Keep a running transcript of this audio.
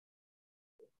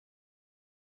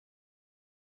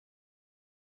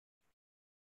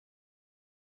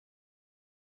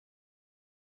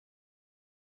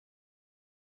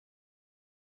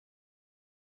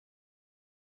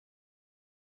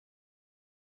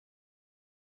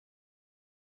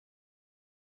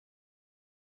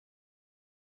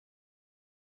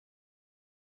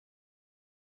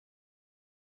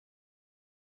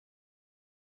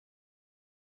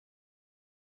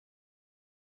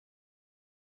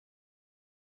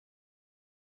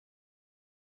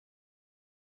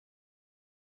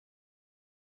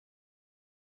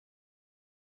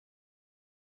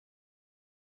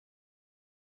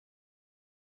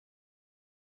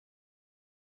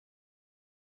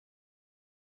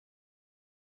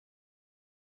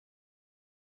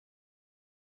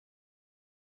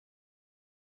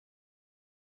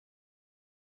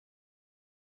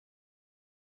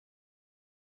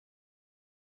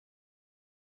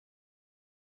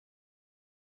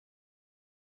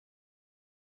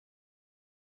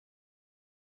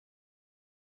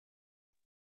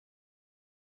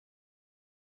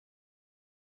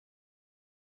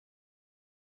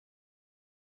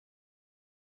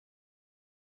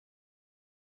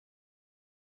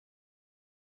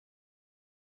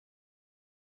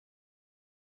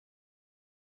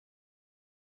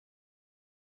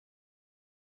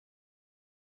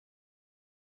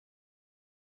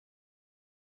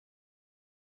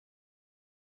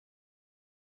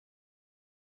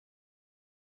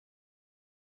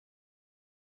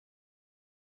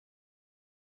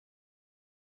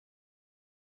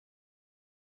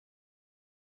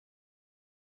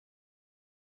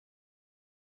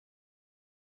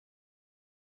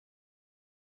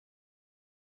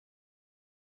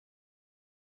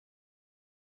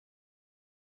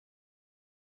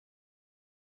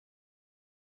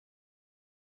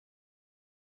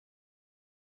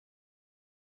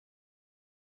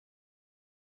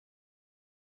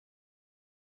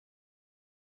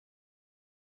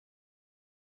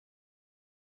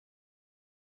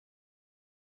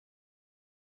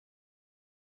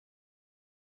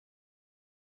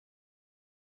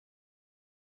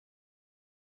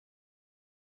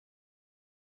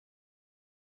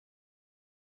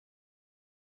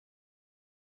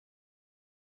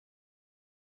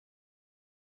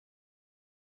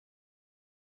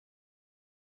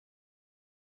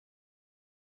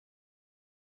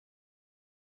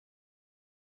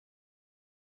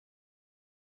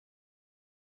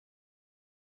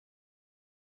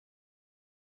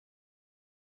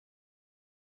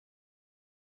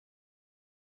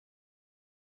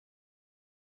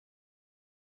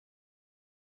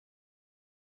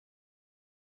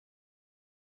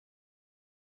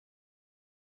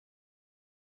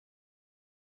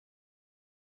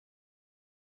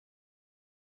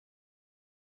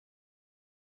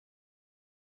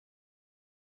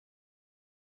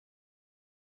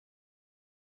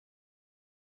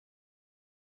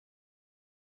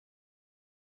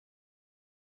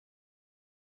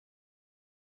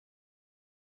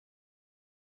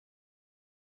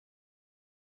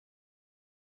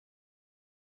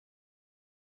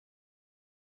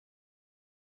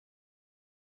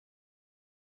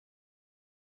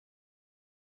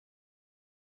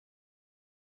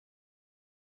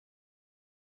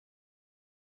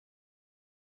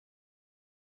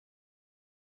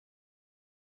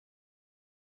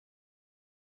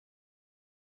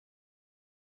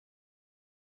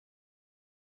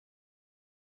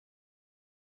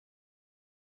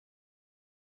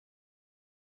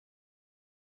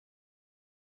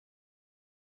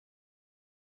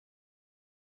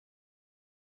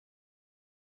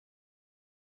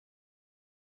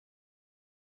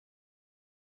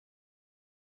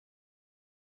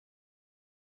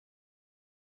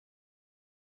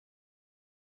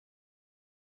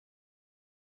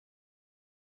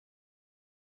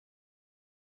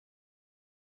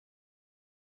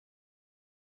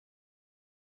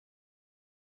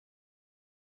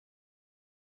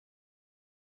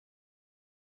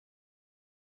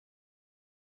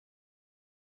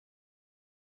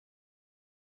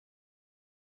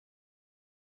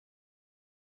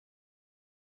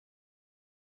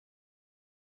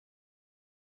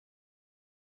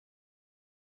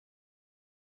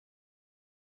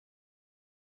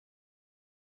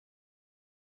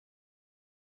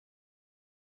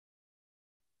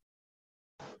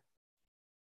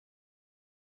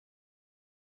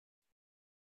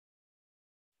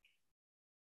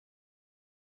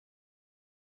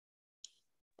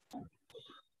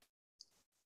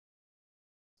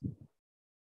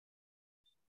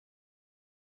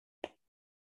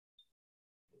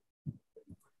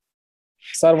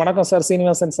Sir வணக்கம் sir,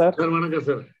 Srinivasan sir. Sir வணக்கம்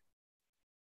sir.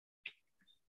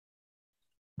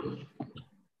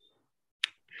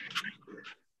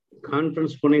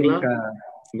 Conference போனீங்களா?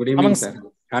 Good evening sir.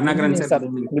 Karunakaran sir.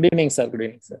 Good evening sir. Good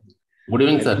evening sir. Good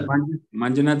evening, sir.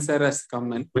 Manjunath sir has come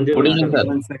in. Good evening, sir.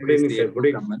 Good evening, sir. Good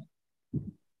evening.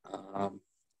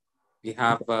 We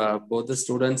have both the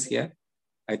students here.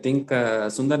 I think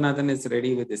Sundarnathan is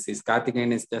ready with this.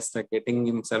 Karthikeyan is just getting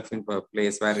himself into a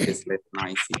place where it is less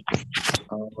noisy.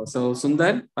 So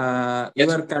Sundar, yes.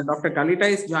 Your Dr. Kalita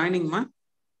is joining, ma?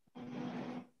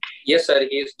 Yes, sir.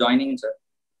 He is joining, sir.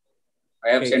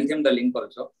 I have sent him the link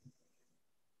also.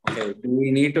 Okay. Do we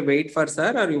need to wait for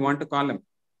sir, or you want to call him?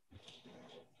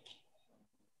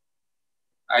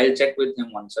 I'll check with him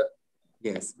once, sir.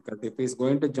 Yes, because if he's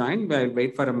going to join, we'll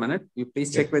wait for a minute. You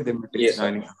please check with him if he's Yes,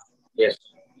 joining. Yes,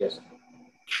 yes.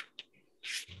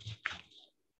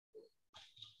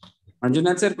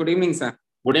 Manjunath sir, good evening, sir.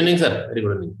 Good evening, sir. Very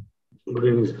good evening. Good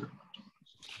evening, sir.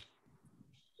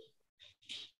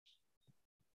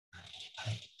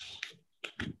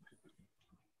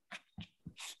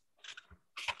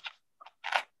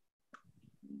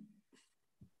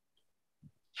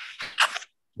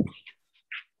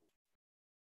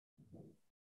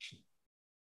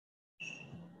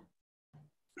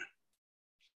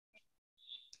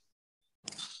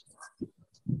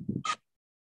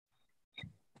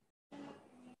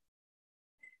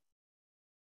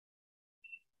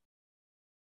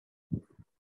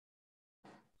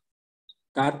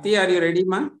 Karthi, are you ready,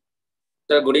 ma?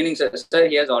 Sir, good evening, sir. Sir,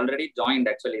 he has already joined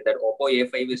actually. That Oppo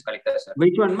A5 is collected, sir.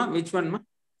 Which one, ma? Which one, ma?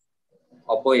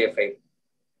 Oppo A5.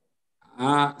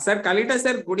 Sir, Kalita,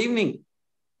 sir, good evening.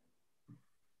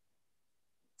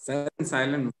 Sir,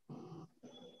 silent.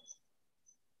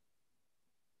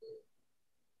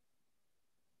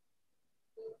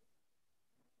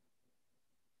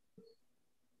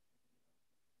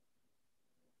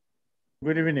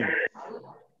 Good evening.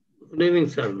 Good evening,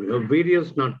 sir. Your video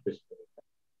is not visible.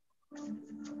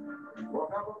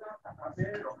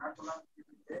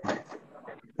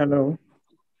 Hello.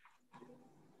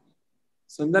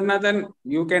 Sundarnathan,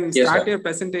 you can Yes, start sir. your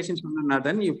presentation,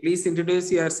 Sundarnathan. You please introduce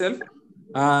yourself.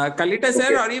 Kalita,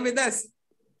 sir, Okay. are you with us?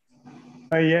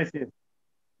 Yes, yes.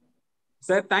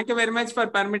 Sir, thank you very much for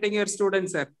permitting your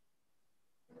students, sir.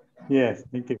 Yes,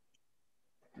 thank you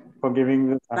for giving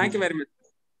the chance. Thank you very much.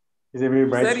 He's a very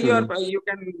bright Sir, student. you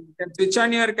can switch on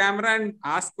your camera and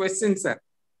ask questions, sir.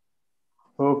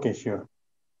 Okay, sure.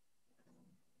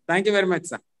 Thank you very much,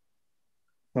 sir.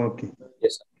 Okay.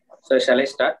 Yes, sir. Sir, shall I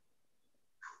start?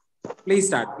 Please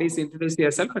start. Please introduce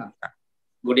yourself and start.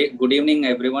 Good evening,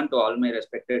 everyone, to all my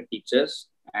respected teachers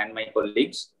and my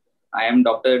colleagues. I am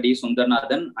Dr. D.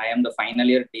 Sundarnathan. I am the final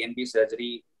year TNP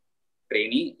surgery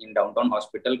trainee in Downtown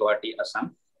Hospital, Guwahati, Assam.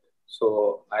 So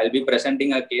I'll be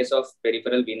presenting a case of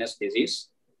peripheral venous disease.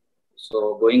 So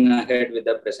going ahead with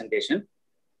the presentation.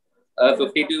 A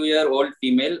 52-year-old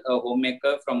female, a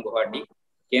homemaker from Guwahati,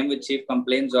 came with chief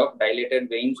complaints of dilated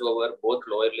veins over both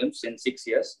lower limbs since 6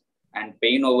 years and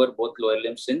pain over both lower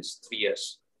limbs since 3 years.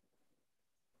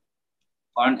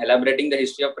 On elaborating the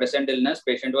history of present illness,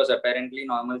 patient was apparently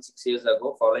normal 6 years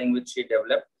ago, following which she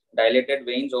developed dilated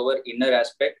veins over inner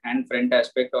aspect and front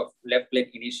aspect of left leg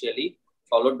initially,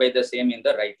 followed by the same in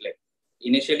the right leg.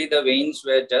 Initially, the veins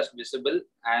were just visible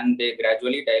and they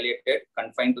gradually dilated,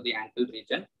 confined to the ankle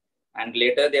region. And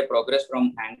later they progressed from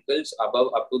ankles above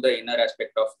up to the inner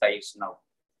aspect of thighs now.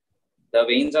 The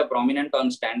veins are prominent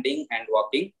on standing and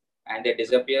walking, and they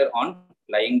disappear on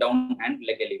lying down and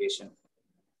leg elevation.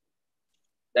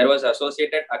 There was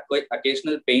associated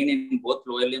occasional pain in both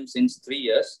lower limbs since 3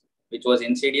 years, which was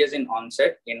insidious in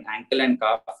onset in ankle and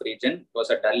calf region. It was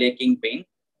a dull aching pain.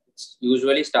 It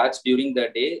usually starts during the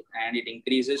day and it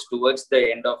increases towards the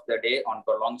end of the day on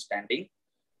prolonged standing.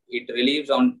 It relieves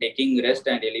on taking rest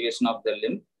and elevation of the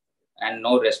limb and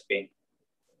no rest pain.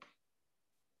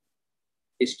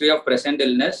 History of present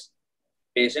illness.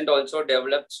 Patient also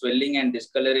developed swelling and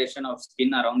discoloration of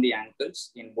skin around the ankles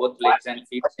in both legs and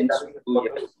feet since 2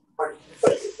 years.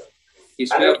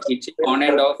 History of itching on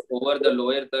and off over the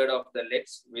lower third of the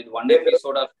legs with one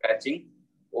episode of scratching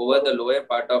over the lower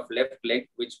part of left leg,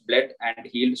 which bled and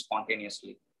healed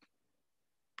spontaneously.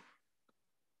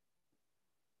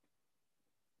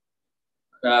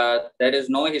 There is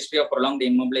no history of prolonged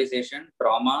immobilization,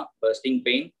 trauma, bursting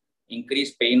pain,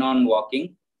 increased pain on walking,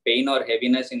 pain or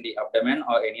heaviness in the abdomen,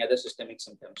 or any other systemic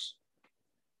symptoms.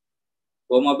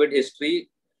 Comorbid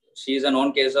history. She is a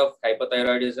known case of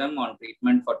hypothyroidism on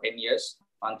treatment for 10 years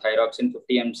on thyroxine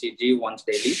 50 mcg once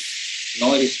daily. No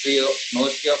history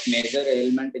of major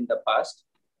ailment in the past.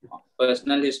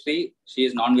 Personal history. She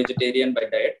is non-vegetarian by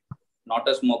diet. not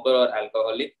a smoker or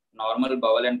alcoholic, normal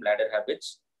bowel and bladder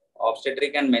habits,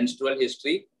 obstetric and menstrual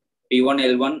history,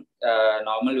 P1L1,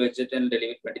 normal vegetal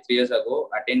delivery 23 years ago,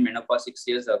 attained menopause 6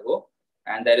 years ago,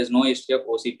 and there is no history of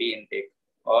OCP intake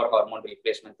or hormone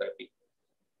replacement therapy.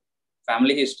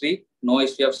 Family history, no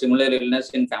history of similar illness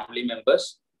in family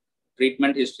members.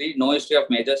 Treatment history, no history of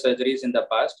major surgeries in the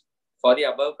past. For the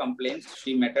above complaints,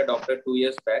 she met a doctor 2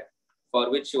 years back, for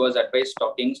which she was advised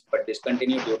stockings but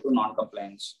discontinued due to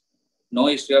non-compliance. No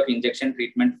history of injection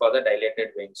treatment for the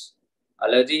dilated veins.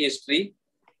 Allergy history,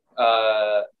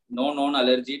 no known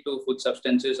allergy to food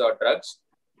substances or drugs.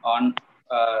 On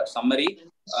summary,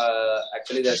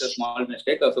 actually there's a small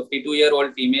mistake. A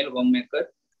 52-year-old female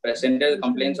homemaker presented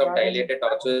complaints of dilated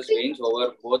tortuous veins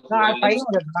over both lower limbs,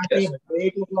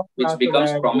 which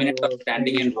becomes prominent on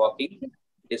standing and walking,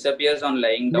 disappears on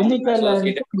lying down,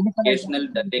 associated with occasional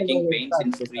taking pain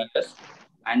since 3 years,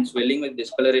 and swelling with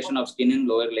discoloration of skin in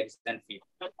lower legs and feet.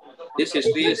 This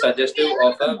history is suggestive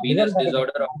of a venous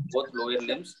disorder of both lower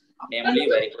limbs, namely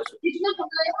varicose.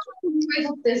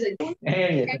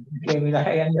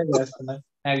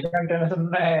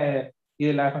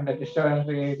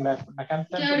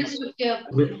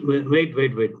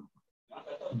 Wait.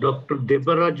 Dr.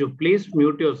 Debaraju, please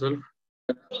mute yourself.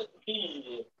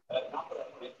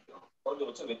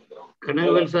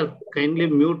 Kanagal sir, kindly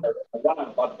mute.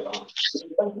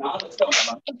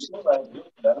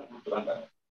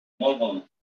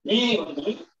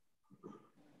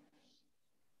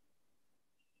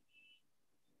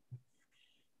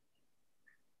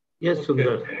 Yes,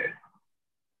 Sundar.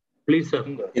 Please, sir.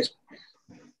 Yes.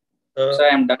 So I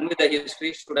am done with the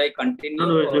history. Should I continue?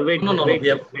 No, wait.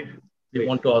 We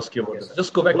want to ask you about this.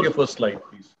 Just go back to your first slide,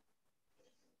 please.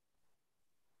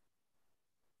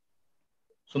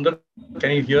 Sundar,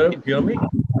 can you hear me?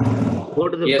 Go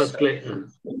to the first slide.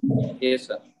 Yes,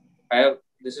 sir.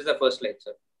 This is the first slide,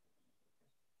 sir.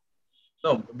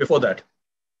 No, before that.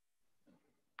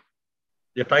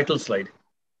 Your title slide.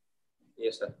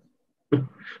 Yes, sir.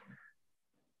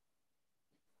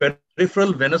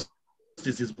 Peripheral venous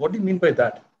disease. What do you mean by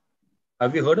that?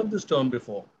 Have you heard of this term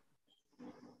before?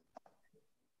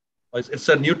 It's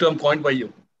a new term coined by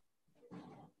you.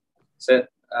 Sir,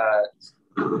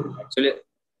 actually,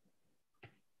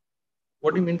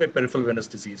 what do you mean by peripheral venous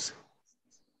disease?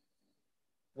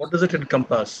 What does it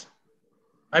encompass?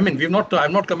 I mean,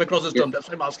 I've not come across this term. That's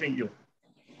why I'm asking you.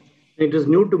 It is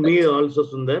new to me also,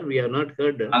 Sundar. We have not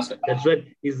heard. That's why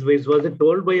was it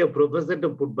told by a professor to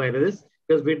put by this?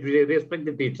 Because we respect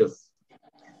the teachers.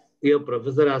 Your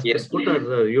professor asked to put,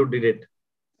 or you did it?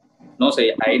 No,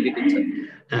 sir. I did it, sir.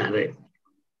 Right.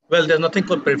 Well, there's nothing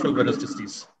called peripheral venous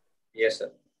disease. Yes,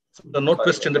 sir. So no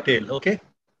twist in the tail, okay?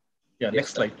 Yeah, yes,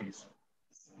 next slide, please.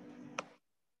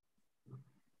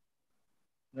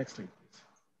 Next slide,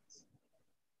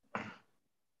 please.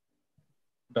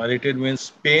 Dilated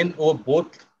veins, pain over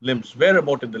both limbs. Where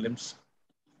about in the limbs?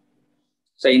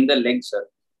 So in the legs, sir.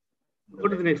 Go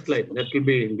to the next slide. That will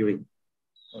be giving.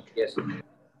 Okay. Yes.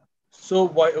 So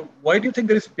why do you think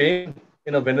there is pain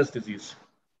in a venous disease?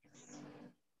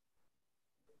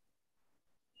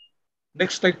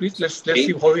 Next slide, please. Let's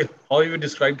see how you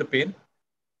describe the pain.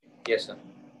 Yes, sir.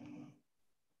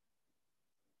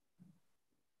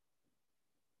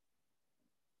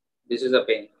 This is the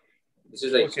pain. This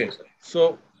is the okay. History,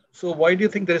 sir. So why do you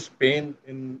think there is pain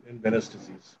in venous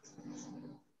disease?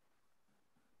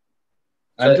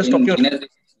 I'm just talking.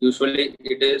 Usually,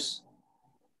 it is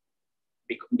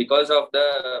because of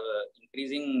the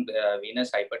increasing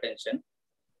venous hypertension.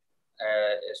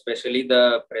 Especially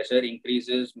the pressure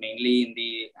increases mainly in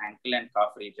the ankle and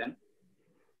calf region.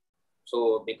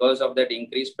 So because of that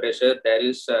increased pressure, there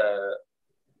is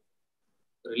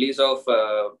release of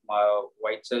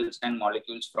white cells and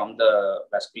molecules from the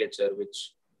vasculature,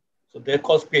 which... So they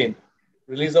cause pain.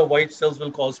 Release of white cells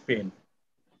will cause pain.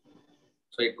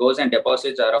 So it goes and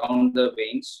deposits around the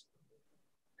veins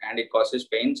and it causes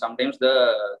pain. Sometimes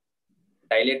the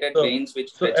dilated veins,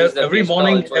 which stretches the every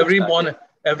morning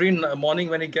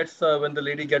when when the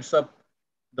lady gets up,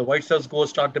 the white cells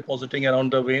start depositing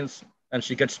around the veins and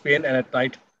she gets pain, and at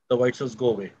night the white cells go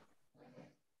away.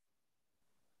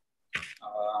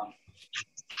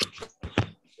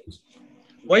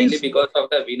 Mainly because of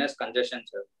the venous congestion,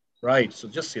 sir. Right. So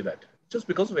just say that. Just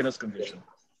because of venous congestion,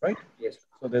 yes. Right? Yes.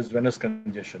 So there's venous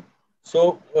congestion.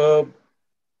 So,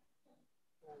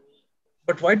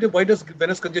 but why does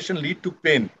venous congestion lead to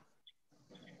pain?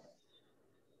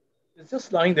 It's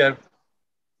just lying there,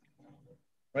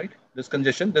 right? There's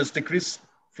congestion. There's decreased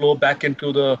flow back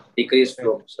into the... Decreased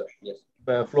flow, sir. Yes.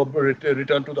 Flow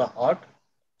return to the heart.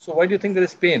 So why do you think there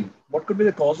is pain? What could be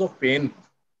the cause of pain?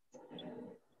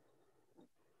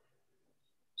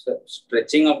 So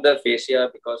stretching of the fascia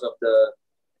because of the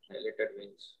dilated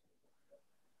veins.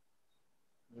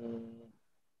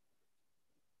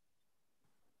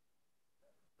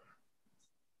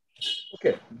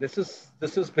 Okay, this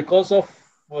is because of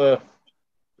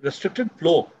restricted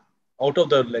flow out of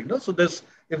the leg. No? So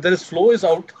if there is flow is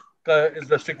out is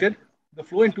restricted, the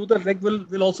flow into the leg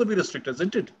will also be restricted,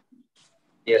 isn't it?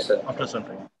 Yes, sir. After some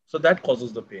time. So that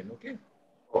causes the pain. Okay.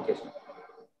 Okay, sir.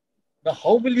 Now,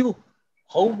 how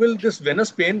will this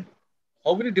venous pain,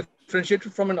 how will it differentiate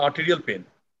it from an arterial pain?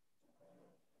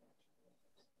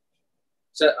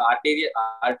 So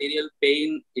arterial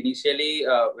pain initially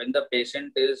when the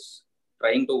patient is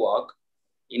trying to walk,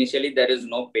 initially there is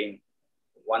no pain.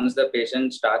 Once the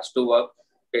patient starts to walk,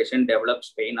 patient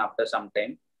develops pain after some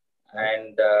time.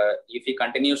 And if he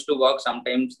continues to walk,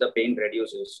 sometimes the pain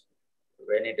reduces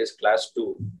when it is class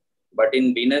 2. But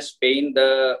in venous pain,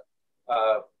 the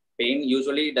pain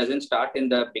usually doesn't start in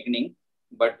the beginning,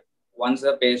 but once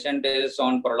the patient is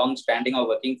on prolonged standing or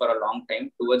working for a long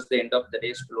time, towards the end of the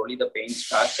day, slowly the pain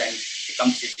starts and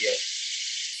becomes severe.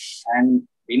 And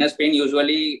venous pain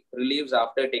usually relieves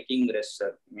after taking rest,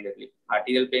 sir, immediately.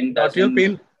 Arterial pain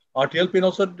doesn't. Arterial pain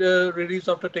also relieves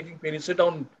after taking pain. You sit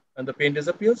down and the pain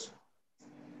disappears.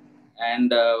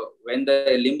 And when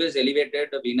the limb is elevated,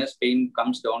 the venous pain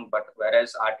comes down, but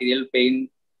whereas arterial pain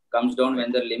comes down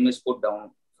when the limb is put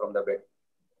down from the bed.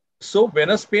 So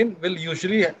venous pain will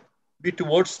usually be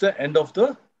towards the end of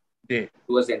the day.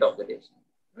 Towards the end of the day.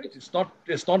 Right? It's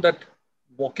not that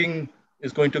walking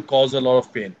is going to cause a lot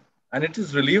of pain, and it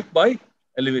is relieved by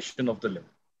elevation of the limb.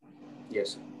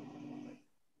 Yes.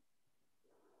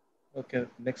 Okay,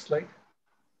 next slide.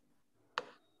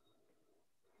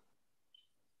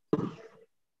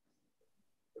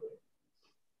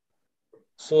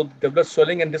 So develop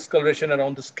swelling and discoloration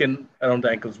around the skin, around the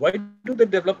ankles. Why do they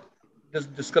develop this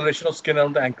discoloration of skin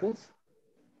around the ankles?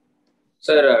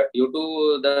 Sir, due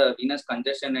to the venous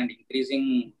congestion and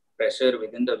increasing pressure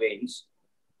within the veins,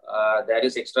 there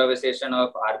is extravasation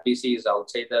of RBCs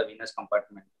outside the venous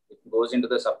compartment. It goes into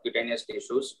the subcutaneous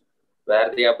tissues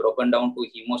where they are broken down to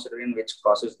hemosiderin, which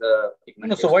causes the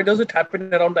pigmentation. So why does it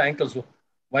happen around the ankles?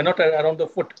 Why not around the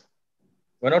foot?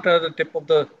 Why not at the tip of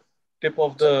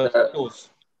the toes?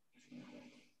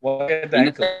 Why at the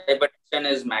ankle?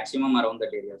 Hypertension is maximum around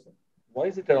that area, sir. Why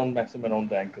is it maximum around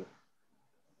the ankle?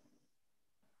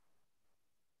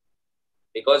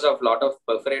 Because of lot of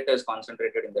perforators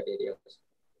concentrated in that area.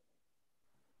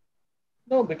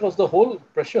 No, because the whole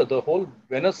pressure, the whole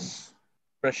venous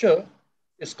pressure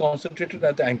is concentrated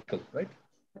at the ankle, right?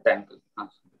 At the ankle.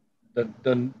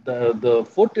 The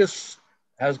foot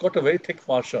has got a very thick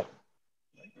fascia.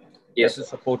 Yes. That is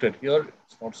supported. Here,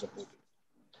 it's not supported.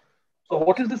 So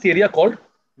what is this area called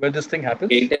where this thing happens?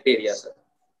 Gator area, sir.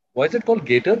 Why is it called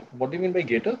gator? What do you mean by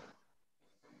gator?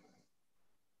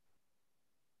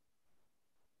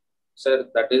 Sir,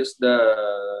 that is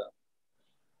the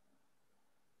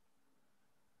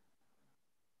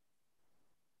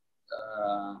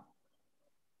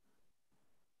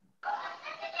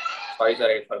sorry, sir,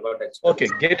 I forgot it. Okay,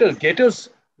 gators.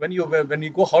 When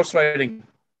you go horse riding,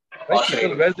 right?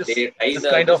 People wear this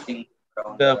kind of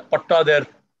the patta there.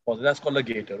 Oh, that's called a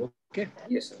gator. Okay.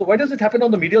 Yes, sir. So why does it happen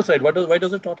on the medial side? Why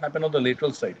does it not happen on the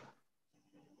lateral side?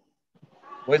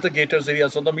 Why is the gator's area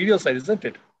on the medial side, isn't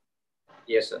it?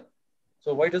 Yes, sir.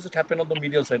 So why does it happen on the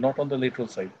medial side, not on the lateral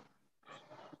side?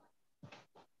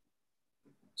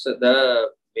 So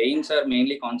the veins are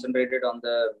mainly concentrated on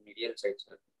the medial side,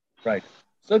 sir. Right.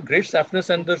 So great saphenous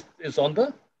is on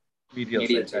the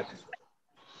medial side.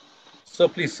 So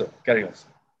please, sir, carry on.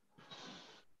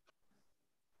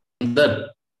 Sir,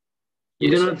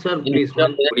 yes, sir, please.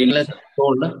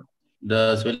 Told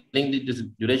the swelling this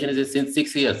duration is since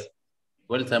 6 years.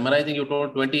 Well, summarizing, you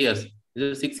told 20 years.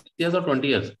 Is it 6 years or 20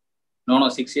 years? No,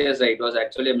 6 years. It was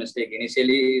actually a mistake.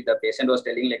 Initially, the patient was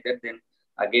telling like that. Then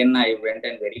again, I went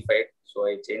and verified. So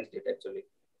I changed it actually.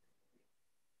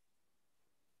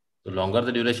 So longer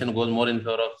the duration goes, more in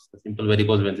favor of simple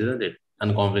varicose veins, isn't it?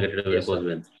 Uncomplicated varicose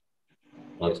veins.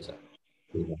 Yes, sir.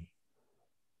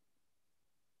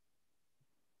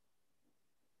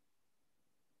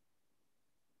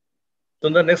 So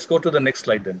let's go to the next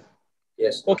slide then.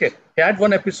 Yes. Okay. He had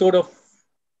one episode of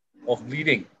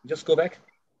bleeding. Just go back.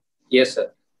 Yes,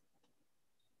 sir.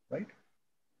 Right.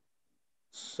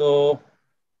 So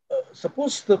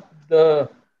suppose the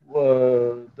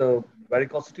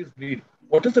varicosities bleed.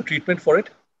 What is the treatment for it?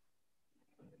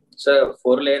 Sir,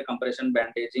 4-layer compression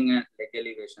bandaging and leg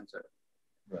elevation, sir.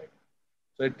 Right.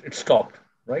 So it stopped,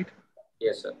 right?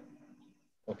 Yes, sir.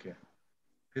 Okay.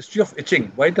 History of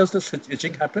itching. Why does this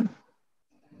itching happen?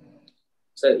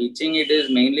 So itching, it is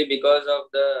mainly because of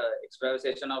the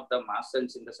extravasation of the mast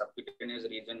cells in the subcutaneous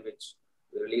region, which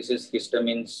releases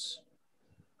histamines,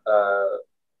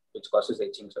 which causes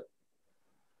itching, sir.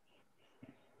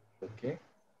 Okay.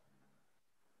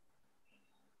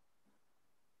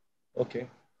 Okay.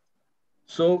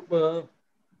 So,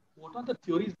 what are the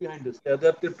theories behind this? There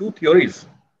are two theories.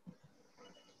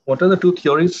 What are the two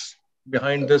theories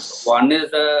behind this? One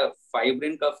is the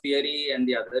fibrin cuff theory, and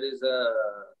the other is a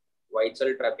white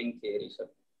cell trapping theory, sir.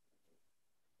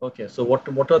 Okay. So,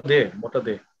 what are they? What are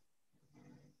they?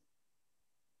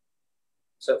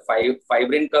 So,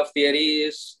 fibrin cuff theory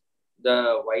is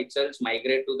the white cells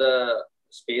migrate to the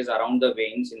space around the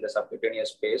veins in the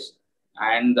subcutaneous space,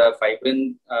 and the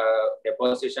fibrin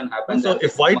deposition happens. So,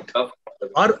 if white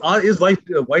is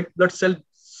white blood cell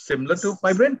similar to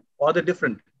fibrin, or are they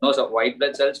different? No, sir. White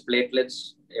blood cells,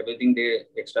 platelets, everything they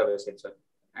extravasate, sir,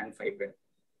 and fibrin.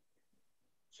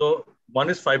 So, one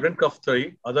is fibrin cuff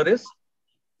theory, other is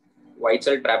white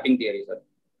cell trapping theory, sir.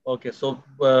 Okay. So,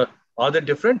 are they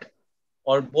different,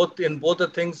 or both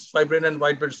the things, fibrin and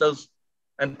white blood cells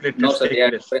and platelets? No, sir. They are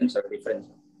different, sir. Different.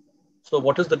 So,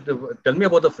 what is tell me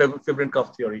about the fibrin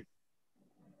cuff theory.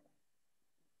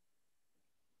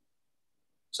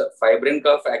 So, fibrin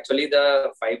cuff, actually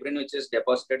the fibrin which is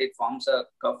deposited, it forms a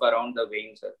cuff around the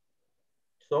vein, sir.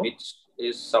 So? Which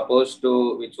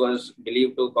was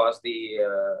believed to cause the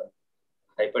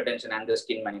hypertension and the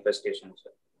skin manifestation,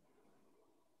 sir.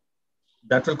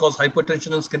 That will cause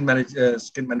hypertension and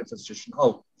skin manifestation.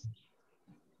 How?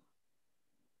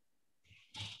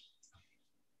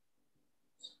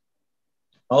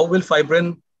 How will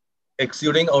fibrin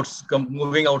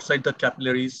moving outside the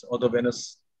capillaries or the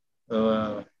venous,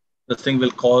 the thing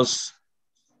will cause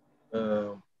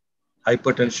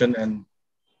hypertension and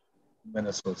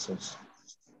venous ulcers?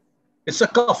 It's a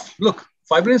cuff. Look,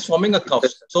 fibrin is forming a cuff.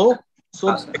 So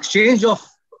exchange of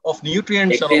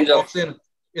nutrients and oxygen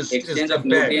is impaired.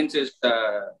 Nutrients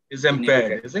is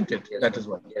impaired, isn't it? Yes, that is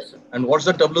what. Yes, and what's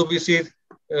the WBC?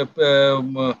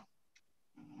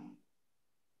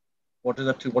 What is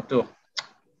that? What the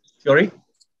theory?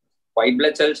 White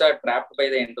blood cells are trapped by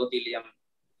the endothelium.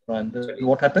 And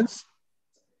what happens?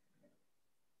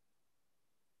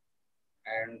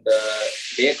 And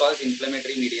they cause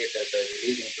inflammatory mediators.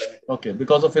 Okay,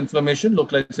 because of inflammation,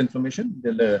 localized inflammation,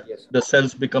 the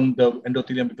cells the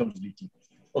endothelium becomes leaky.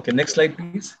 Okay, next slide,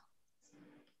 please.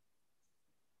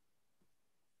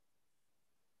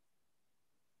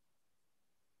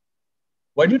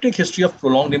 Why do you take history of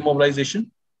prolonged immobilization?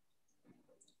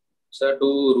 Sir, to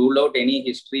rule out any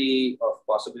history of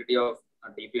possibility of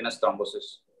deep venous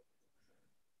thrombosis.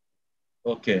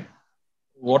 Okay.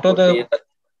 What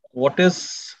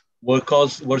is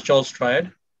Varicose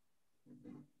triad?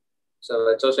 So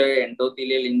Varicose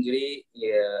endothelial injury,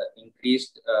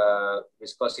 increased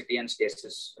viscosity and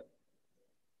stasis.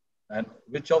 And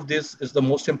which of these is the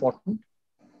most important?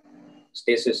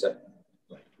 Stasis, sir.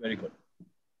 Right. Very good.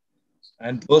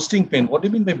 And bursting pain. What do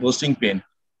you mean by bursting pain?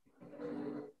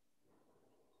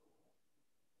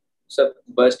 So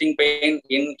bursting pain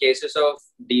in cases of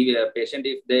patient,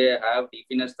 if they have deep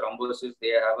venous thrombosis,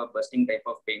 they have a bursting type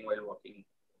of pain while walking.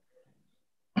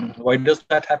 Why does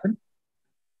that happen?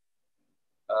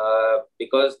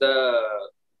 Because the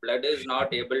blood is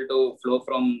not able to flow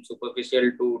from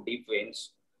superficial to deep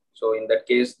veins. So in that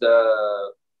case,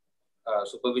 the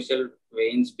superficial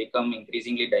veins become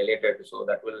increasingly dilated. So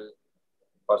that will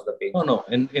cause the pain. No.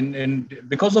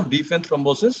 Because of deep vein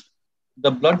thrombosis, the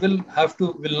blood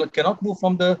cannot move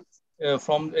from the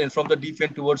deep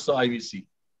vein towards the IVC,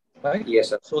 right? Yes,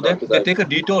 sir. So they take a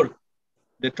detour.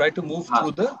 They try to move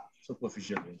through the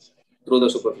superficial veins. Through the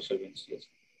superficial veins, yes.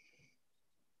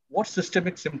 What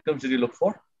systemic symptoms did you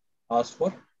ask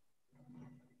for?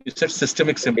 You said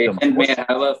systemic symptoms. Patient may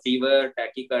have a fever,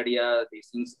 tachycardia, these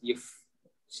things, if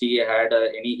she had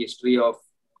any history of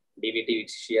DVT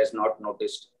which she has not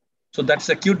noticed. So that's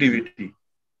acute DVT?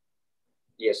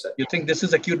 Yes, sir. You think this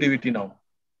is acute DVT now?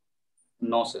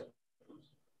 No, sir.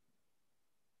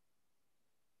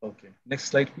 Okay. Next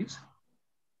slide, please.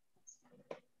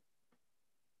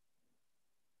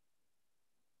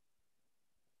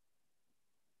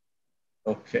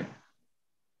 Okay.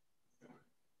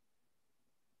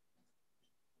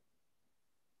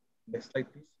 Next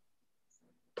slide, please.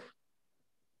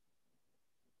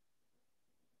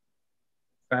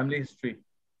 Family history.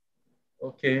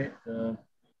 Okay.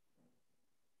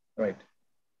 Right.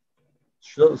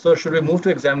 So should we move to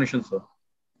examination, sir?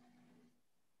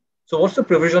 So what's the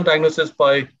provisional diagnosis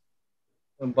by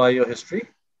your history?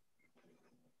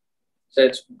 So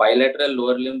it's bilateral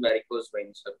lower limb varicose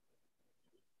vein, sir.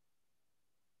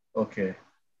 Okay.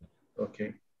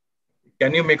 Okay.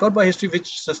 Can you make out by history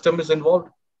which system is involved?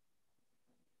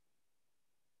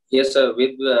 Yes, sir.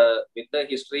 With the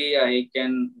history, I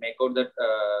can make out that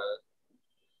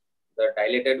the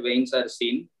dilated veins are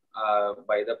seen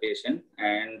by the patient,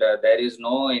 and there is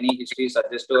no any history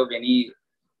suggestive of any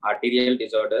arterial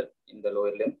disorder in the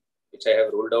lower limb, which I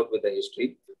have ruled out with the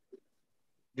history.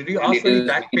 Did you ask for any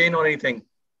back pain or anything?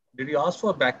 Did you ask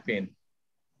for back pain?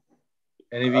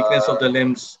 Any weakness of the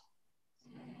limbs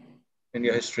in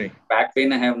your history? Back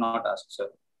pain I have not asked, sir.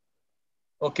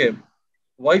 Okay.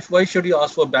 Why should you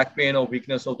ask for back pain or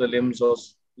weakness of the limbs or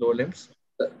lower limbs?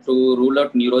 To rule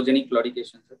out neurogenic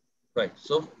claudication, sir. Right.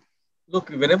 So, look,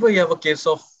 whenever you have a case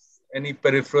of any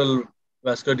peripheral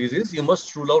vascular disease, you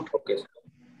must rule out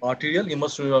arterial, you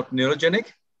must rule out neurogenic.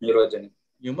 Neurogenic.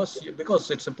 You must, because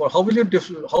it's important.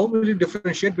 How will you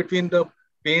differentiate between the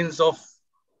pains of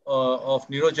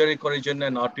neurogenic origin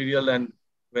and arterial and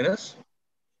venous?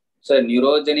 So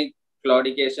neurogenic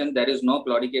claudication, there is no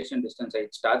claudication distance.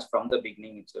 It starts from the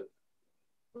beginning itself.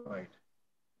 Right.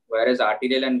 Whereas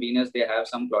arterial and venous, they have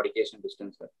some claudication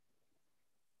distance, sir.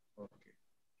 Okay.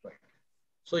 Right.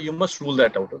 So you must rule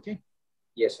that out. Okay.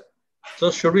 Yes, sir.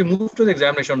 So should we move to the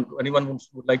examination? Anyone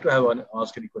would like to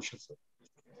ask any questions, sir?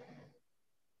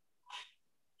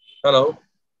 Hello.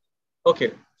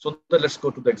 Okay. So let's go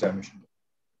to the examination.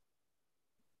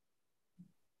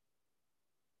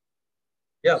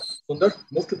 Yeah, Sundar,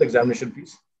 move to the examination,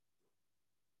 please.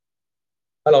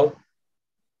 Hello.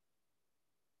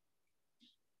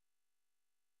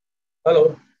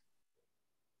 Hello.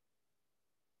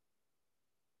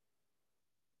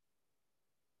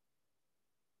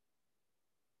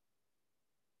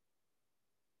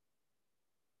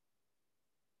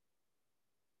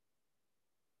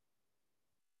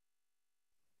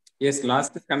 Yes,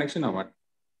 lost connection or what?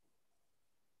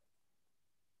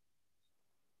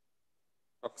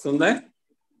 Sundar?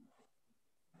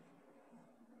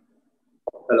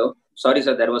 Hello. Sorry,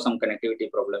 sir. There was some connectivity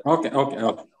problem. Okay.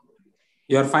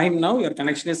 You're fine now? Your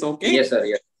connection is okay? Yes, sir.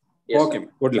 Yes. Okay. Sir.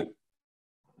 Good luck.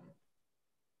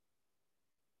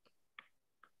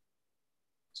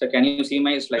 So can you see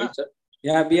my slide, sir?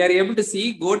 Yeah, we are able to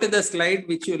see. Go to the slide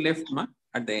which you left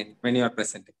at the end when you are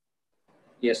presenting.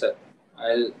 Yes, sir.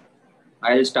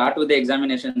 I'll start with the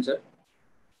examination, sir.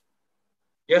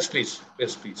 Yes, please.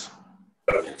 Yes, please.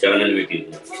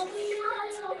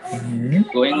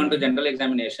 Going on to general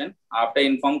examination, after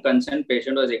informed consent,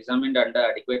 patient was examined under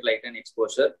adequate light and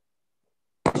exposure.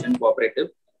 Patient cooperative.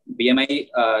 BMI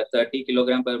 30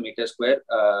 kg per meter square.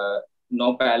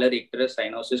 No pallor, icterus,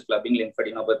 cyanosis, clubbing,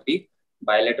 lymphadenopathy.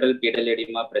 Bilateral pedal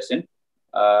edema present.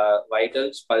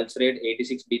 Vitals, pulse rate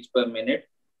 86 beats per minute.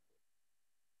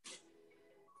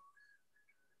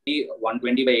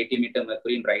 120 by 80 meter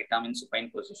mercury in right arm in supine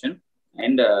position.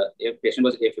 And patient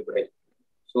was afebrile.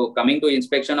 So coming to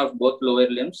inspection of both lower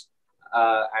limbs,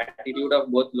 attitude of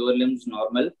both lower limbs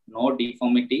normal, no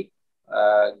deformity,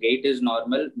 gait is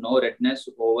normal, no redness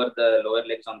over the lower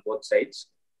legs on both sides.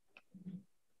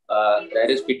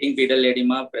 There is pitting pedal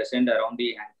edema present around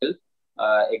the ankle.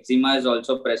 Eczema is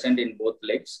also present in both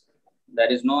legs.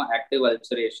 There is no active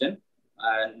ulceration,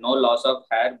 no loss of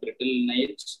hair, brittle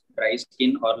nails, dry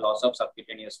skin, or loss of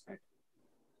subcutaneous fat.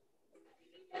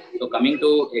 So coming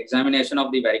to examination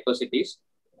of the varicosities,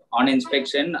 on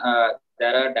inspection,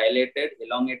 there are dilated,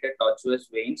 elongated, tortuous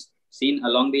veins seen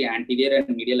along the anterior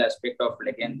and medial aspect of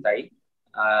leg and thigh.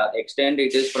 Extend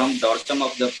it is from dorsum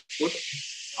of the foot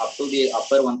up to the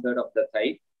upper 1/3 of the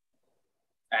thigh.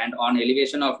 And on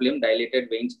elevation of limb, dilated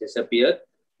veins disappear.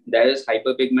 There is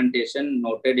hyperpigmentation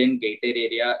noted in gaiter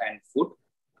area and foot.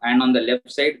 And on the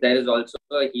left side, there is also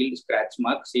a heel scratch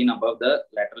mark seen above the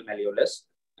lateral malleolus.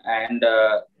 And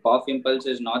cough impulse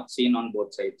is not seen on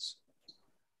both sides.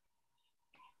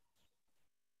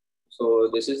 So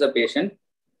this is the patient.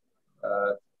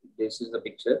 This is the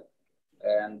picture.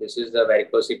 And this is the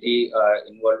varicosity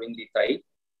involving the thigh.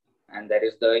 And there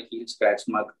is the heel scratch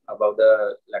mark above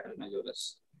the lateral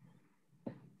malleolus.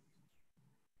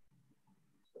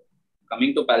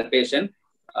 Coming to palpation,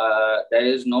 there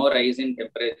is no rise in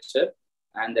temperature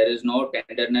and there is no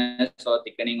tenderness or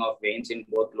thickening of veins in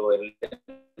both lower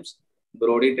limbs.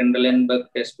 Brody-Trendelenburg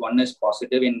test 1 is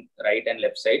positive in right and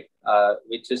left side,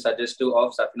 which is suggestive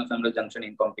of saphenofemoral junction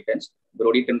incompetence.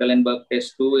 Brody-Trendelenburg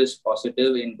test 2 is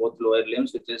positive in both lower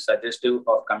limbs, which is suggestive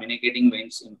of communicating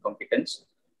veins incompetence.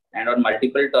 And on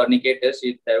multiple tourniquet tests,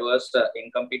 there was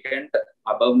incompetent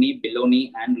above knee, below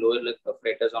knee, and lower leg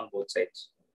perforators on both sides.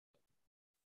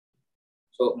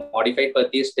 So modified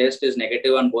Perthes test is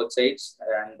negative on both sides,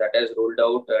 and that has ruled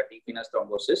out deep venous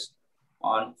thrombosis.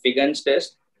 On Figgins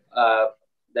test,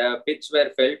 The pits were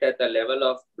felt at the level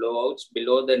of blowouts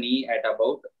below the knee at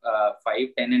about 5,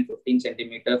 10, and 15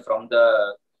 centimeter from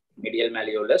the medial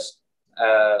malleolus,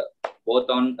 both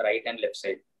on right and left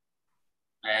side.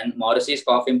 And Morrissey's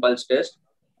cough impulse test,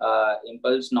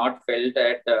 impulse not felt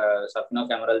at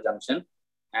saphenofemoral junction,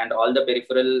 and all the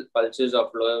peripheral pulses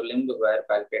of lower limb were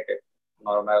palpated,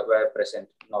 were present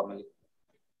normally.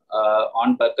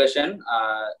 On percussion,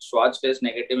 Schwartz test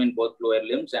negative in both lower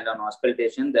limbs, and on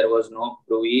auscultation, there was no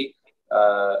bruit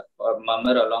or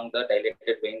murmur along the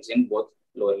dilated veins in both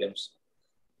lower limbs.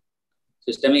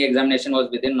 Systemic examination was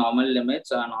within normal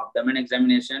limits. On abdomen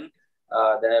examination,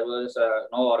 there was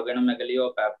no organomegaly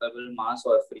or palpable mass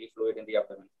or free fluid in the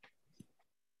abdomen.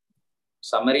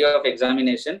 Summary of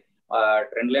examination: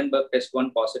 Trendelenburg test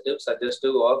 1 positive,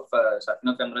 suggestive of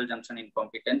saphenofemoral junction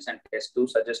incompetence, and test 2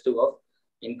 suggestive of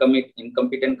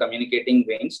incompetent communicating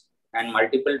veins, and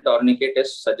multiple tourniquet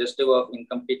tests suggestive of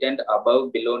incompetent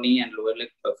above, below knee, and lower leg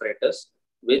perforators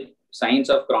with signs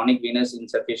of chronic venous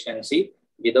insufficiency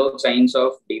without signs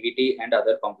of DVT and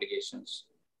other complications.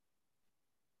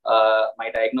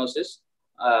 My diagnosis: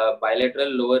 bilateral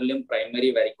lower limb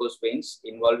primary varicose veins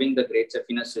involving the great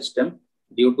saphenous system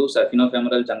due to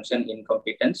saphenofemoral junction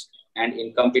incompetence and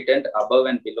incompetent above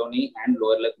and below knee and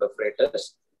lower leg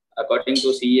perforators. According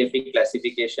to CEAP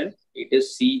classification, it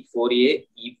is C4A,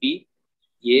 EP,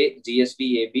 A, GST,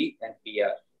 AB, and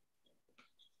PR.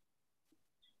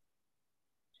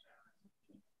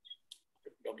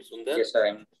 Dr. Sundar? Yes, sir,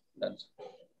 I'm done.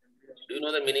 Do you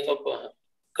know the meaning of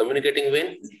communicating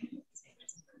vein?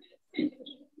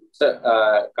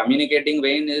 Sir, communicating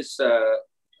vein is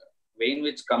vein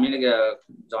which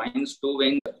joins two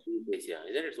veins. Yeah,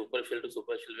 isn't it superficial to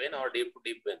superficial vein or deep to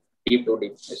deep vein? Deep to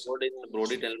deep. Yes. What is the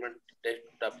Brody element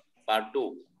test part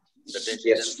 2? The test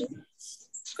Yes.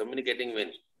 is communicating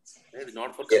vein. It is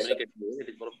not for Yes, communicating vein, it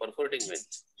is for perforating vein.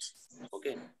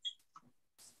 Okay.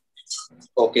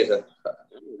 Okay, sir.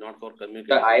 Not for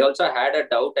communicating. I also had a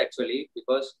doubt actually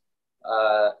because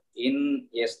in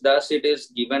thus it is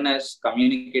given as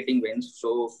communicating veins.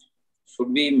 So should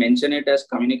we mention it as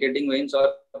communicating veins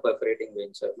or perforating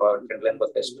veins, sir, for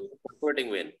Trendelenburg test 2?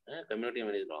 Perforating vein. Communicating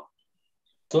vein is wrong.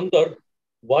 Sundar,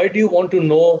 why do you want to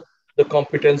know the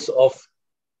competence of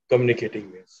communicating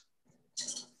veins?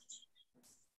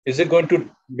 Is it going to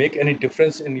make any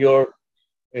difference in your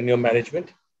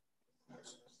management?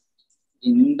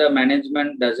 In the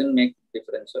management doesn't make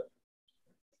difference, sir.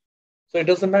 So it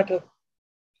doesn't matter.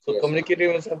 So Yes, communicating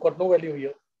veins have got no value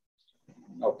here.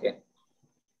 Okay.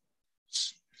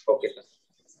 Okay, sir.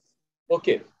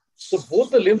 Okay. So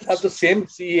both the limbs have the same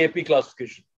CEAP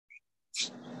classification.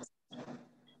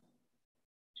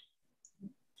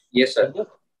 Yes, sir.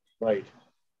 Right.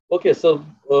 Okay. So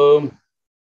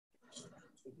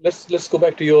let's go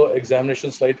back to your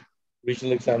examination slide,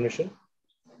 regional examination.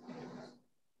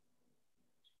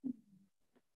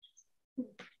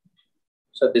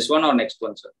 So this one or next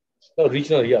one, sir? No,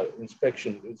 regional, yeah,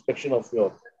 inspection of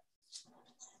your.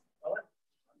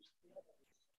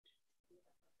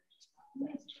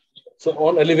 So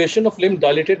on elevation of limb,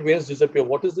 dilated veins disappear.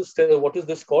 What is this? What is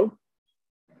this called?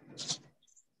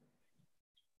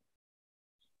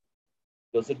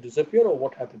 Does it disappear or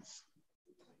what happens?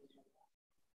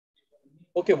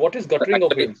 Okay, what is guttering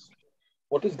of veins?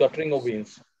 What is guttering of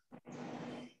veins?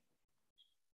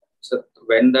 So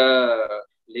when the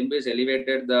limb is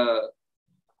elevated, the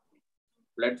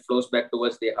blood flows back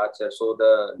towards the heart, sir. So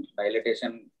the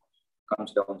dilatation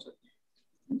comes down, sir.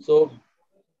 So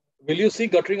will you see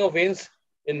guttering of veins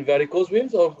in varicose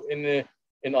veins or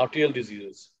in arterial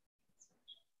diseases?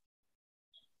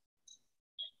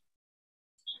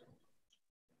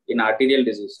 In arterial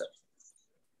disease, sir.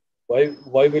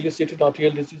 Why will you see it in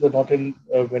arterial disease or not in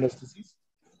venous disease?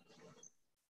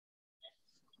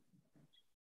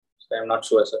 So I'm not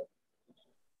sure, sir.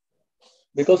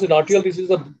 Because in arterial disease,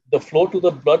 the flow to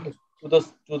the blood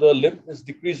to the limb is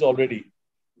decreased already.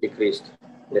 Decreased.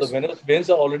 So yes. The venous veins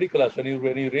are already collapsed. When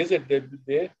you raise it,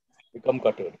 they become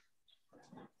guttered.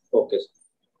 Okay, sir.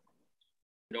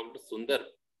 Dr. Sundar,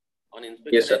 on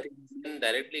inspection, yes, sir. I think you can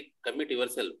directly commit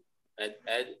yourself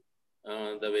as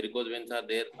the varicose veins are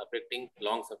there affecting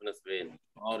long saphenous vein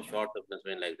or short saphenous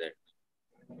vein like that.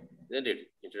 Isn't it?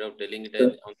 Instead of telling it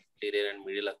as on the anterior and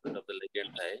medial aspect of the leg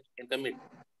and thigh, you can commit.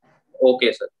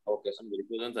 Okay, sir. Okay, sir.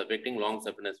 Varicose veins affecting long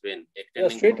saphenous vein,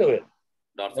 extending straight away.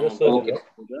 Dorsum okay.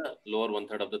 To the lower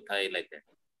 1/3 of the thigh like that.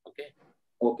 Okay.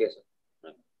 Okay, sir.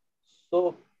 Right.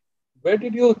 So where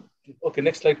did you? Okay,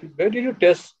 next slide. Where did you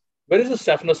test? Where is the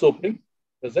saphenous opening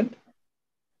present?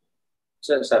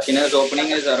 So saphenous opening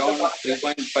is around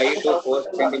 3.5 to 4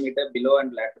 centimeter below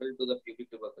and lateral to the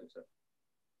pubic tubercle, sir.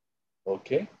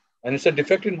 Okay. And it's a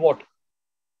defect in what?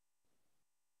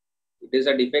 It is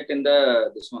a defect in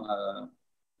this one,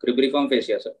 cribriform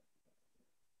fascia, sir.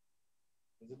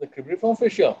 Is it the cribriform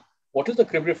fascia? What is the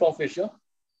cribriform fascia?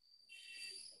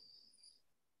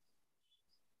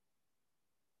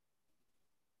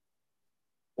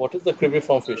 What is the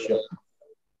cribriform fascia?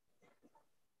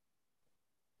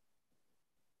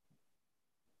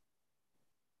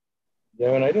 Do you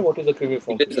have an idea what is the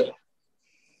cribriform fascia?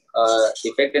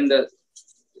 Defect in the.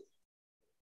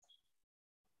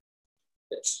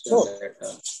 No.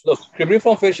 Look,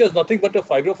 cribriform fascia is nothing but a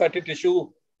fibrofatty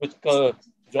tissue which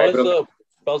joins the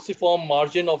falciform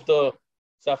margin of the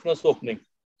saphenous opening.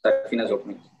 Saphenous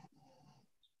opening.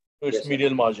 To its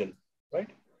medial margin, right?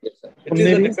 Yes, sir. It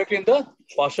is a defect in the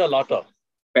fascia lata.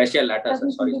 Fascia lata, sir.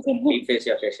 Sorry. Deep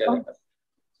fascia lata.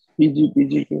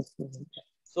 PG.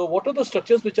 So what are the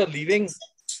structures which are leaving,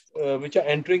 which are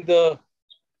entering the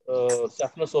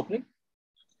saphenous opening?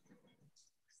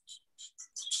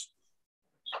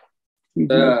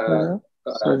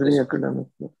 Surgery academic.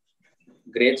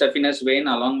 Great saphenous vein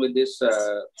along with this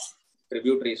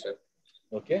tributary, sir.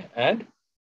 Okay, and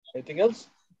anything else?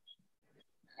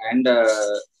 And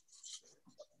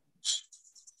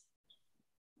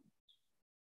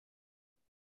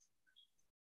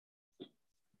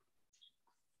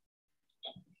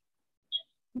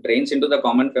drains into the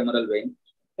common femoral vein.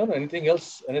 No, anything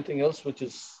else? Anything else which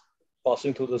is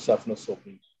passing through the saphenous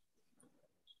opening?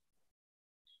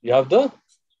 You have the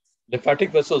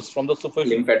lymphatic vessels from the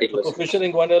superficial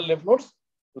inguinal lymph nodes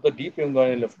to the deep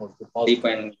inguinal lymph nodes. Deep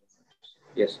and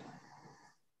yes.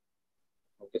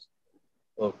 Okay.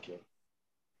 Okay.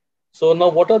 So now,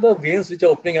 what are the veins which are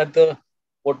opening at the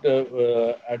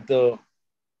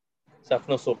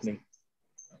saphenous opening?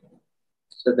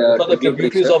 So the what are the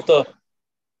tributaries of the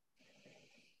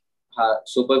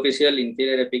superficial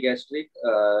inferior epigastric,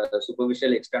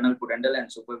 superficial external pudendal,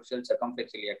 and superficial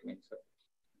circumflex iliac veins?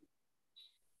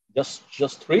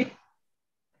 Just three?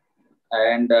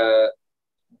 And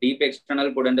deep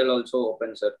external pudendal also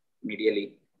opens, sir,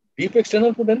 medially. Deep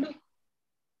external pudendal?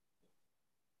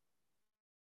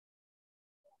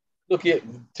 Look here,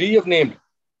 three you've named: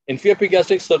 inferior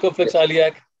epigastric, circumflex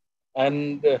iliac,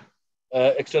 and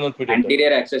external pudendal.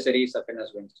 Anterior accessory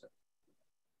saphenous veins, sir.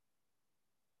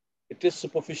 It is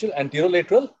superficial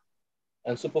anterolateral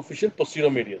and superficial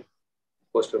posteromedial.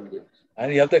 Posteromedial.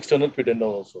 And you have the external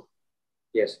pudendal also.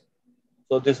 Yes.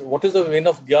 So what is the vein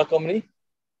of Giacomo?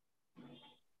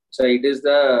 So it is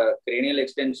the cranial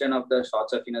extension of the short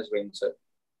saphenous vein, sir.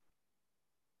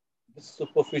 This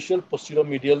superficial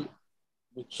posteromedial,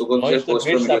 which superficial joins the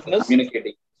great saphenous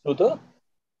communicating to the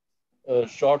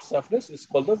short saphenous, is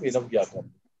called the vein of Giacomo.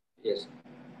 Yes.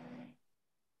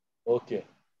 Okay.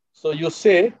 So you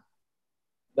say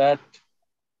that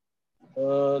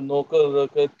nocal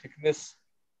thickness,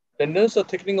 tenderness or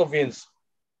thickening of veins.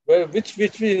 Which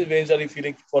veins are you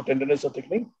feeling for tenderness or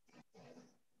thickening?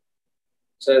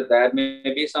 So there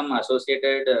may be some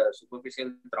associated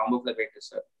superficial thrombophlebitis,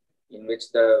 sir, in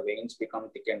which the veins become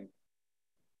thickened.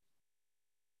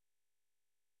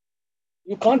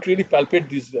 You can't really palpate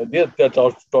these. They're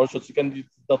tortuous. You can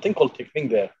nothing called thickening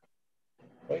there,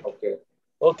 right? Okay.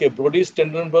 Okay. Brody's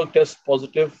Trendelenburg test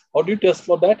positive. How do you test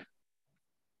for that?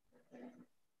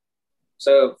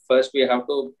 So first we have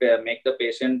to make the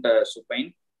patient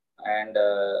supine and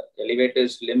elevate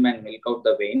his limb and milk out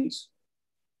the veins,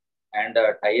 and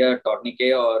tie a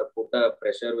tourniquet or put a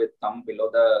pressure with thumb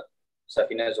below the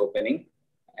saphenous opening,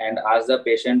 and ask the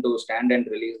patient to stand and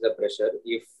release the pressure.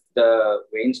 If the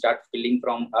veins start filling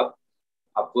from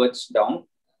upwards down,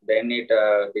 then it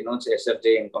denotes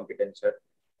SFJ incompetence, sir.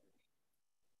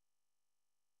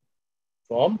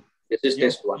 This is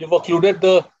test one. You've occluded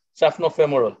the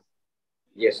saphenofemoral.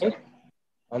 Yes, sir. Right?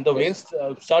 And the veins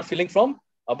start filling from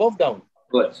above down.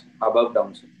 Upwards, above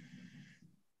down, sir.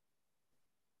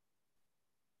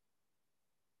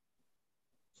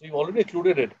 So you've already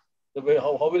occluded it. The way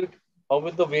how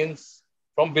will the veins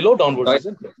from below downwards,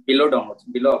 isn't it? Below downwards,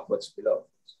 below upwards, below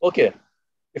upwards. Okay.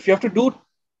 If you have to do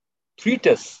 3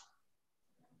 tests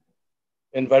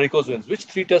in varicose veins, which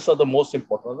 3 tests are the most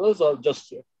important? Others are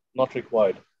just not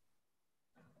required.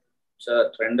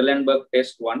 So Trendelenburg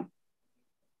test 1,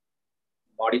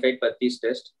 modified Perthes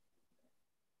test.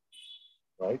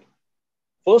 Right.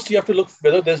 First, you have to look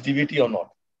whether there's DVT or not.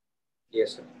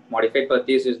 Yes, sir. Modified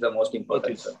Perthes is the most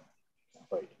important, sir.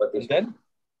 Right. And then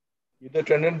either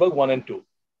Trendelenburg 1 and 2.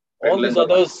 All these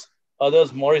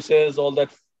others, Morris's, all that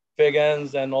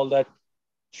Fagans and all that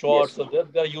Schwartz, yes, so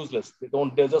they're useless.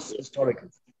 They're just historical.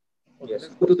 Okay, yes.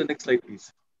 Let's go to the next slide,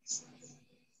 please.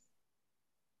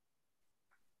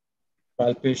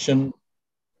 Palpation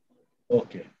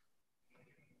Okay.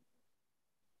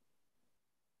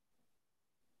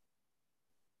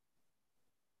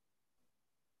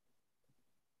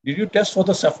 Did you test for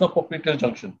the cephalopopliteal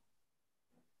junction?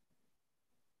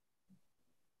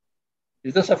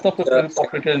 Is the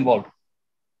cephalopopliteal involved?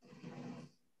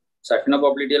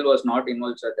 Cephalopopliteal was not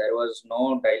involved, sir. There was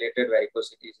no dilated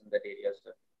varicosities in that area,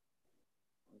 sir.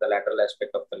 The lateral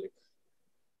aspect of the leg.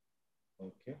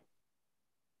 Okay.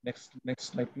 Next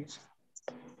slide, please.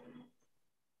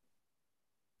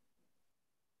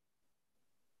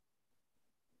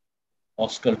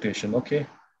 Auscultation. Okay.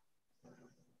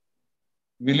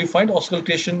 Will you find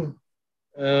auscultation?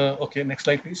 Okay. Next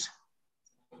slide, please.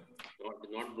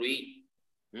 Not bruit.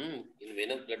 In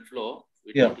venous blood flow,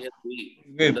 we Yeah. don't hear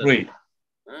bruit. Bruit.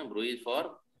 Bruit is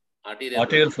for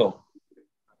arterial flow.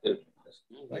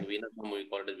 Right. Venous hum, we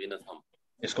call it venous hum.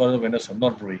 It's called a venous hum,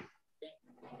 not bruit.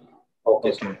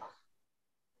 Okay.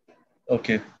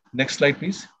 Okay. Next slide,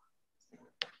 please.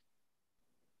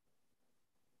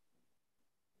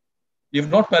 You've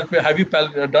not palpated. Have you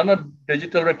done a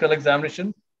digital rectal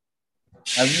examination?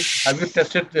 Have you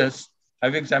tested this?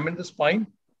 Have you examined the spine?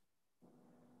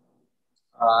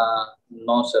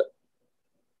 No, sir.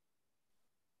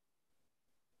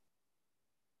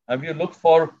 Have you looked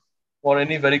for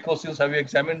any varicoses? Have you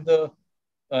examined the?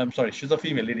 I'm sorry, she's a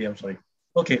female lady. I'm sorry.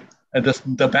 Okay, and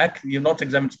the back. You've not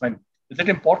examined spine. Is it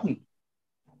important?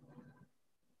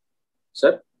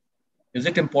 Sir? Is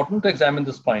it important to examine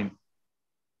the spine?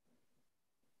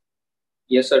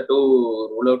 Yes, sir, to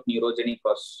rule out neurogenic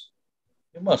cause.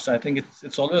 You must. I think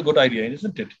it's always a good idea,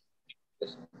 isn't it?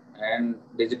 Yes. And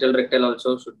digital rectal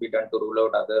also should be done to rule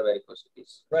out other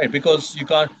varicosities. Right, because you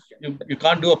can't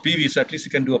do a PV, so at least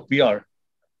you can do a PR.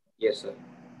 Yes, sir.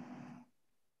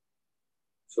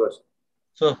 Sure, sir.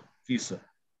 So, please, sir.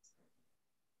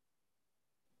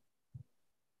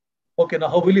 Okay, now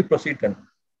how will you proceed then?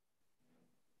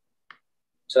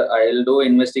 So I'll do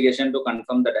investigation to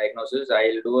confirm the diagnosis.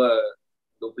 I'll do a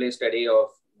duplex study of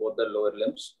both the lower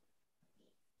limbs.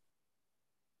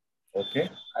 Okay.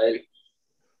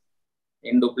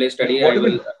 In duplex study,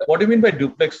 what do you mean by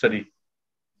duplex study?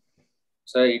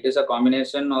 So it is a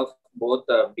combination of both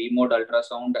B mode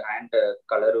ultrasound and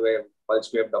color wave,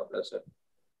 pulse wave Doppler, sir.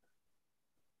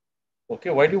 Okay,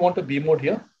 why do you want a B mode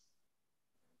here?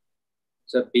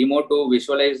 So B mode to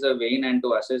visualize the vein and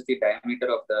to assess the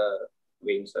diameter of the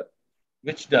vein, sir.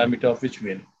 Which diameter of which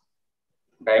vein?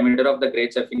 Diameter of the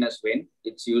great saphenous vein.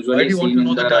 It's usually seen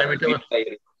in the diameter.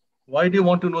 Why do you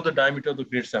want to know the diameter of the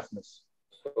great saphenous?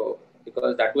 So,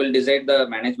 because that will decide the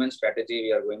management strategy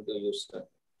we are going to use, sir.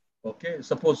 Okay,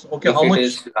 suppose, okay, if how much? If it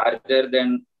is larger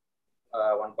than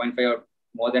 1.5 or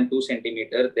more than 2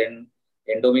 centimeter, then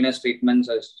endovenous treatments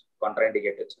is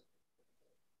contraindicated, sir.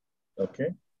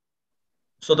 Okay.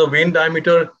 So the vein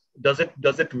diameter, does it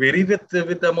vary with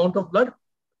the amount of blood?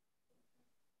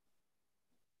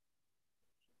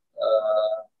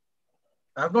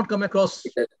 I have not come across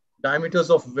diameters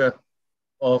of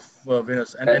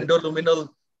venous and endoluminal,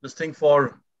 this thing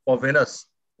for venous.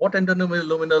 What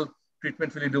endoluminal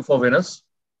treatment will you do for venous,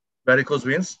 varicose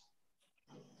veins?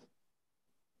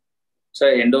 So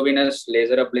endovenous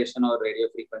laser ablation or radio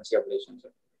frequency ablation,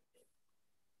 sir.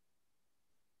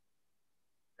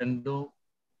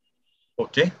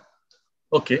 Okay.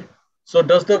 Okay. So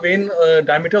does the vein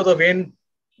diameter of the vein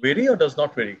vary or does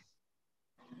not vary?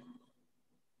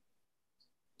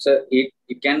 So it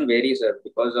can vary, sir,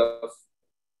 because of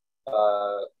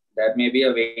there may be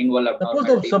a vein wall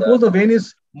abnormality. Suppose the vein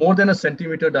is more than a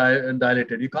centimeter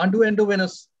dilated. You can't do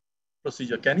endovenous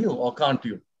procedure, can you, or can't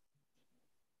you?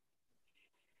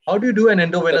 How do you do an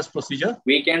endovenous procedure?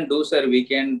 We can do, sir. We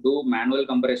can do manual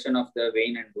compression of the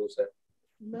vein and do, sir.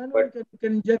 But you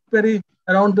can inject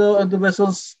around the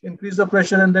vessels, increase the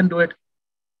pressure, and then do it.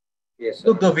 Yes, sir.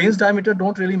 Look, the veins diameter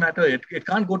don't really matter. It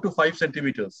can't go to 5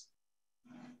 centimeters.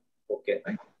 Okay.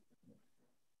 Right?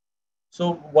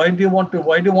 So why do you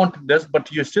want this?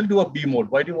 But you still do a B mode.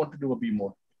 Why do you want to do a B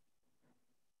mode?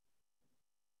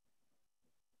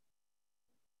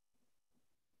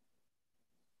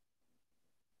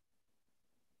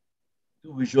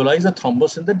 To visualize a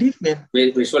thrombus in the deep vein.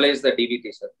 We visualize the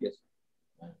DVT, sir. Yes.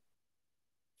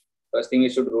 First thing, we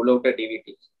should rule out a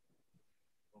DVT.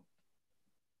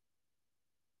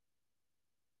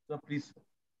 So please.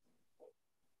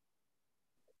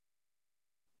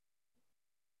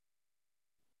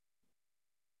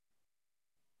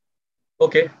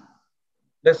 Okay.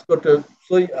 Let's go to.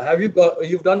 So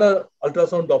you've done an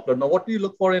ultrasound Doppler. Now, what do you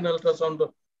look for in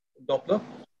ultrasound Doppler?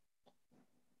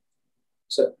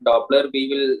 So Doppler, we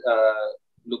will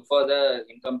look for the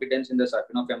incompetence in the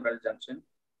saphenofemoral junction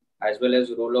as well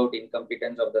as rule out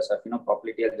incompetence of the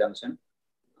saphenopopliteal junction.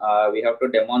 We have to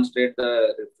demonstrate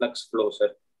the reflux flow, sir.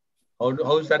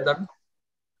 How is that done?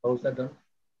 How is that done?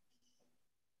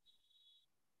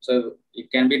 So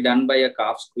it can be done by a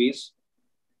calf squeeze,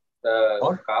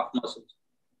 the calf muscles,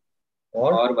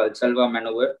 or Valsalva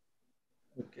maneuver.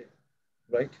 Okay,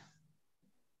 right.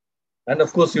 And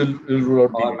of course, you'll rule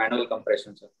out or manual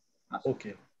compression, sir.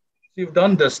 Okay, so you've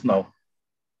done this now,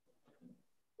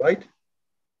 right?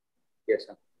 Yes,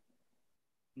 sir.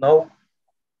 Now,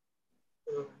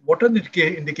 what are the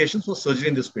indications for surgery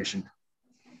in this patient?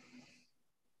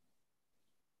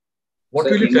 What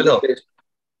will you tell her?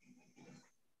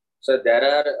 So there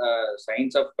are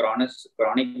signs of chronic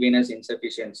venous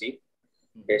insufficiency.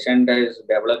 Patient is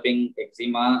developing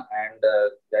eczema, and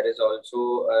there is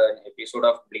also an episode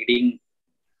of bleeding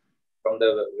from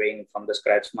the vein, from the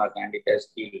scratch mark, and it has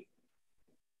healed.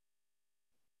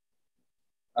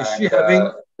 Is she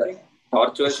having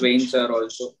tortuous veins are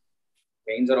also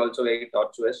very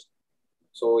tortuous,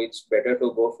 so it's better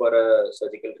to go for a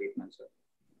surgical treatment, sir.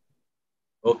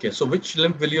 Okay, so which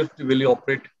limb will you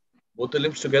operate? Both the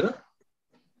limbs together?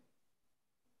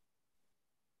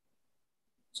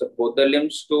 So both the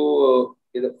limbs to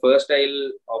first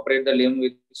I'll operate the limb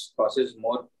which causes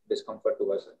more discomfort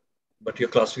to us, sir. But your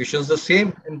classification is the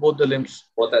same in both the limbs.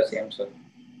 Both are same, sir.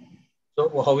 So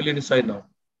how will you decide now?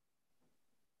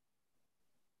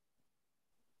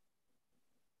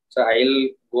 So I'll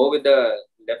go with the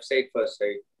left side first,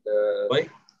 right? Why?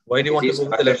 Why do you want to go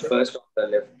with the left side? First on the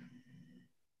left.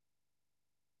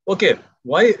 Okay.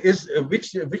 Why is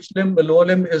which limb, lower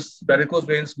limb, is varicose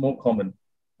veins more common?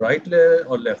 Right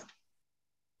or left?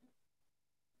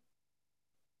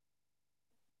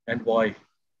 And why?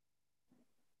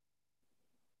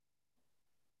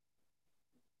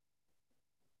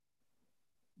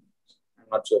 I'm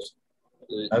not sure.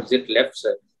 Is it left,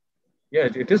 sir? Yeah,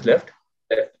 it is left.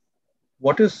 Left.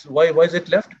 Why is it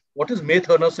left? What is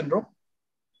May-Turner syndrome?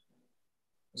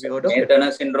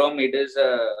 May-Turner syndrome, it is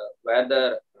where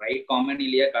the right common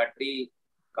iliac artery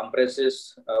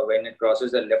compresses when it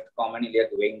crosses the left common iliac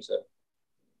vein, sir.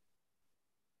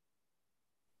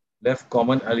 Left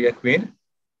common iliac vein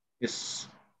is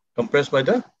compressed by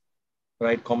the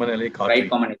right common iliac artery. Right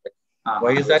common iliac.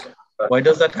 Why is that? Why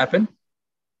does that happen?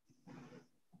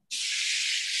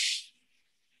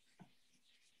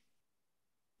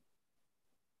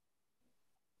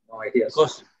 No idea.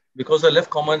 Because the left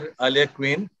common iliac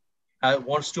vein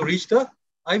wants to reach the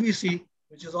IVC,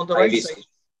 which is on the right side.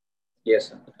 Yes,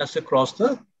 sir. It has to cross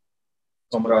the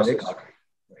common iliac artery.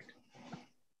 Right.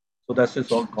 So that's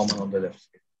its all common on the left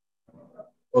side.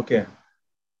 Okay.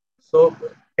 So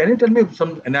can you tell me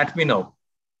some anatomy now?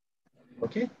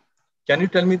 Okay. Can you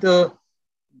tell me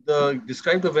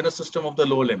describe the venous system of the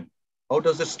lower limb? How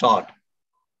does it start?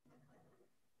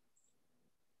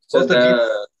 So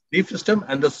the deep system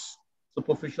and the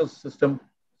superficial system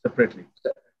separately.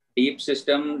 Deep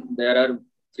system, there are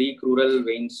 3 crural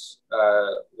veins,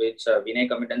 venae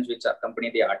commitans, which accompany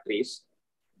the arteries.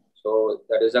 So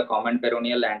that is a common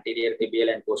peroneal, anterior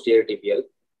tibial, and posterior tibial.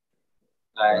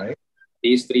 Right.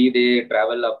 These 3, they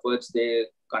travel upwards, they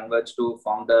converge to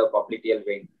form the popliteal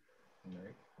vein,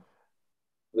 right,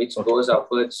 which goes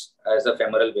upwards as the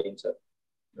femoral vein, sir.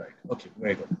 Right. Okay.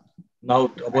 Very good.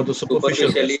 Now about the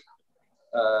superficially,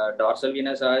 dorsal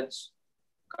venous arch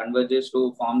converges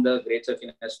to form the great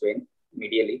saphenous vein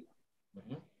medially.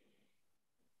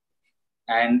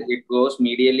 And it goes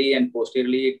medially and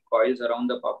posteriorly, it coils around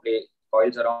the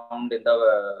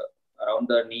around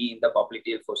the knee in the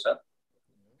popliteal fossa,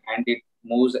 and it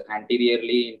moves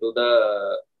anteriorly into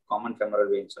the common femoral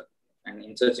vein, sir, and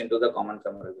inserts into the common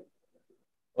femoral vein.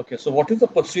 Okay, so what is the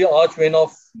posterior arch vein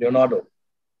of Leonardo?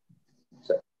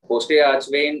 Sir, posterior arch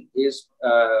vein is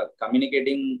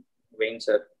communicating vein,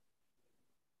 sir.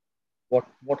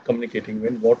 What communicating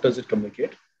vein? What does it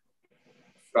communicate?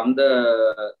 From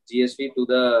the GSV to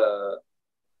the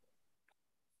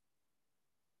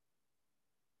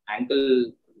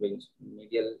ankle veins,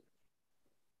 medial.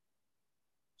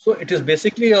 So it is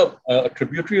basically a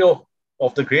tributary of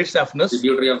the great saphenous.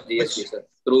 Tributary of GSV, sir.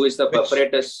 Through which the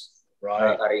perforators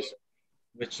arise.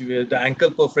 Which the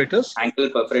ankle perforators? Ankle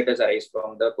perforators arise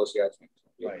from the posterior arch vein.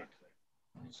 Right.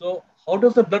 So how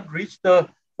does the blood reach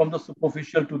from the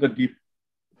superficial to the deep?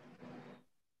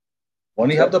 When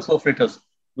you have the perforators,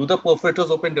 do the perforators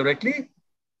open directly?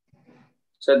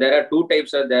 So there are 2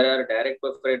 types, sir. There are direct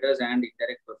perforators and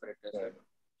indirect perforators. Right.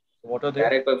 So what are they?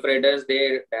 Direct perforators,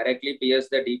 they directly pierce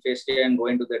the deep fascia and go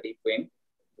into the deep vein.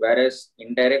 Whereas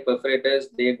indirect perforators,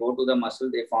 they go to the muscle,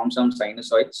 they form some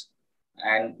sinusoids,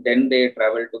 and then they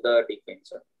travel to the deep vein,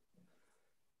 sir.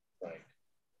 Right.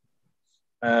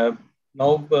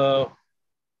 Now,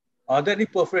 are there any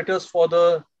perforators for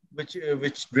the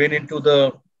which drain into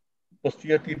the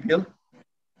posterior tibial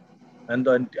and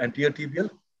the anterior tibial?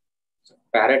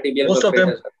 Paratibial Most of them.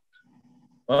 perforators.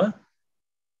 Huh?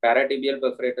 Paratibial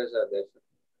perforators are there.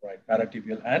 Right,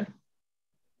 paratibial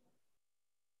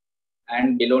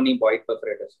and below knee Boyd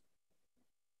perforators.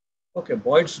 Okay,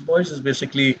 Boyd's is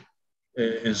basically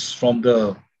is from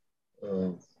the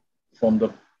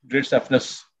great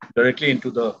saphenous directly into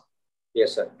the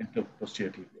into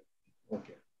posterior tibial.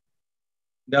 Okay.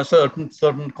 There are certain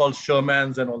called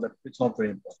Shermans and all that. It's not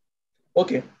very important.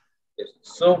 Okay. Yes.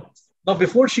 So now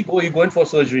before you go in for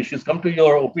surgery, she's come to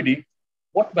your OPD.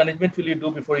 What management will you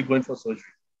do before you go in for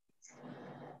surgery?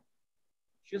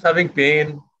 She's having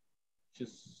pain.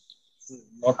 She's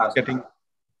not getting.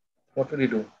 What will you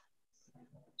do?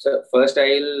 So first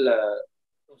I'll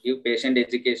give patient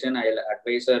education. I'll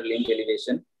advise her limb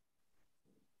elevation.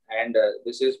 And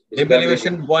this is limb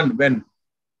elevation when?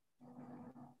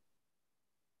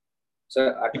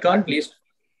 So at least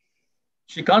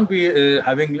she can't be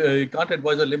you can't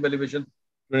advise a limb elevation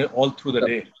all through the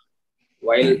day.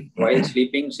 While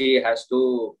sleeping, she has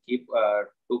to keep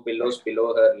 2 pillows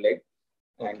below her leg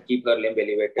and keep her limb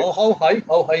elevated. How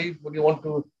high would you want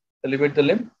to elevate the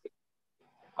limb?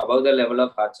 Above the level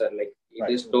of heart, sir. Like it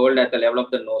is told at the level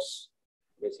of the nose,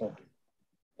 basically.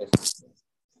 Okay. Yes.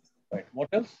 Right. What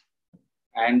else?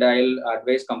 And I'll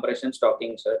advise compression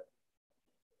stocking, sir.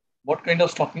 What kind of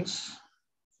stockings?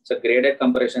 It's a graded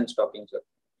compression stocking, sir.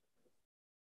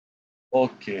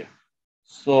 Okay.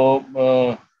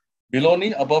 So below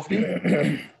knee, above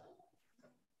knee?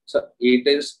 So it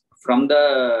is from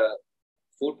the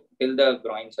foot till the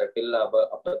groin, sir, till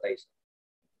upper thighs.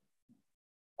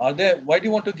 Why do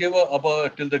you want to give upper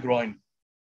till the groin?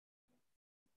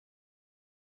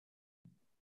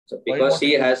 So because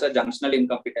she has a junctional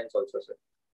incompetence also, sir.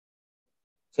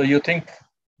 So you think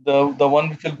the one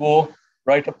which will go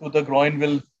right up to the groin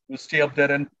will stay up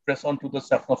there and press on to the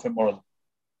saphenofemoral?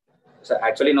 So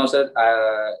actually, no, sir.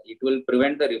 It will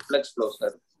prevent the reflex flow,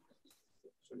 sir.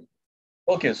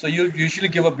 Okay, so you usually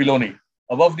give a below knee.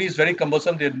 Above knee is very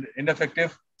cumbersome, they're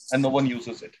ineffective, and no one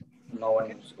uses it. No one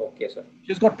uses. Okay, sir.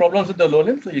 She's got problems with the lower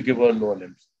limbs, so you give her lower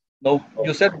limbs. Now,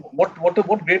 you said what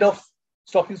grade of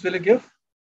stockings will you give?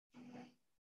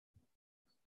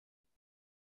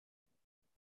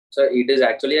 So it is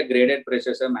actually a graded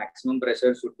pressure, sir. Maximum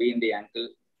pressure should be in the ankle,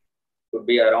 should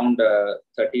be around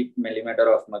 30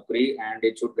 millimeter of mercury, and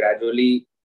it should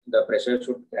the pressure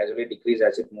should gradually decrease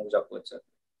as it moves upwards, sir.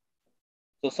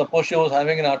 So suppose she was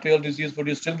having an arterial disease, would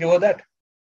you still give her that?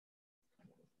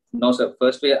 No, sir.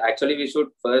 First, we should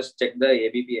first check the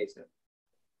ABPI, sir.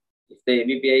 If the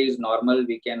ABPI is normal,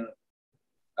 we can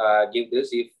give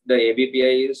this. If the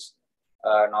ABPI is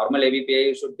normal,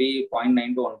 ABPI should be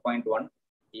 0.9 to 1.1.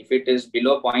 If it is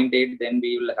below 0.8, then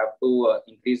we will have to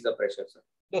increase the pressure, sir.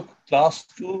 Look, class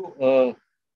 2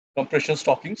 compression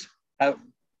stockings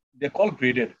they're called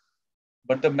graded,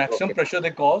 but the maximum pressure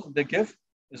they give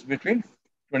is between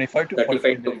 25 to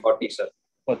 35 to 40, sir.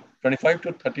 25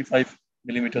 to 35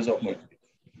 millimeters of mercury.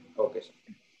 Okay, sir.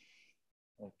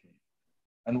 Okay.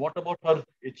 And what about her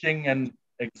itching and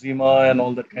eczema and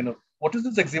all that kind of? What is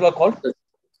this eczema called?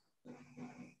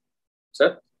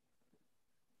 Sir?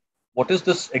 What is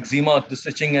this eczema, this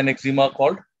itching and eczema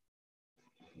called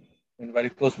in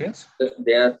varicose veins?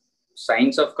 They are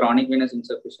signs of chronic venous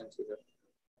insufficiency, sir.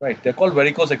 Right. They're called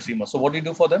varicose eczema. So what do you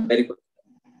do for them? Varicose.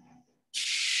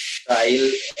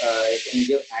 I can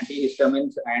give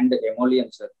antihistamines and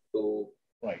emollients, sir, to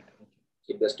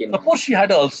keep the skin. Suppose she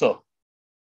had an ulcer.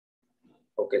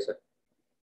 Okay, sir.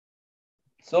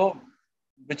 So,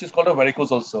 which is called a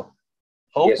varicose ulcer.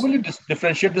 How will you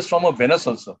differentiate this from a venous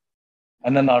ulcer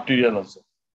and an arterial ulcer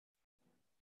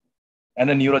and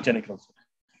a neurogenic ulcer?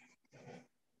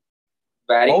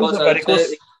 Varicose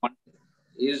ulcer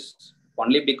is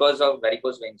only because of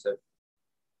varicose veins, sir.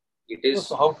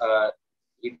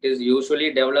 It is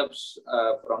usually develops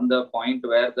from the point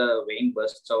where the vein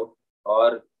bursts out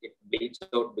or it bleeds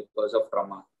out because of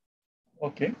trauma.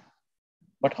 Okay.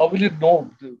 But how will you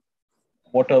know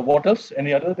what else?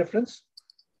 Any other difference?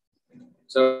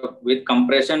 So with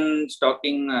compression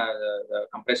stocking, the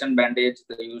compression bandage,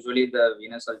 usually the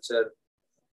venous ulcer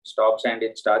stops and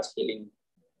it starts healing.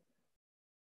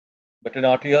 But an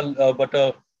arterial,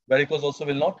 varicose also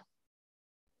will not?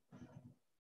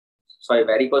 Sorry,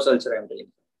 varicose ulcer I'm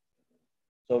telling.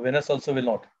 So venous also will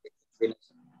not? Venous.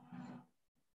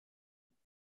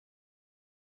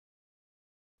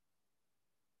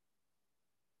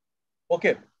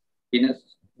 Okay.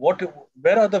 Venous.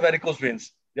 Where are the varicose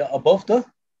veins? They are above the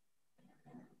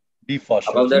deep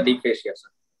fascia. Above the deep fascia, sir.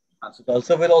 The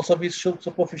ulcer will also be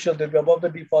superficial. They'll be above the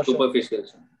deep fascia. Superficial,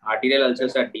 sir. Arterial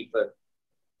ulcers are deeper.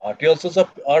 Arterial ulcers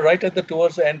are right at the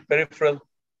towards the end, peripheral.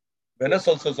 Venous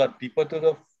ulcers are deeper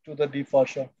to the deep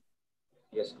fascia.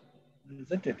 Yes, sir.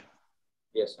 Isn't it?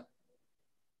 Yes, sir.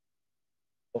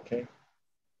 Okay.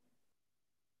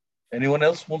 Anyone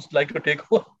else would like to take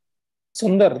over?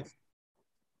 Sundar,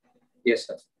 Yes,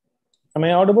 sir. am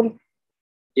I audible?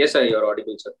 Yes, sir. You're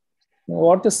audible, sir.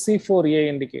 What is C4A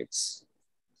indicates?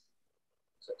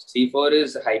 C4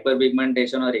 is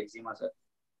hyperpigmentation or eczema, sir.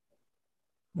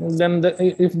 Then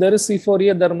if there is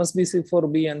C4A, there must be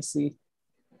C4B and C.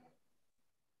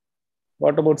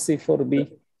 What about C4B?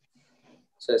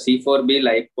 So C4B,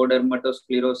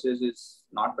 lipodermatosclerosis, is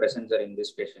not present, sir, in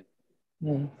this patient.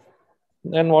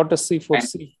 Then what is C4C?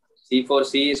 And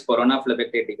C4C is corona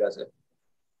phlebitica, sir.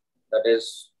 That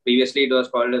is, previously it was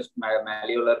called as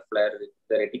malleolar flare,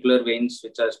 the reticular veins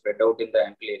which are spread out in the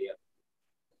ankle area.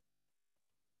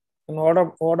 And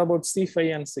what about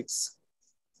C5 and 6?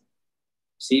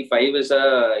 C5 is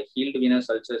a healed venous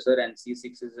ulcer, sir, and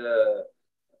C6 is a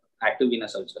active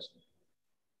venous ulcer.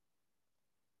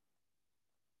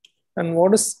 And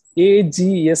what is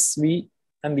AGSV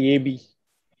and AB?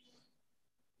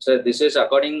 So this is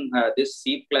according, this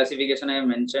SEEP classification I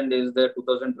mentioned is the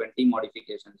 2020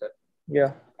 modification, sir.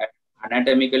 Yeah.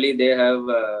 Anatomically, they have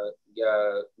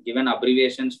given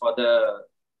abbreviations for the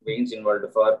veins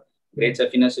involved. For great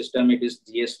saphenous system, it is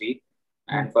GSV.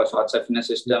 And for short saphenous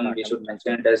system, we should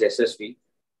mention it as SSV.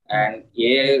 And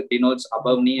A denotes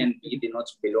above knee and B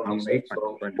denotes below knee side.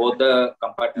 So both the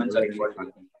compartments are involved.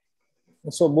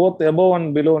 So both above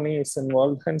and below knee is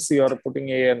involved. Hence you are putting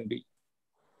A and B.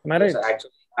 Am I right? So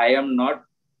actually, I am not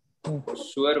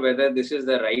sure whether this is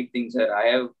the right thing, sir. I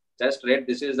have just read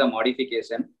this is the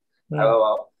modification.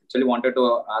 I actually wanted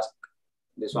to ask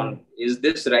this one. Is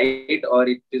this right or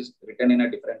it is written in a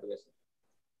different way?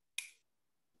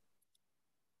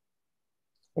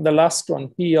 The last one,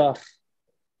 PR.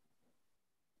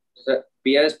 Sir,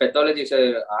 PR is pathology,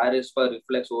 sir. R is for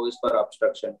reflex, O is for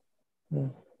obstruction.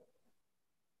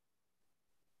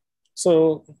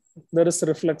 So there is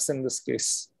reflex in this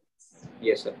case.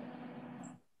 Yes, sir.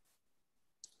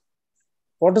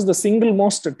 What is the single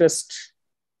most test,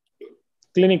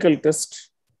 clinical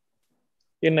test,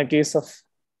 in a case of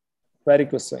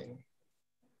varicose vein?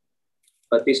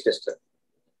 Perthes test, sir.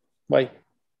 Why?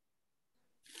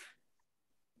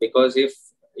 Because if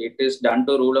it is done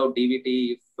to rule out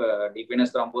DVT, if deep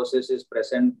venous thrombosis is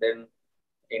present, then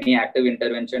any active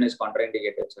intervention is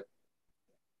contraindicated, sir.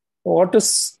 What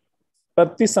is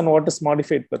Perthes and what is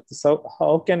modified Perthes?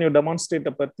 How can you demonstrate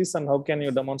a Perthes and how can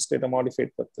you demonstrate a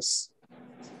modified Perthes?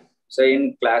 So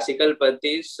in classical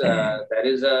Perthes, there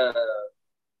is the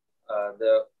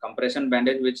compression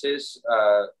bandage which is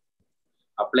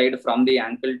applied from the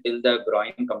ankle till the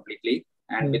groin completely,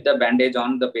 and with the bandage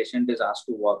on, the patient is asked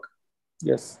to walk.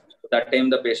 Yes. So that time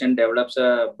the patient develops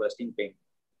a bursting pain.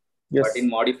 Yes. But in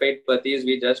modified Perthes,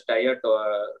 we just tie a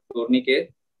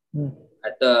tourniquet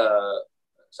at the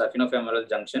saphenofemoral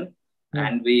junction,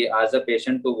 and we ask the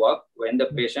patient to walk. When the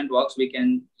patient walks, we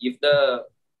can, if the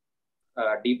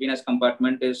deep venous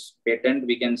compartment is patent,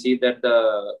 we can see that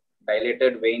the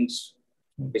dilated veins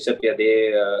disappear.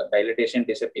 Dilatation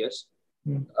disappears.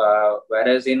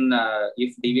 Whereas in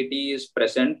if DVT is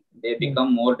present, they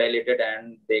become more dilated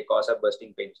and they cause a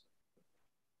bursting pain.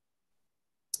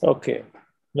 Okay,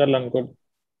 well and good.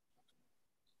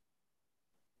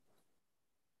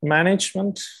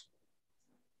 Management.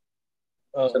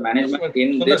 So management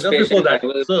in Sundar, this just patient, before that, I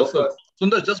will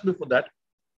Sundar, just before that,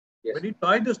 yes. When you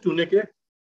tie this tourniquet,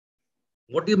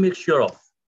 what do you make sure of?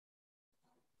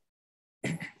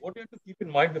 What do you have to keep in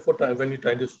mind before when you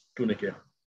tie this tourniquet?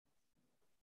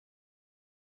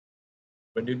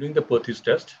 When you're doing the Perthes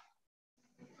test,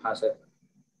 sir.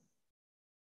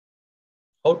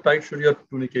 How tight should your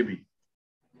tourniquet be?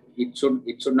 It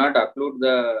should not occlude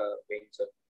the vein, sir.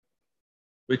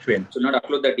 Which vein? It should not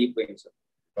occlude the deep vein, sir.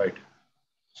 Right.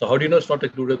 So how do you know it's not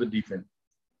occluded the deep vein?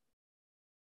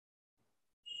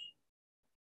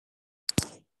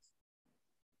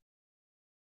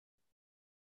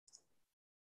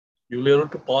 You'll be able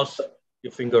to pass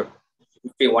your finger.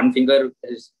 One finger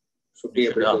should be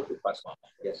able to pass.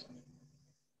 Yes.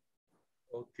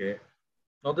 Okay.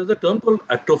 Now there's a term called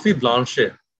atrophy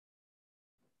blanche.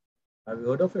 Have you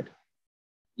heard of it?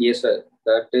 Yes, sir.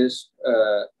 That is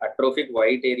atrophic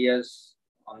white areas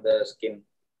on the skin.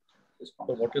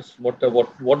 So what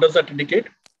does that indicate?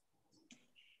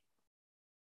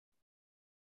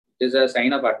 It is a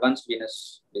sign of advanced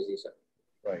venous disease, sir.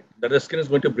 Right. That the skin is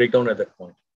going to break down at that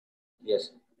point. Yes.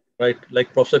 Right.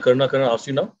 Like Professor Karna asked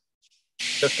you now.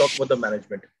 Let's talk about the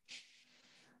management.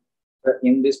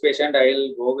 In this patient,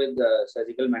 I'll go with the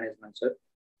surgical management, sir.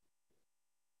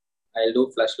 I'll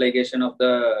do flush ligation of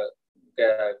the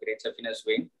great saphenous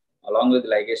vein along with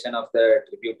ligation of the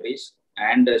tributaries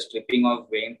and stripping of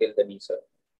vein till the knee, sir.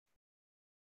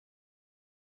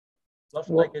 Flush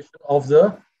ligation of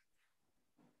the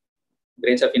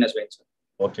great saphenous vein, sir.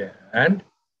 Okay, and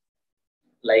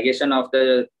ligation of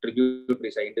the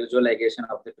tributaries, individual ligation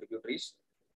of the tributaries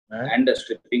and the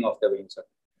stripping of the vein, sir.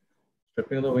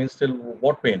 Stripping of the veins till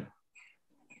what vein?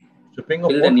 Stripping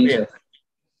of till what the knee, vein? sir.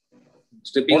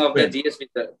 Stripping what of vein? the GS with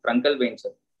the frontal vein,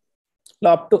 sir.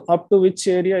 Up to which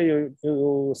area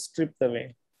you strip the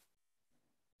vein?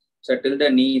 Sir, till the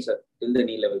knee, sir. Till the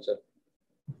knee level, sir.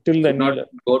 Till the knee not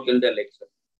level. go till the leg, sir.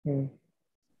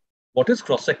 What is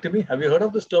crossectomy? Have you heard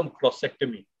of this term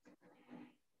crossectomy?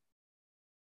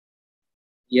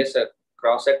 Yes, sir.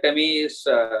 Crossectomy is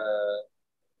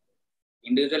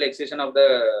individual excision of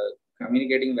the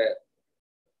communicating the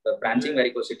branching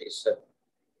varicosities, sir.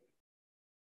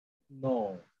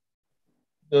 No.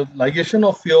 The ligation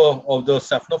of the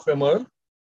saphenofemoral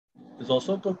is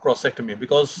also called crossectomy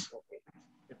because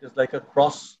it is like a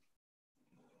cross.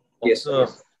 Of yes,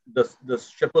 the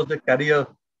shepherds, they carry a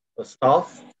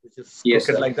staff which is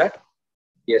crooked like that.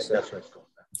 Yes, sir. That's why it's called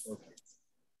that. Okay.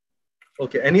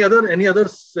 Okay. Any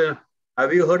others?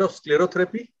 Have you heard of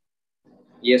sclerotherapy?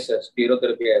 Yes, sir.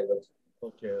 Sclerotherapy as well.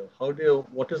 Okay.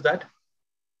 What is that?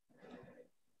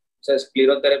 So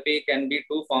sclerotherapy can be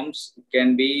two forms. It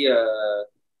can be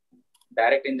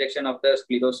direct injection of the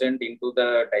sclerosant into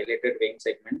the dilated vein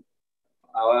segment,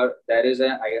 or there is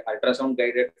an ultrasound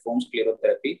guided foam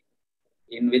sclerotherapy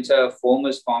in which a foam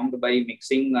is formed by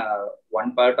mixing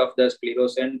one part of the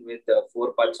sclerosant with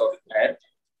 4 parts of air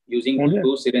using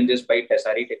 2 syringes by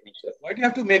Tessari technique, sir. Why do you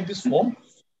have to make this foam?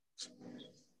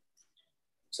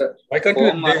 Sir, why can't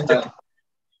foam, you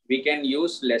we can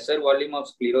use lesser volume of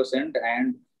sclerosant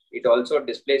and it also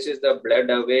displaces the blood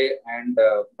away and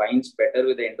binds better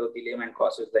with the endothelium and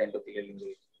causes the endothelial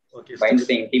injury. Okay, binds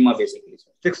the intima basically,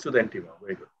 sir. Sticks to the intima.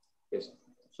 Very good. Yes, sir.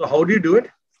 So how do you do it?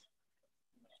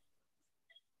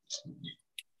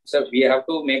 So we have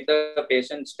to make the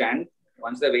patient stand.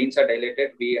 Once the veins are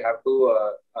dilated, we have to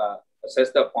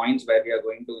assess the points where we are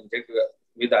going to inject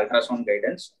with ultrasound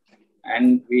guidance.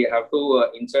 And we have to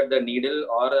insert the needle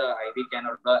or IV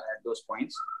cannula at those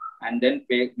points. And then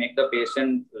make the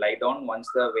patient lie down. Once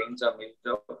the veins are milked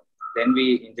out, then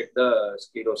we inject the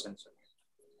sclerosant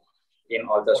in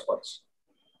all the spots.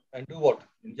 And do what?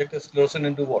 Inject the sclerosant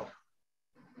into what?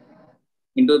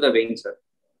 Into the veins, sir.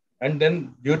 And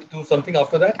then you do something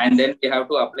after that? And then we have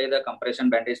to apply the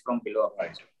compression bandage from below.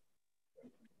 Right.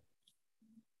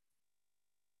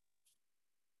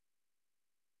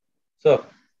 So,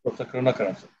 Professor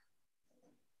Karunakaran, sir.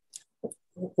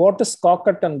 What is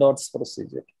Cockett and Dodd's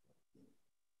procedure?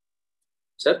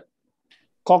 Sir?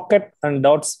 Cockett and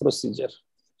Dodd's procedure.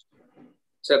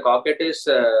 So, Cockett is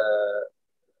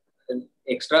an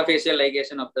extrafacial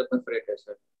ligation of the perforator,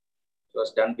 sir. It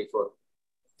was done before.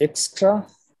 Extrafacial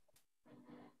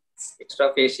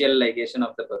ligation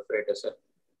of the perforator, sir.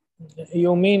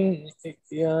 You mean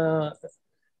you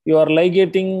are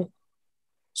ligating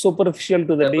superficial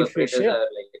to the deep fascia?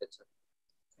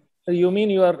 You mean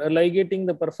you are ligating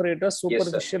the perforator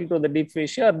superficial to the deep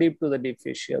fascia or deep to the deep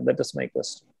fascia? That is my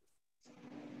question.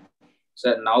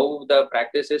 Sir, now the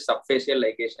practice is subfacial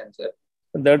ligation, sir.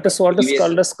 That is what is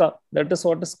called as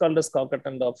Cockett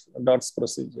and Dodd's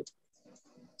procedure.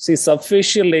 See,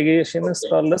 subfacial ligation is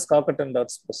called as Cockett and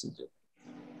Dodd's procedure.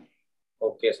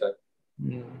 Okay, sir.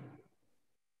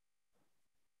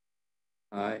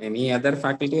 Any other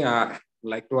faculty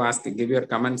like to give your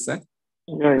comments, sir?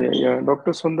 Yeah.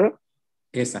 Dr. Sundar?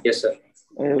 Yes, sir. Yes, sir.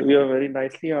 We have very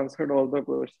nicely answered all the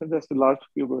questions. Just the last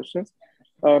few questions.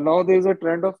 Now there is a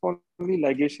trend of only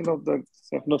ligation of the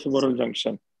saphenofemoral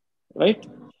junction, right?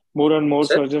 More and more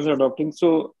surgeons are adopting.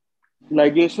 So,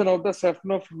 ligation of the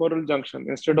saphenofemoral junction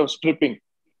instead of stripping.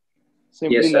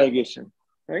 Simply ligation,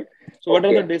 right? So, what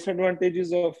are the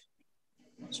disadvantages of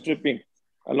stripping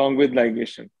along with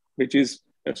ligation, which is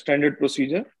a standard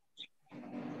procedure?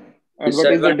 And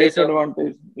what is the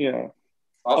disadvantage?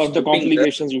 Of the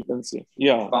complications, you can say.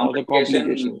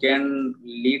 Complication can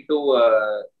lead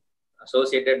to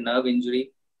associated nerve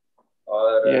injury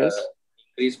or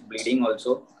increased bleeding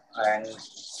also, and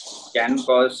can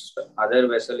cause other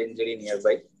vessel injury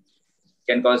nearby,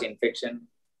 can cause infection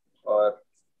or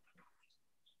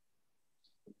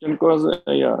can cause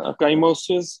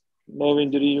chymosis, nerve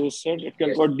injury you said. It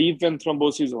can cause deep vein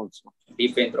thrombosis also.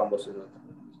 Deep vein thrombosis also.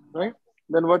 Right?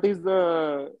 Then what is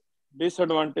the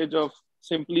disadvantage of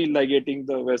simply ligating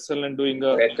the vessel and doing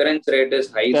a recurrence rate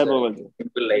is high, tab sir. over there.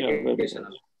 Simple ligation.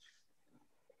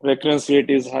 Recurrence rate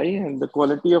is high, and the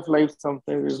quality of life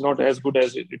sometimes is not as good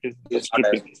as it is It's not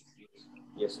as good.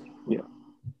 Yes. Yeah.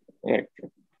 Right.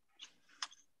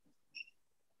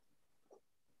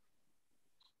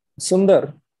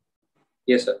 Sundar.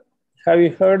 Yes, sir. Have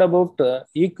you heard about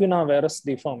equinovarus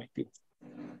deformity?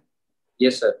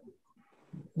 Yes, sir.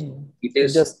 It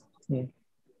is just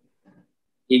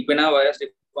equinovarus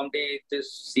deformity. It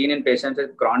is seen in patients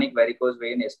with chronic varicose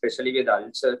vein, especially with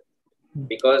ulcer.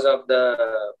 Because of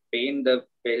the pain, the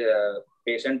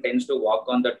patient tends to walk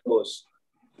on the toes.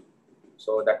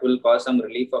 So that will cause some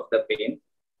relief of the pain.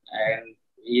 And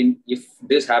if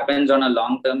this happens on a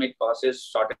long term, it causes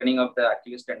shortening of the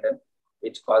Achilles tendon,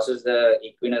 which causes the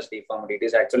equinus deformity. It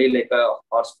is actually like a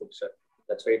horse foot, sir.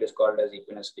 That's why it is called as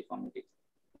equinus deformity.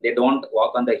 They don't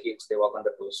walk on the heels, they walk on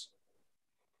the toes.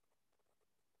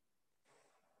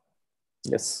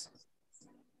 Yes.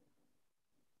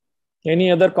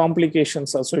 Any other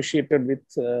complications associated with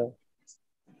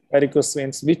varicose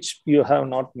veins which you have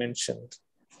not mentioned?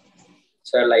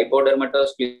 So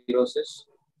lipodermatosclerosis.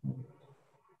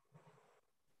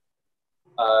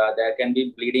 There can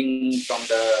be bleeding from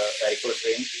the varicose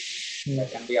vein. There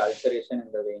can be ulceration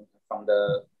in the vein from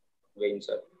the vein,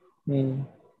 sir. Then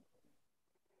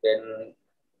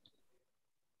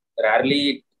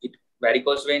rarely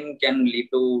varicose vein can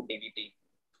lead to DVT.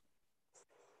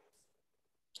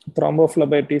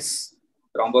 Thrombophlebitis.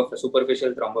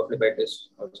 Superficial thrombophlebitis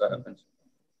also happens.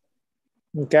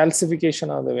 Calcification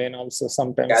of the vein also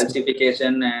sometimes.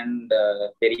 Calcification and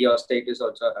periostitis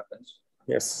also happens.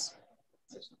 Yes.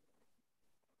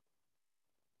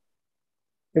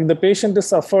 If the patient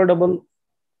is affordable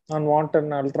and want an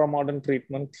ultramodern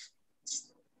treatment.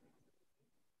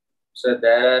 So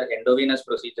there are endovenous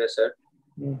procedures, sir.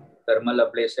 Thermal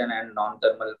ablation and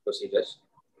non-thermal procedures.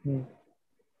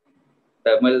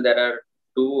 Thermal, there are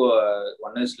two.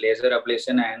 One is laser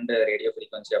ablation and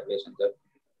radiofrequency ablation, sir.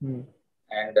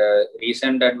 And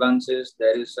recent advances,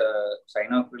 there is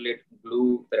cyanoacrylate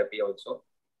glue therapy also.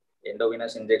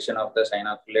 Endovenous injection of the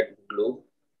cyanoacrylate glue.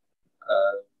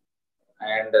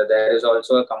 And there is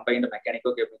also a combined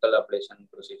mechanico-chemical ablation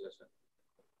procedure, sir.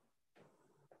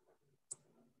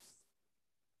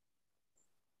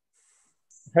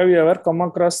 Have you ever come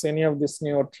across any of these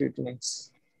newer treatments?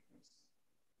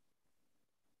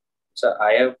 So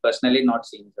I have personally not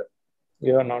seen, sir.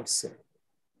 You have not seen?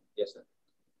 Yes, sir.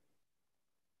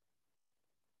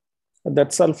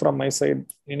 That's all from my side.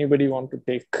 Anybody want to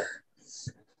take?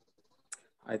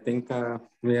 I think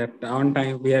we are on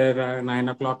time. We are 9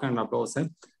 o'clock and above, sir.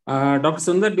 Dr.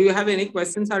 Sundar, do you have any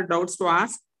questions or doubts to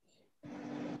ask?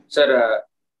 Sir,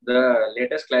 the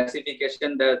latest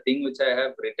classification, the thing which I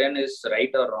have written is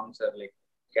right or wrong, sir? Like,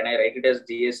 can I write it as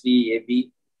DSV,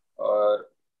 AB? Or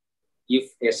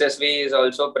if SSV is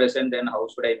also present, then how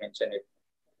should I mention it?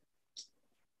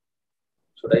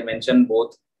 Should I mention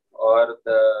both, or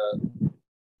the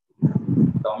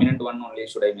dominant one only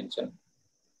should I mention?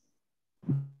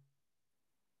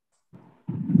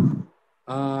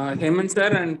 Hemant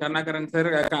sir and Karnakaran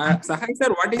sir. Sahai sir,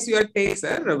 what is your take,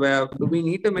 sir? Do we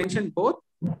need to mention both?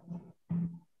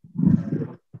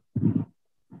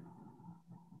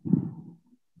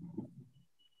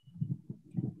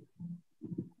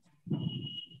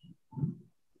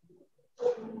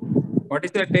 What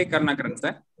is your take, Karnakaran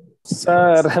sir?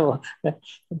 Sir,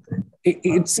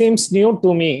 it seems new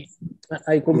to me.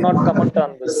 I could not comment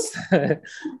on this.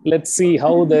 Let's see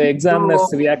how the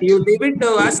examiners react. You leave it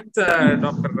to us,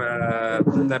 Dr.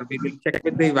 Sundar. We will check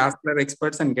with the vascular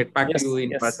experts and get back to you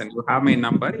in person. You have my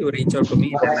number. You reach out to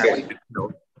me. Then I will let you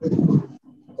know.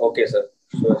 Okay, sir.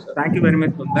 Sure, sir. Thank you very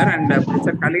much, Sundar. And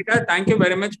Professor Kalita, thank you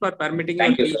very much for permitting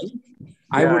your PE.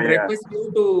 I would request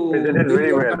you to presented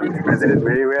very well. Presented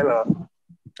very well.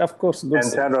 Of course, good.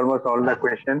 Answered almost all the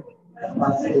questions.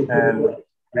 And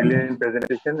brilliant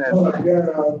presentation and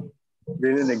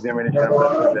brilliant examination of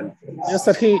the students. Yes,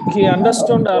 sir. He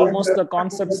understood almost the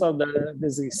concepts of the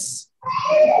disease.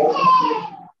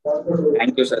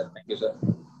 Thank you, sir. Thank you, sir.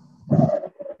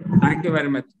 Thank you very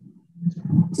much.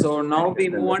 So now we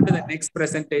move on to the next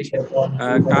presentation.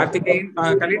 Karthikeyan,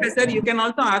 Kalita sir, you can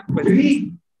also ask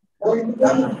questions.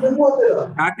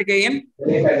 Karthikeyan?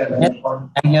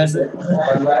 I'm here, sir.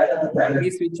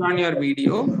 Please switch on your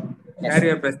video. Share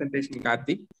your presentation,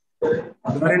 Karthik. You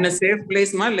are in a safe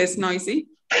place, ma? Less noisy?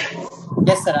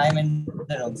 Yes, sir. I'm in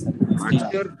the room, sir.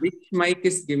 Not sure which mic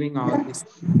is giving all this.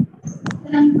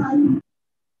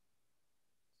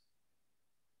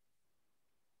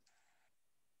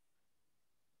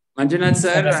 Manjunath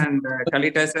sir and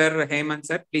Kalita sir, Hemant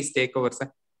sir, please take over,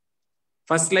 sir.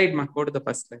 First slide, ma. Go to the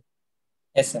first slide.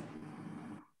 Yes, sir.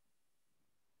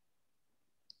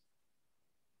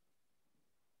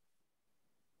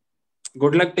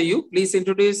 Good luck to you. Please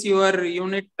introduce your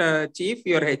unit chief,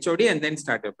 your HOD, and then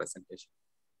start your presentation.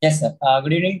 Yes, sir.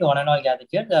 Good evening to one and all gathered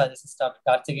here. This is Dr.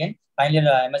 Karthikeyan, final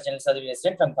year MS General Surgery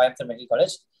resident from Coimbatore Medical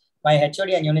College. My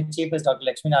HOD and unit chief is Dr.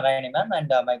 Lakshmi Narayani ma'am, and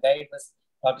my guide was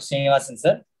Dr. Srinivasan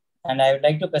sir. And I would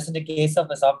like to present a case of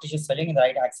a soft tissue swelling in the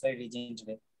right axillary region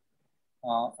today.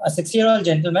 A 60-year-old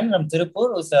gentleman from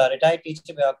Tirupur, who's a retired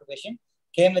teacher by occupation,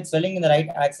 came with swelling in the right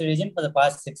axillary region for the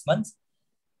past 6 months.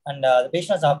 And the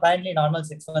patient was apparently normal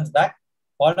 6 months back,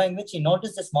 following which he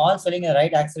noticed a small swelling in the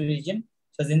right axillary region.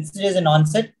 So the incidence in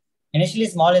onset, initially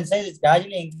small in size, it's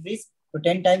gradually increased to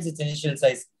 10 times its initial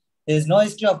size. There is no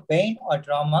history of pain or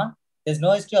trauma. There is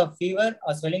no history of fever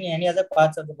or swelling in any other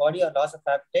parts of the body or loss of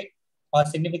appetite or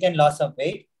significant loss of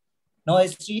weight. No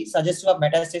history suggestive of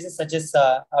metastasis such as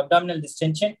abdominal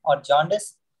distension or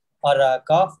jaundice or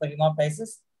cough or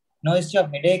hemoptysis. No history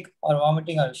of headache or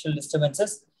vomiting or visual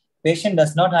disturbances. Patient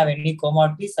does not have any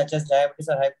comorbidities such as diabetes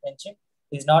or hypertension.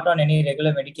 He is not on any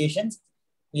regular medications.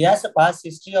 He has a past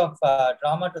history of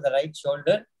trauma to the right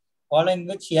shoulder, following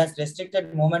which he has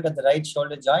restricted movement of the right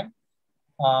shoulder joint.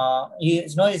 He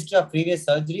has no history of previous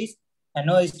surgeries and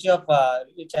no history of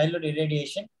childhood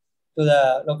irradiation to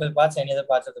the local parts, any other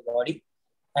parts of the body.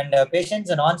 And patient is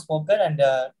a non-smoker and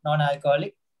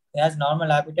non-alcoholic. He has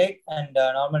normal appetite and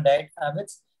normal diet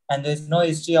habits. And there is no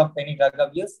history of any drug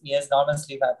abuse. He has normal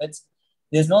sleep habits.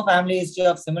 There is no family history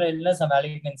of similar illness or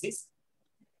malignancies.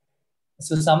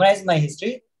 So to summarize my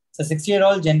history, it's a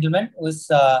 60-year-old gentleman who is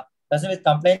present with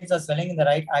complaints of swelling in the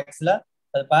right axilla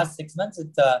for the past 6 months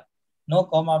with no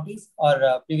comorbidities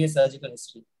or previous surgical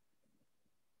history.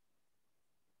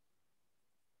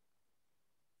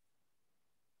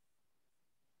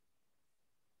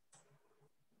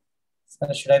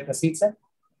 So should I proceed, sir?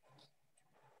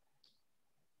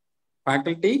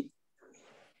 Faculty,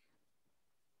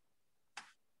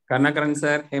 Karnakaran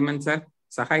sir, Hemant sir,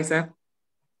 Sahai sir,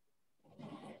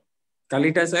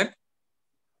 Kalita sir.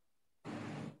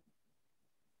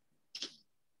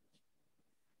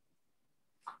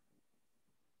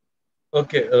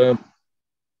 Okay,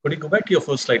 could you go back to your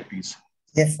first slide, please?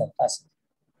 Yes, sir. Awesome.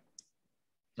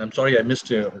 I'm sorry, I missed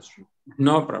your history.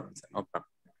 No problem, sir. No problem.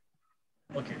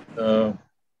 Okay,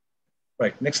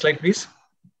 right, next slide, please.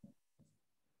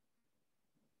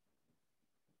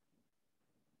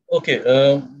 Okay,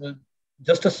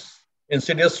 just a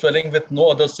insidious swelling with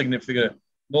no other significant,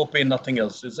 no pain, nothing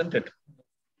else, isn't it?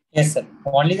 Yes, sir.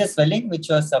 Only the swelling, which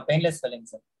was painless swelling,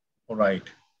 sir. All right,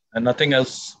 and nothing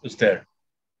else is there.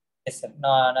 Yes, sir.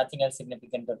 No, nothing else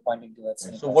significant or pointing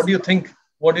towards. So, what do you think?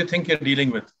 What do you think you're dealing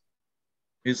with?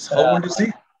 Is how old is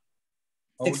he?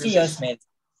 60 years male.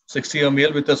 60-year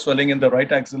male with a swelling in the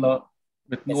right axilla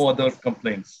with no other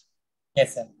complaints.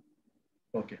 Yes, sir.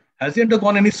 Okay. Has he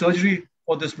undergone any surgery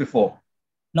for this before?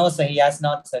 No, sir. He has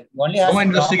not, sir. He only has no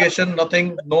investigation,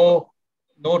 nothing, no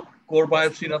core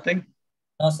biopsy, nothing?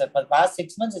 No, sir. For the past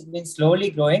 6 months, it's been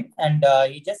slowly growing, and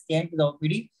he just came to the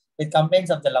OPD with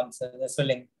complaints of the lumps, the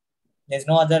swelling. There's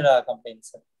no other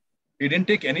complaints, sir. He didn't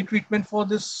take any treatment for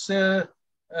this at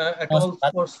all?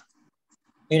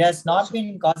 It has not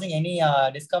been causing any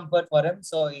discomfort for him,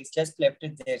 so he's just left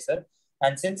it there, sir.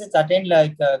 And since it's attained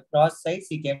like cross size,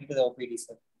 he came to the OPD,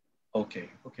 sir. Okay,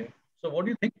 okay. So what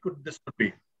do you think this could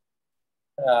be?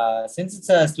 Since it's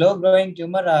a slow-growing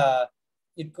tumor,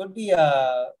 it could be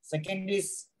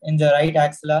secondaries in the right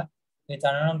axilla with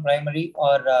unknown primary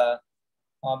or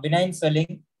benign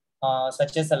swelling,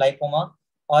 such as a lipoma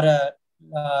or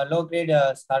a low-grade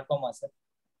sarcoma, sir.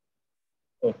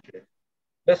 Okay.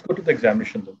 Let's go to the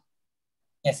examination then.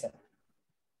 Yes, sir.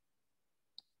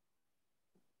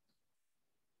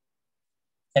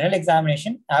 General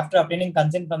examination. After obtaining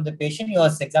consent from the patient, he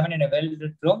was examined in a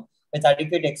well-lit room with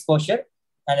adequate exposure,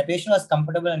 and the patient was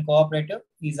comfortable and cooperative.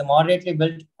 He is a moderately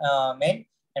built male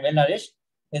and well-nourished.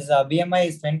 His BMI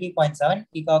is 20.7.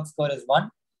 ECOG score is 1.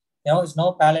 There is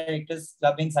no pallid ictus,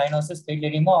 clubbing, cyanosis, fatal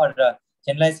edema, or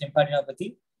generalized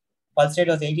lymphadenopathy. Pulse rate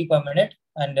was 80 per minute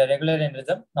and regular in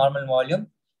rhythm, normal volume.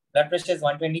 Blood pressure is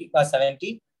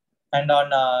 120/70. And on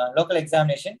local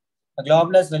examination, a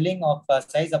globular swelling of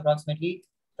size approximately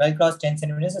 12 cross 10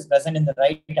 centimeters is present in the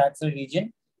right axillary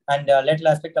region and lateral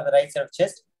aspect of the right side of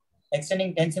chest,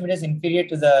 extending 10 centimeters inferior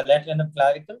to the lateral end of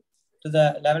clavicle to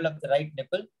the level of the right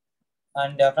nipple,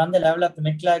 and from the level of the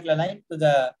mid-clavicular line to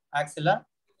the axilla,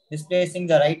 displacing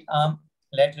the right arm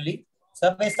laterally.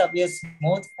 Surface appears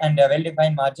smooth and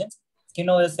well-defined margins. Skin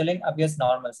over the swelling appears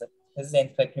normal, sir. This is the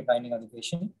inspectory finding of the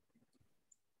patient.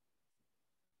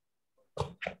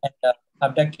 And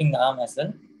abducting the arm as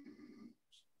well.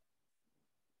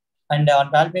 And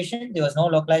on palpation, there was no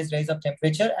localized rise of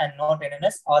temperature and no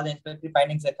tenderness. All the inspectory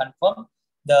findings were confirmed.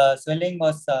 The swelling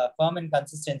was firm in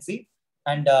consistency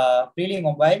and freely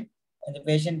mobile. And the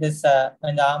patient is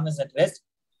when the arm is at rest,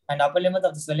 and upper limit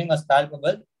of the swelling was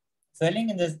palpable. Swelling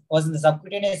was in the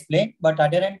subcutaneous plane, but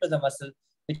adherent to the muscle,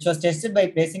 which was tested by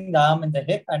placing the arm in the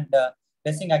hip and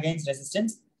pressing against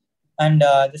resistance. And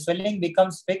the swelling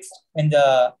becomes fixed when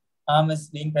the arm is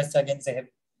being pressed against the hip.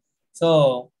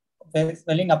 So the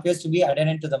swelling appears to be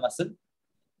adherent to the muscle.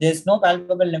 There is no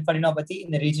palpable lymphadenopathy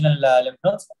in the regional lymph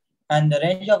nodes, and the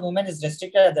range of movement is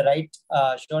restricted at the right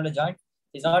shoulder joint.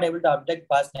 It is not able to abduct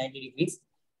past 90 degrees.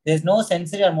 There is no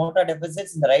sensory or motor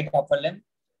deficits in the right upper limb,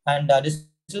 and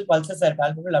distal pulses are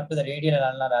palpable up to the radial and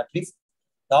ulnar arteries.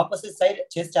 The opposite side,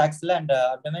 chest, axilla, and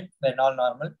abdomen were all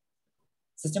normal.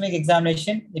 Systemic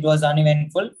examination, it was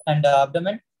uneventful, and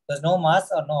abdomen, there was no mass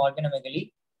or no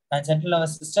organomegaly, and central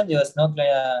nervous system, there was no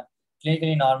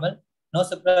clinically normal. No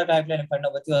supraclavicular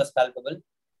lymphadenopathy was palpable.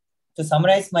 To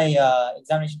summarize my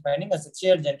examination finding, a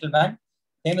 60-year-old gentleman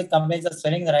came with complaints of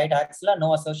swelling in the right axilla,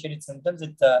 no associated symptoms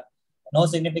with no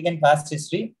significant past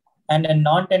history, and a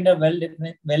non-tender,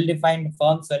 well-defined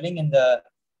firm swelling in the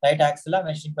right axilla,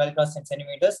 measuring 12 cross 10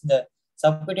 centimeters, the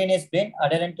subcutaneous plane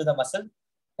adherent to the muscle,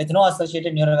 with no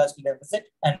associated neurovascular deficit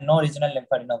and no regional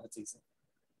lymphadenopathies.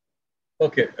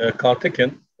 Okay,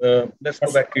 Karthikeyan, let's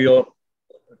go back to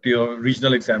your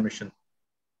regional examination.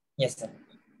 Yes, sir.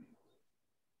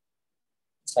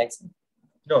 Right, sir.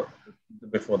 No,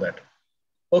 before that.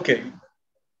 Okay.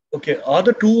 Are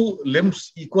the two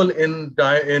limbs equal in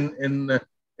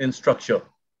structure?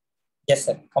 Yes,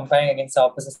 sir. Comparing against the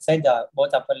opposite side,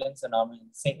 both upper limbs are normal,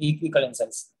 equal in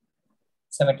size,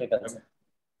 symmetrical. Sir.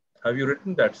 Have you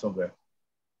written that somewhere?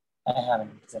 I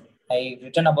haven't, sir. I've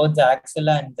written about the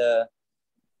axilla and the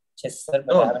chest, sir,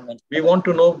 but I haven't mentioned. We want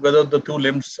to know whether the two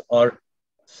limbs are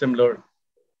similar.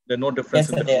 There's no difference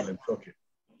in the two limbs. Okay.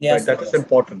 Yes, right, that is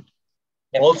important.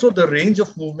 Yep. Also, the range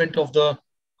of movement of the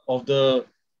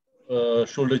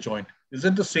shoulder joint, is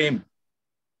it the same?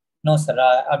 No, sir.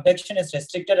 Abduction is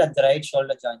restricted at the right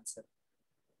shoulder joint, sir.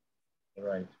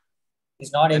 Right.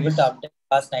 He's not able to abduct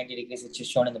past 90 degrees, which is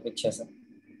shown in the picture, sir.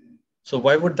 So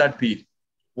why would that be?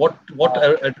 What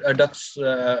abducts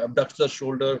the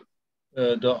shoulder,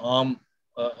 the arm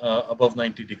above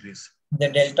 90 degrees? The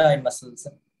deltoid muscles,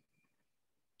 sir.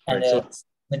 And right,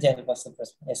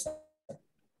 yes, sir.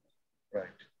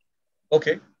 Right.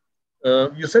 Okay.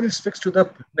 You said it's fixed to the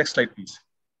next slide, please.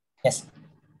 Yes.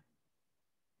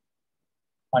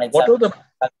 What are the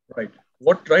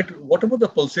What about the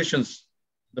pulsations?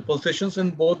 The pulsations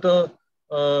in both the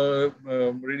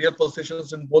radial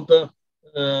pulsations in both the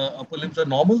upper limbs are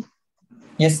normal?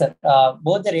 Yes, sir.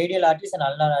 Both the radial arteries and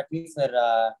ulnar arteries were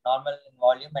normal in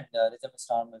volume, and rhythm is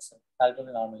normal, sir.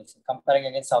 Palpable normalization. Comparing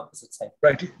against the opposite side.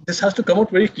 Right. This has to come out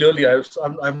very clearly.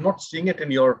 I'm not seeing it in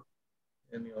your.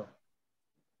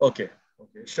 Okay.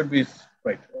 It should be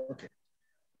right. Okay.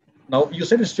 Now you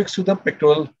said it's fixed to the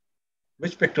pectoral.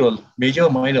 Which pectoral? Major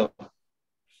or minor?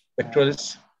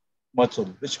 Pectoralis muscle.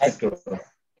 Which pectoral?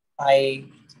 I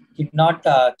did not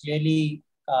clearly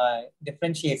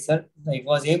differentiate, sir. He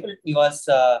was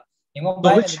immobile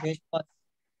and the patient was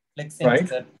flexing, right,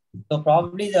 sir. So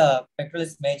probably the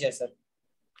pectoralis major, sir.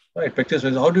 Right, pectoralis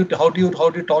major. How do you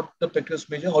taught the pectoralis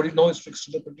major? How do you know it's fixed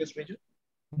to the pectoralis major?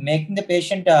 Making the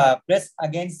patient press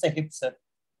against the hip, sir.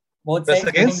 Both press sides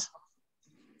against?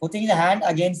 Putting the hand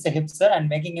against the hips, sir, and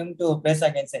making him to press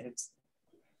against the hips.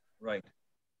 Right.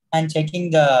 And checking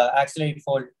the axillary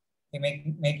fold.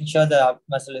 Making sure the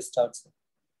muscle is taut, sir.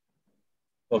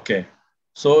 Okay.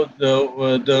 So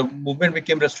the movement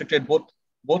became restricted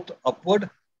both upward,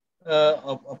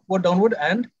 downward,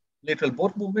 and lateral.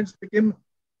 Both movements became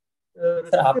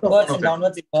sir, upwards and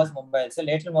downwards it was mobile. So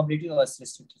lateral mobility was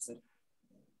restricted, sir.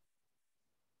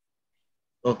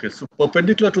 Okay. So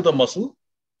perpendicular to the muscle.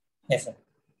 Yes, sir.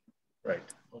 Right.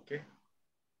 Okay.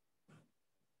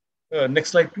 Next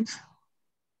slide, please.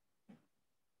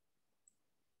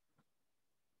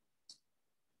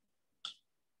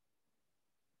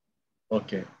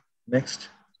 Okay. Next.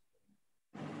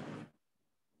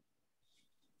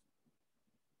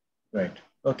 Right.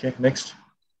 Okay. Next.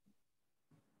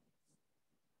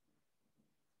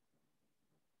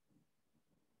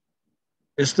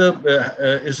 Is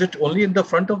it only in the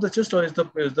front of the chest, or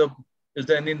is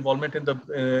there any involvement in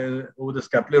the over the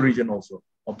scapular region also,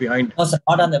 or behind? No, sir,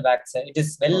 not on the back, sir. It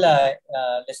is well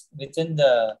within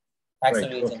the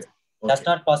axillary region. Okay. Does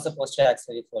not cause the posterior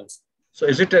axillary folds. So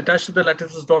is it attached to the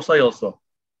latissimus dorsi also?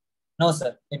 No,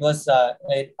 sir. It was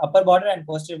upper border and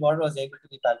posterior border was able to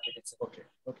be palpated, sir. Okay.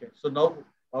 Okay. So now,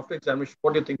 after examination,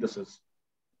 what do you think this is?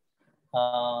 I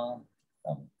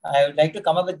would like to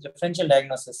come up with differential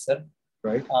diagnosis, sir.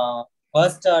 Right.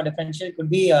 First differential could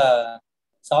be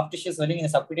soft tissue swelling in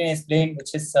the subcutaneous plane,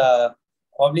 which is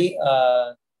probably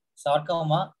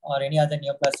sarcoma or any other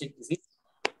neoplastic disease.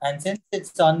 And since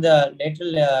it's on the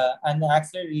lateral and the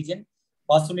axillary region,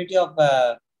 possibility of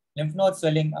lymph node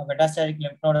swelling, metastatic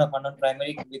lymph node of unknown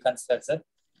primary could be considered, sir.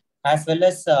 As well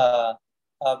as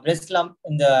breast lump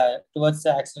in the towards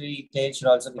the axillary tail should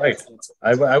also be considered, sir.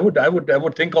 I would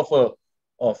think of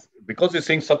because you're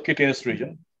saying subcutaneous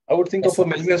region, I would think of a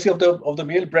malignancy of the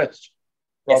male breast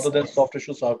rather than soft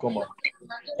tissue sarcoma.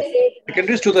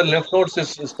 Secondaries to the lymph nodes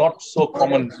is not so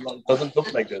common. It doesn't look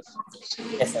like this.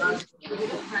 Yes, sir.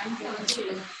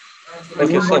 I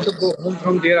don't want to go home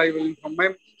from there. I will inform my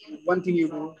one thing you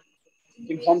do.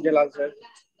 Inform Jalal sir.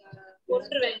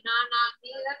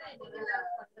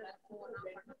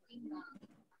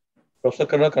 Professor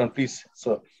Karnakaran, please,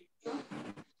 sir.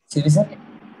 Seriously, sir?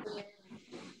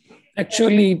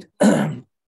 Actually,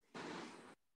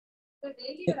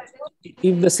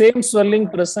 if the same swelling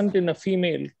present in a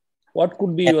female, what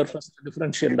could be your first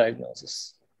differential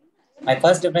diagnosis? My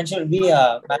first differential would be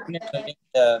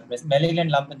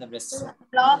malignant lump in the breast.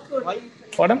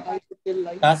 Pardon?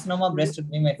 Carcinoma breast would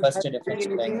be my first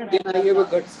differential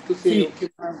diagnosis.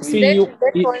 See you.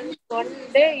 One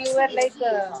day you were like.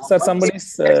 Sir,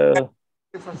 somebody's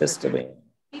disturbing.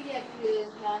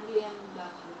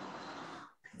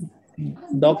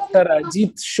 Dr.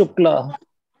 Ajit Shukla.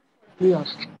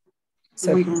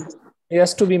 Sir, he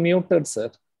has to be muted,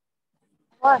 sir.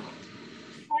 What?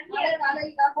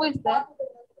 Who is that?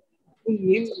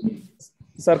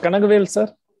 Sir, Kanagavel,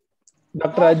 sir.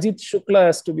 Dr. Ajit Shukla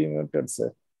has to be muted,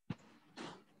 sir.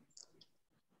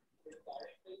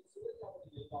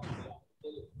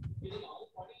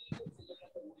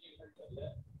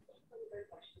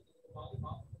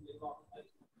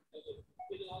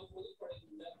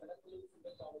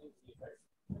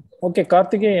 Okay,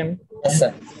 Karthikeyan. Yes,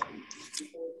 sir.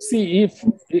 See, if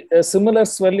a similar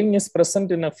swelling is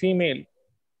present in a female,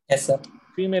 yes, sir,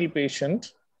 female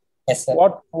patient, yes, sir,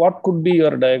 what could be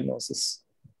your diagnosis?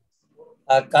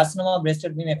 Carcinoma breast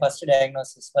would be my first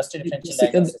diagnosis, first differential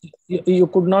diagnosis. You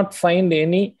could not find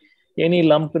any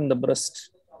lump in the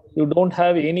breast. You don't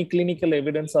have any clinical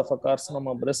evidence of a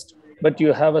carcinoma breast, but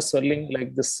you have a swelling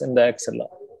like this in the axilla.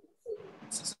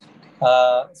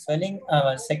 Swelling,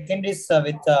 second is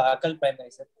with occult primary,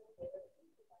 sir.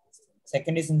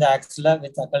 Second is in the axilla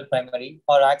with occult primary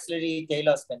or axillary tail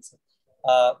of Spencer.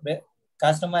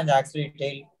 Carcinoma and the axillary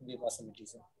tail would be possibility,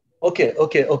 sir. Okay.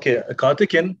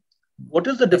 Karthikeyan, what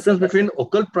is the difference between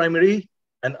occult primary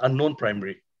and unknown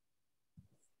primary?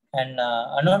 And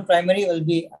unknown primary will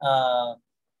be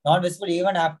not visible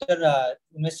even after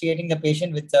investigating the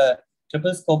patient with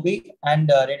triple scopy and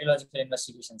radiological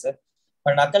investigation, sir.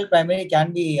 But occult primary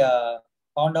can be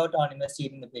found out on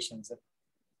investigating the patient, sir.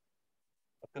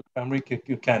 Occult primary,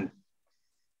 you can?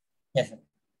 Yes, sir.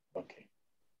 Okay.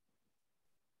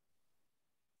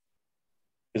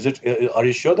 Are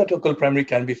you sure that occult primary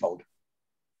can be found?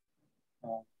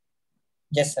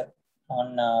 Yes, sir.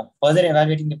 On further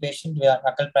evaluating the patient,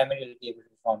 occult primary will be able to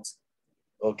be found, sir.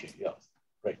 Okay, yeah,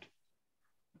 right.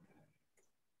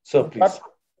 So, please.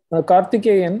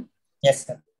 Karthikeyan. Yes,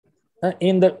 sir.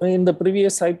 In the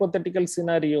previous hypothetical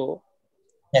scenario,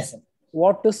 yes, sir,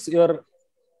 what is your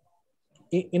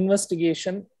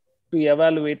investigation to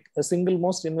evaluate, a single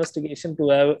most investigation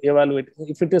to evaluate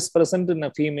if it is present in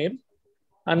a female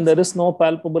and there is no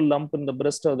palpable lump in the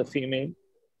breast of the female?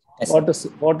 Yes,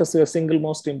 what is your single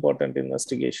most important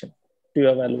investigation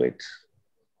to evaluate?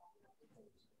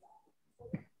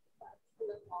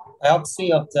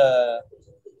 Biopsy of the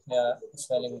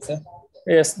swelling, sir.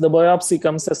 Yes, the biopsy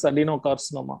comes as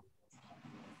adenocarcinoma.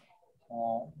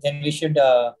 Then we should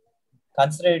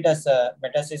consider it as a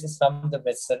metastasis from the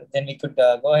breast, sir. Then we could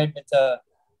go ahead with a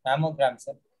mammogram,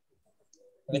 sir.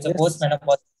 With a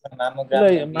post-menopausal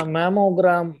mammogram.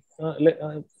 Mammogram,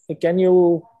 can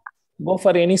you go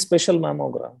for any special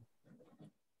mammogram?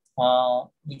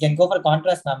 We can go for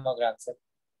contrast mammogram, sir.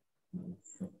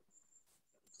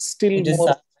 Still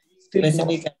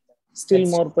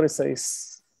more precise.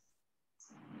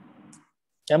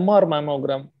 MR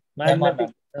mammogram.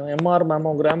 MR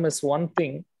mammogram is one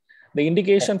thing. The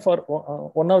indication for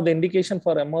one of the indication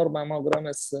for MR mammogram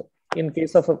is in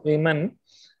case of a woman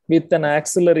with an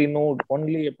axillary node,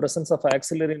 only a presence of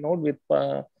axillary node with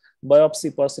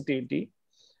biopsy positivity.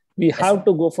 We have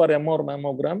to go for MR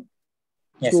mammogram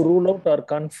to rule out or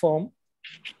confirm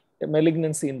a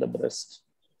malignancy in the breast.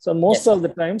 So most of the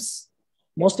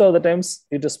times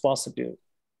it is positive.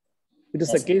 It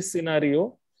is a case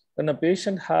scenario when a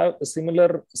patient have a similar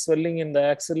swelling in the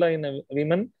axilla in a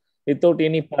woman without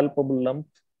any palpable lump.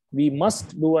 We must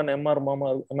do an MR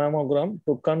mammogram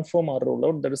to confirm or rule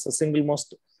out. That is the single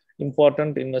most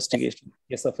important investigation in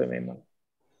case of a woman.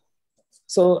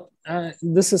 So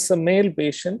this is a male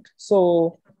patient.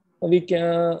 So we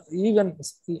can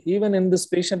even in this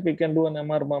patient we can do an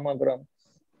MR mammogram,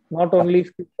 not only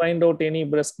to find out any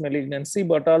breast malignancy,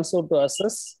 but also to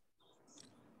assess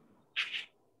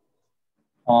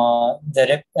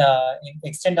the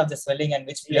extent of the swelling and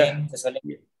which plane the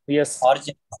swelling. Yes.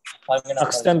 Origin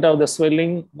extent of the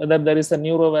swelling, whether there is a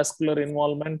neurovascular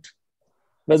involvement,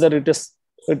 whether it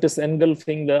is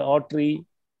engulfing the artery,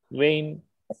 vein,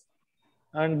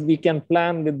 and we can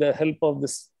plan with the help of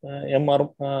this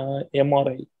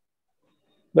MRI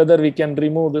whether we can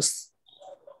remove this,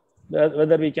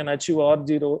 whether we can achieve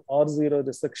R0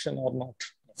 resection or not.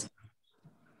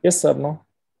 Yes or no?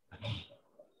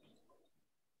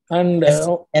 And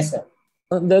yes, sir.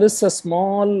 There is a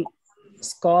small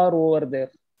scar over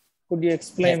there. Could you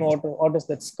explain what is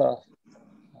that scar?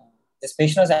 This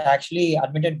patient was actually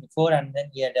admitted before, and then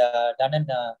he had done an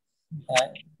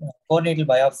core-needle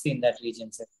biopsy in that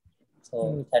region, sir.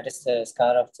 So that is the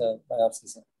scar of the biopsy,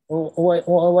 sir.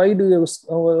 Why do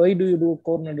you do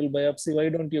core-needle biopsy? Why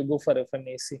don't you go for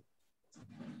FNAC?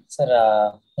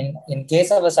 Sir, in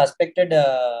case of a suspected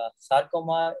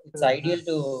sarcoma, it's ideal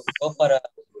to go for a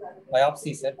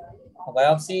biopsy, sir. A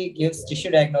biopsy gives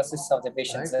tissue diagnosis of the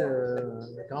patient, sir.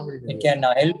 It can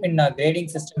help in grading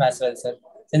system as well, sir.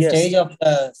 Since stage of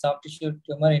the soft tissue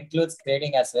tumor includes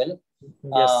grading as well,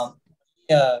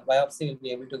 biopsy will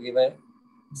be able to give a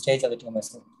stage of the tumor,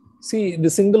 sir. See, the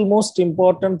single most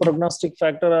important prognostic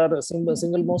factor or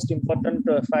single most important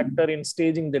factor in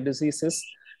staging the disease is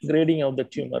grading of the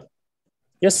tumor.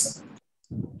 Yes?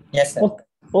 Yes, sir.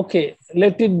 Okay,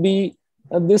 let it be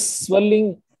this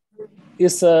swelling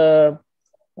is a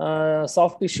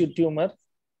soft tissue tumor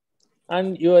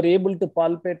and you are able to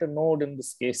palpate a node in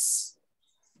this case.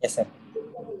 Yes, sir.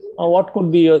 What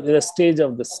could be the stage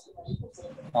of this?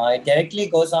 It directly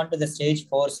goes on to the stage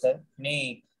 4, sir.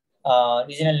 Any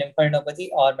regional lymphadenopathy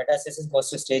or metastasis goes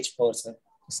to stage 4, sir.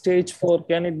 Stage 4,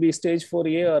 can it be stage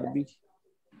 4A or B?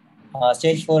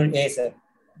 Stage 4A, sir.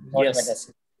 Yes.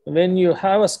 Metastasis. When you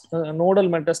have a nodal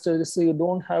metastasis, you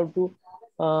don't have to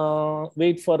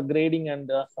wait for grading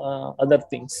and other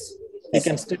things. You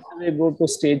can straight away go to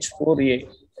stage 4A.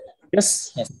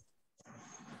 Yes? Yes.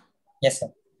 Yes,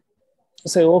 sir.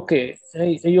 Say, okay,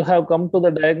 you have come to the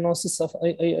diagnosis of,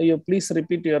 you please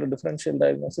repeat your differential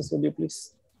diagnosis, would you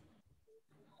please?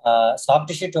 Soft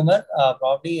tissue tumor,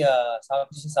 probably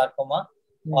soft tissue sarcoma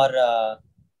or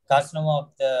carcinoma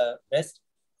of the breast,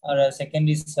 or second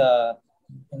is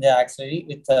in the axillary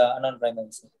with unknown primary.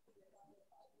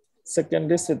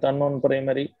 Second is with unknown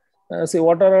primary. See,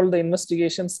 what are all the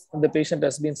investigations the patient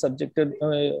has been subjected?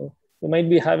 You might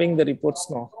be having the reports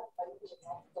now.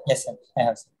 Yes, sir, I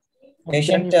have.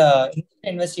 Patient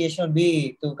investigation would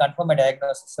be to confirm a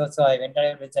diagnosis. So I went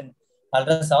ahead with an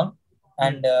ultrasound,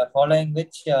 and following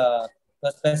which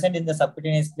was present in the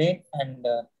subcutaneous plane, and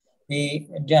we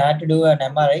had to do an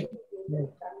MRI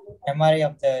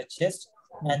of the chest,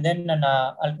 and then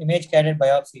an image-guided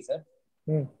biopsy, sir.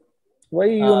 Why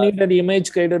you need an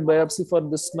image-guided biopsy for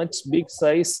this much big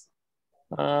size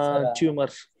tumor?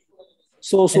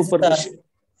 So superficial,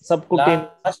 subcutaneous.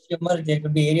 Large tumor, there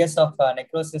could be areas of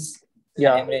necrosis.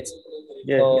 Hemorrhage.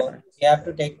 So you have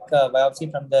to take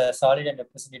biopsy from the solid and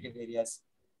representative areas.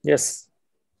 Yes.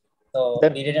 So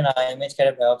we did an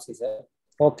image-guided biopsy, sir.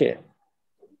 Okay.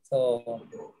 So,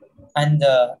 and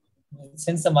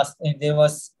since there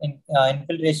was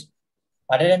infiltration,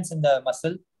 adherence in the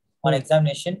muscle on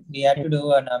examination, we had to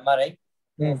do an MRI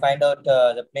to find out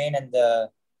the plane and the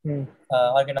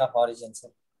organ of origin, sir.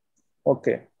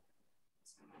 Okay.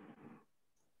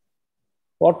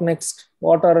 What next?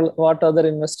 What other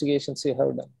investigations you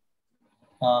have done?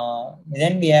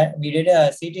 Then we did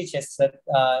a CT chest, sir.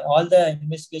 All the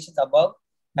investigations above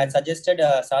had suggested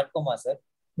sarcoma, sir.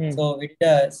 So we did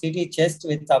a CT chest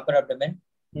with upper abdomen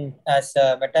as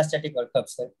metastatic workup,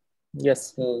 sir.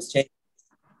 Yes. To stage.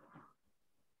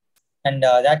 And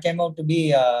that came out to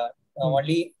be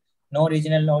only no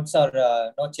regional nodes or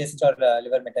no chest or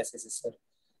liver metastasis, sir.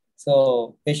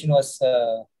 So patient was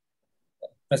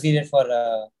proceeded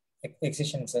for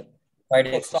excision, sir. Wide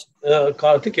excision.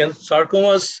 Karthik, can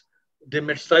sarcomas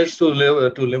metastasize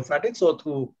to lymphatics or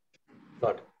through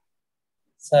blood?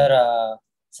 Sir,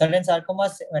 certain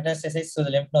sarcomas metastasize to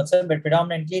the lymph nodes, sir, but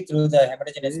predominantly through the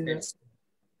hematogenous bleeds.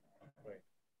 Right.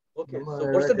 Okay,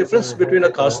 so what's the difference between a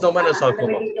carcinoma and a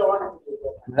sarcoma?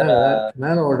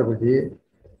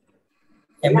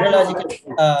 Embryological,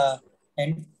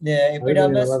 and the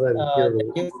epidermis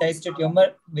that gives rise to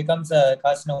tumor becomes a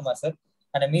carcinoma, sir.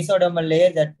 And a mesodermal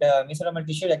layer, that mesodermal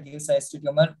tissue that gives rise to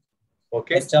tumor,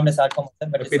 is termed as sarcoma, sir,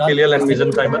 but epithelial and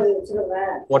mesenchymal.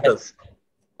 What else?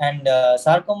 And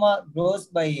sarcoma grows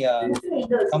by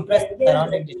compressed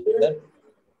surrounding tissue, sir.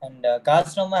 And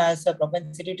carcinoma has a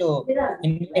propensity to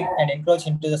invade and encroach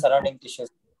into the surrounding tissues.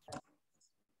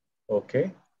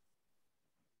 Okay.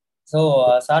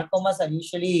 So sarcomas are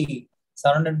usually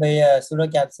surrounded by a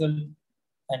pseudocapsule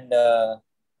and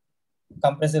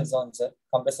compressive zone, sir,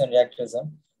 compressive and reactive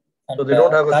zone. And, so they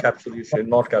don't have a capsule, you said,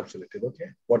 not capsulated. Okay.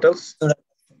 What else?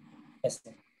 Yes,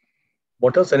 sir.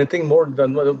 What else? Anything more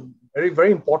than very,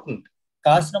 very important?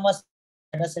 Carcinomas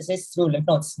metastasis through lymph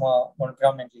nodes more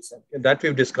predominantly, sir. That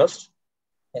we've discussed.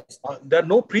 Yes. There are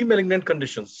no pre-malignant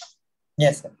conditions.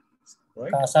 Yes, sir.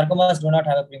 Right? Sarcomas do not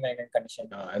have a pre-malignant condition.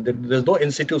 And there's no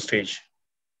in situ stage.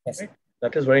 Yes. Right?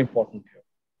 That is very important here.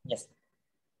 Yes.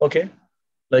 Okay.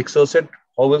 Like Sir said,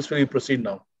 how else will you proceed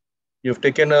now? You've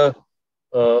taken a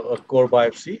core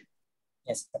biopsy.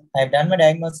 Yes, sir. I've done my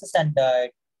diagnosis and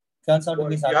it turns out to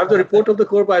be sarcoma. You have the report of the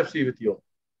core biopsy with you?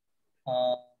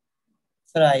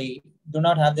 Sir, I do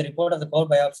not have the report of the core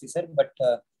biopsy, sir, but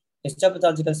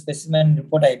histopathological specimen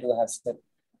report I do have, sir.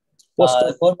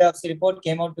 The core biopsy report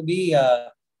came out to be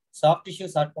soft tissue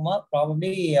sarcoma,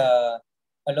 probably a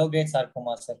low-grade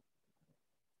sarcoma, sir.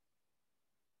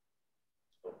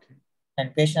 Okay.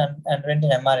 And patient underwent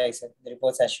an MRI, sir. The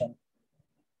reports are shown.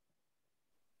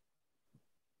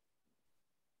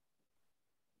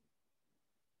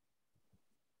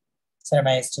 Sir, am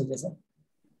I still listening?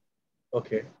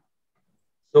 Okay.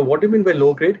 So what do you mean by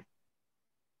low grade?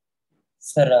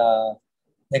 Sir,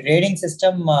 the grading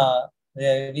system,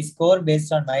 we score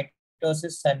based on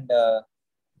mitosis and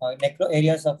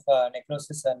areas of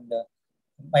necrosis and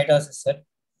mitosis, sir,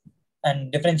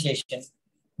 and differentiation.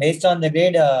 Based on the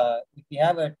grade, if we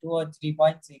have 2 or 3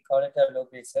 points, we call it a low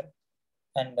grade, sir.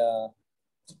 And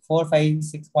 4, 5,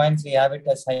 6 points, we have it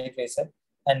as high grade, sir.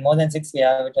 And more than 6, we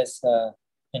have it as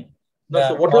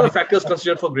so what are the factors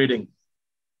considered for grading?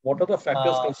 What are the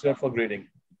factors considered for grading?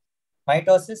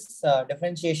 Mitosis,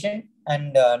 differentiation,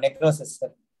 and necrosis, sir.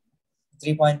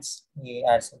 3 points we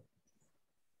add, sir.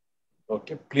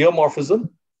 Okay. Pleomorphism?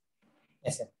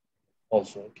 Yes, sir.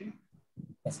 Also, okay.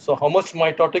 Yes, sir. So how much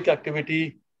mitotic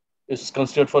activity is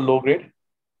considered for low grade?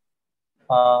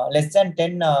 Less than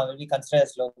 10 will be considered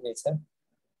as low grade, sir.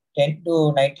 10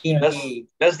 to 19 will be...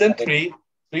 Less than 3,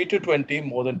 3 to 20,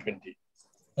 more than 20.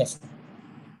 Yes.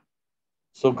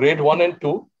 So grade 1 and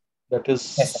 2, that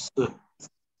is, yes,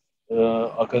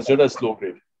 are considered as low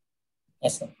grade.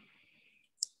 Yes, sir.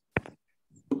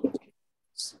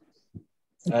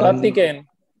 Karthikeyan.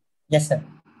 Yes, sir.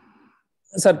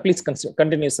 Sir, please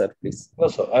continue, sir, please. No,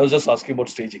 sir. I was just asking about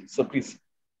staging. So please.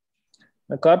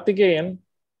 Karthikeyan.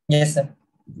 Yes, sir.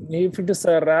 If it is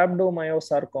a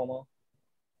rhabdomyosarcoma,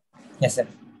 yes, sir.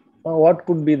 What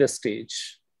could be the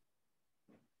stage?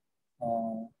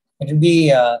 It will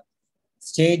be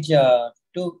stage 2,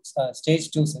 sir.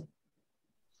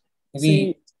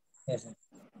 Maybe, yes, sir.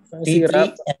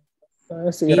 T3.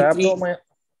 Rhabdomyo.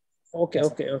 Okay, yes,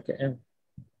 okay.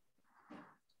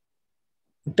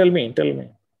 Tell me.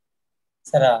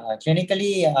 Sir,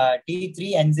 clinically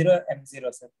T3 N0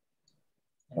 M0, sir.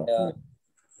 And,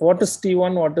 what is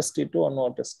T1, what is T2, and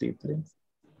what is T3?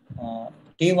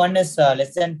 T1 is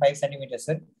less than 5 centimeters,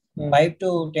 sir. 5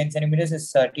 to 10 centimeters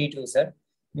is T2, sir.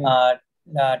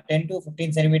 10 to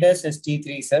 15 centimeters is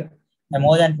T3, sir. And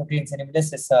more than 15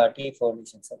 centimeters is T4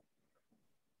 lesion, sir.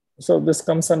 So this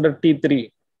comes under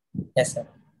T3. Yes, sir.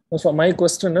 So my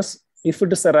question is, if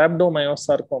it is a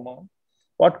rhabdomyosarcoma,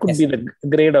 what could be the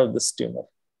grade of this tumor?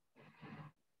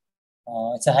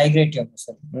 It's a high grade tumor,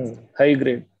 sir. High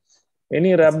grade.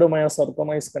 Any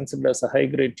rhabdomyosarcoma is considered as a high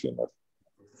grade tumor.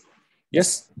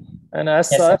 Yes. And as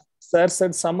sir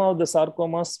said, some of the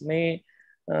sarcomas may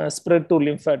spread to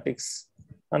lymphatics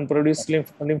and produce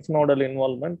lymph nodal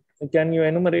involvement. Can you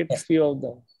enumerate a few of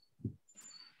them?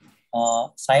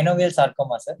 Synovial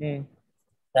sarcoma, sir.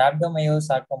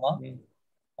 Rhabdomyosarcoma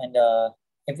and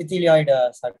epithelioid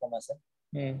sarcoma, sir.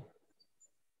 And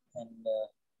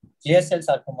clear cell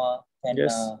sarcoma can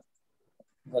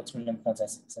go through lymph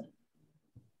nodes, sir.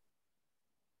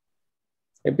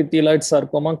 Epithelioid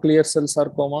sarcoma, clear cell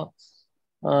sarcoma,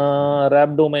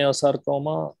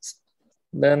 rhabdomyosarcoma,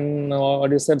 then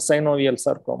what you said, synovial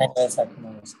sarcoma.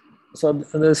 So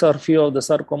these are few of the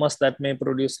sarcomas that may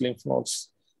produce lymph nodes.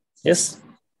 Yes?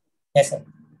 Yes, sir.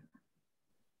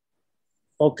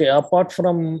 Okay, apart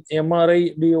from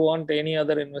MRI, do you want any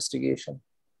other investigation?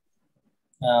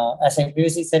 As I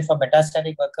previously said, for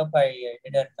metastatic workup, I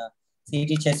did a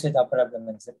CT chest with upper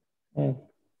abdomen.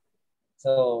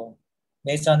 So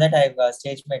based on that, I've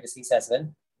staged my disease as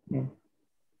well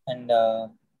and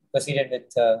proceeded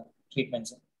with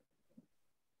treatments.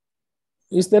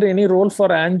 Is there any role for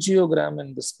angiogram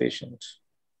in this patient?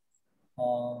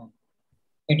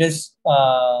 It is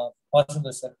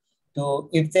possible, sir.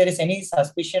 If there is any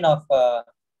suspicion of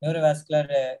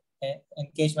neurovascular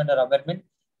engagement or abutment,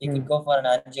 you could go for an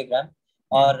angiogram.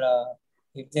 Or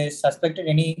if there is suspected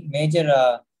any major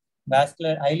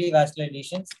highly vascular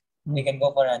lesions, we can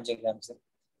go for angiogram, sir.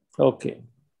 Okay.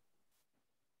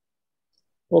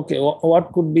 Okay.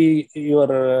 What could be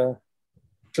your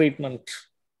treatment?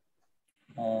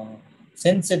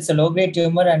 Since it's a low-grade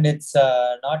tumor and it's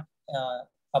not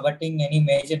abutting any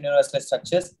major neurovascular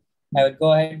structures, I would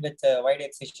go ahead with wide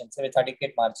excision, so with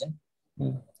adequate margin.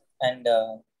 And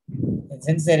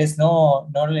since there is no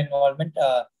nodal involvement,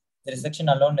 the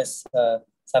resection alone is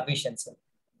sufficient, sir.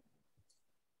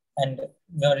 And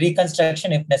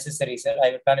reconstruction if necessary, sir.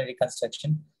 I would plan a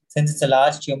reconstruction. Since it's a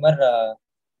large tumor,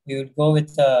 we would go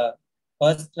with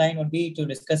first line would be to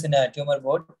discuss in a tumor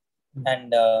board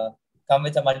and come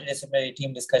with a multidisciplinary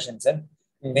team discussion, sir.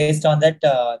 Based on that,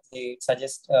 they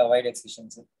suggest wide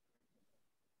excision, sir.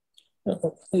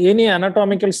 Any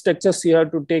anatomical structures you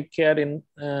have to take care in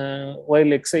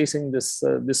while excising this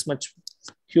much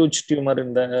huge tumor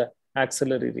in the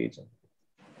axillary region?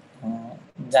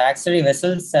 The axillary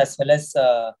vessels as well as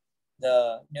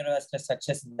the neurovascular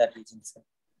structures in that region, sir.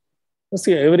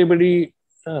 See, everybody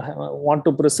want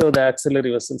to preserve the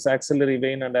axillary vessels, axillary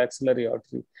vein and axillary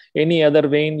artery. Any other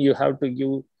vein you have to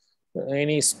give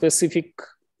any specific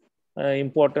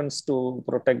importance to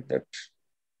protect that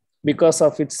because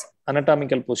of its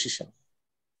anatomical position.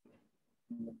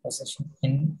 Position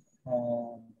in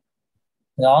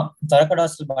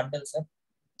thoracodorsal bundle, sir.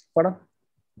 Pardon?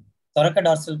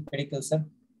 Thoracodorsal pedicle, sir.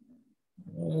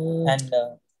 And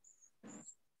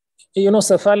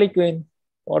cephalic vein.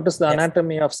 What is the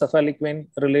anatomy of cephalic vein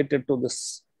related to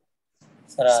this?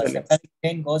 Sir, cephalic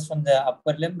vein goes from the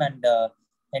upper limb and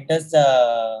enters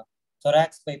the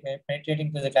thorax by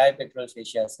penetrating through the clavipectoral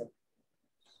fascia, sir.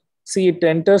 See, it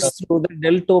enters through the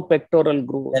deltopectoral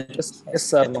groove.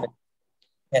 Yes or no?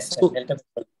 Yes, sir. So,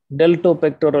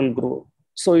 deltopectoral groove.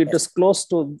 So it is close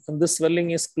to, this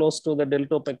swelling is close to the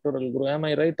deltopectoral groove. Am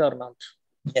I right or not?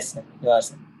 Yes, sir. You are,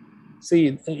 sir.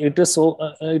 See, it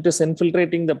is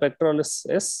infiltrating the pectoralis.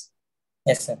 Yes.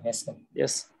 Yes, sir. Yes, sir.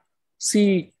 Yes.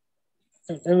 See,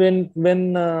 when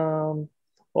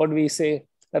what do we say?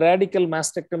 Radical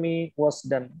mastectomy was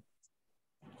done.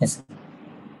 Yes, sir.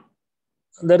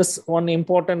 There is one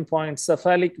important point.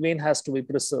 Cephalic vein has to be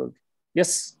preserved.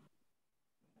 Yes.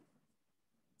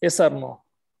 Yes or no?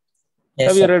 Yes,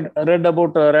 have sir. you read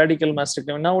about radical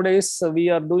mastectomy? Nowadays, we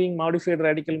are doing modified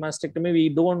radical mastectomy. We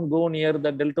don't go near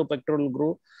the deltopectoral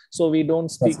groove. So we don't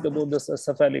speak about the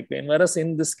cephalic vein. Whereas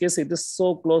in this case, it is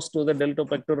so close to the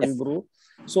deltopectoral groove.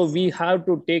 So we have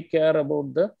to take care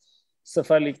about the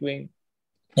cephalic vein,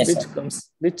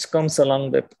 which comes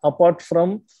along that. Apart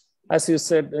from, as you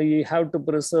said, you have to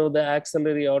preserve the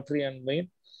axillary artery and vein.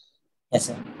 Yes,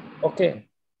 sir. Okay.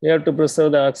 You have to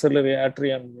preserve the axillary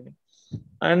artery and vein.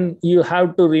 And you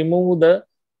have to remove the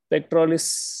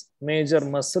pectoralis major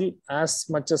muscle as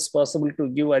much as possible to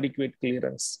give adequate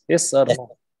clearance. Yes or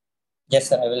no? Yes,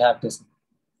 sir. I will have to, sir.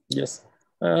 Yes.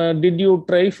 Did you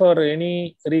try for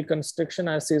any reconstruction,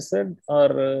 as you said,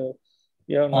 or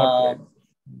you have not tried?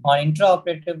 On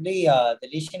intraoperatively, the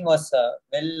lesion was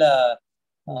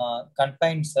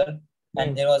confined, sir,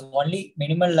 and there was only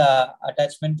minimal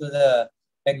attachment to the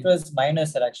pectoralis minor,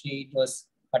 sir. Actually, it was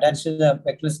attached to the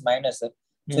pectoralis minor, sir.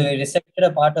 So we resected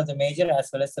a part of the major as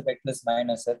well as the pectoralis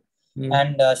minor, sir.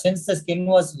 And since the skin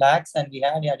was lax and we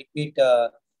had adequate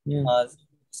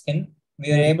skin, we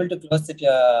were able to close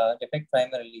the defect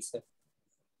primarily, sir.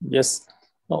 Yes.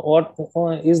 What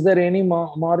is there any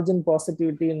margin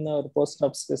positivity in our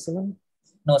post-op specimen?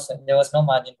 No, sir. There was no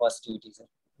margin positivity, sir.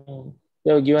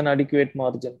 You have given adequate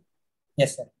margin.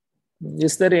 Yes, sir.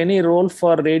 Is there any role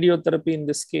for radiotherapy in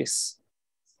this case?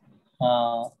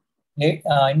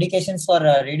 Indications for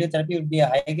radiotherapy would be a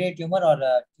high-grade tumor or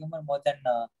a tumor more than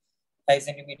 5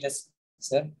 centimeters,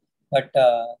 sir. But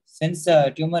since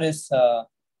the tumor is a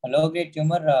low-grade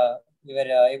tumor, we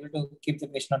were able to keep the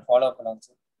patient on follow-up along,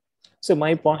 sir. So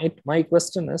my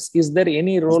question is there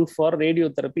any role for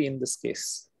radiotherapy in this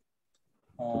case?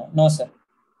 No, sir.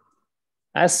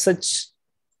 As such,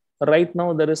 right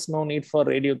now there is no need for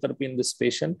radiotherapy in this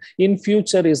patient. In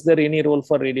future, is there any role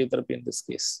for radiotherapy in this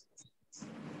case?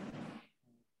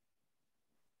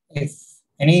 If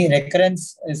any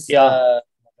recurrence is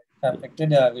affected,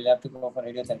 we'll have to go for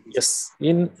radiotherapy. Yes.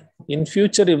 In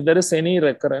future, if there is any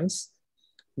recurrence,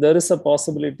 there is a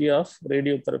possibility of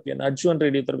radiotherapy and adjuvant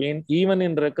radiotherapy. Even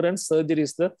in recurrence, surgery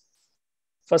is the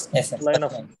first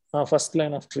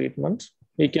line of treatment.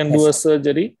 We can do a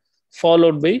surgery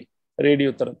followed by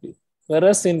radiotherapy.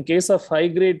 Whereas in case of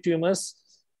high-grade tumors,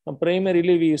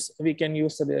 primarily we can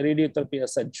use the radiotherapy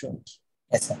as adjunct.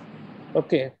 Yes, sir.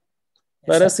 Okay.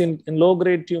 Whereas in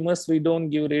low-grade tumors, we don't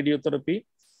give radiotherapy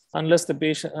unless the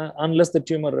patient, unless the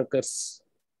tumor recurs.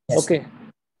 Yes, okay. Sir.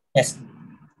 Yes.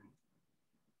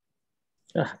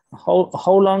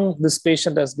 How long this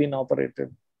patient has been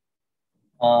operated?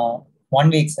 1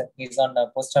 week, sir. He's on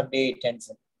post-op day 10,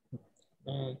 sir.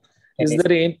 Is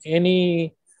there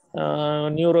any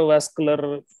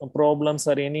neurovascular problems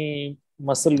or any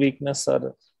muscle weakness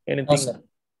or anything? No, sir.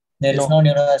 There is no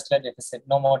neurovascular deficit,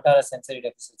 no motor or sensory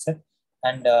deficit, sir.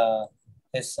 And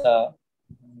his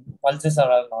pulses are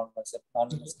all normal, sir.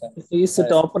 Is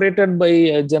it operated by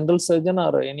a general surgeon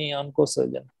or any onco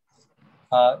surgeon?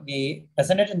 We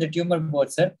presented in the tumor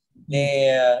board, sir. They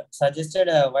suggested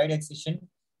a wide excision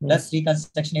plus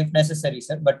reconstruction if necessary,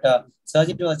 sir. But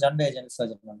surgery was done by a general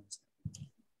surgeon.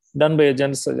 Done by a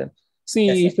general surgeon. See,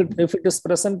 yes, if it is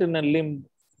present in a limb,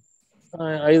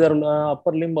 either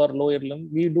upper limb or lower limb,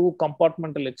 we do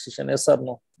compartmental excision, yes or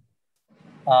no?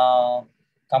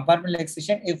 Compartmental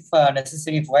excision, if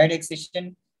necessary, if wide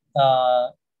excision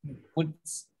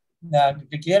puts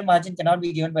the clear margin cannot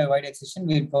be given by wide excision,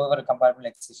 we will go over a compartmental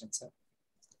excision, sir.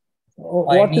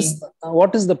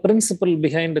 What is the principle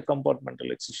behind the compartmental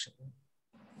excision?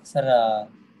 Sir,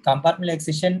 compartmental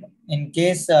excision in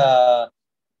case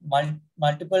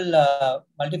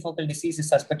multifocal disease is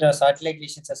suspected or satellite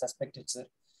lesions are suspected, sir.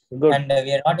 Good. And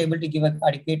we are not able to give an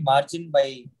adequate margin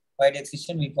by wide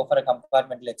excision, we go for a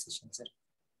compartmental excision, sir.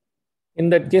 In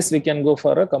that case, we can go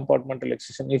for a compartmental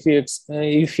excision. If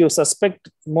you suspect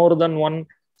more than one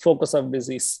focus of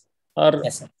disease, or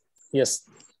yes, sir. Yes.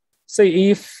 So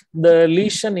if the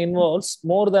lesion involves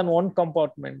more than one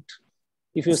compartment,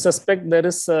 if you suspect there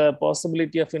is a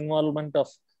possibility of involvement of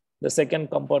the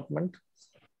second compartment,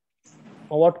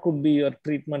 what could be your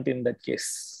treatment in that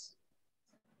case?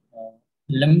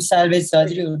 Limb salvage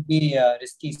surgery would be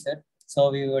risky, sir.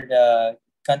 So we would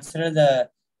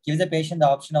give the patient the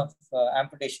option of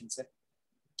amputation, sir.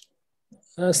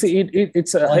 See,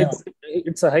 it's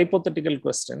a hypothetical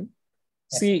question.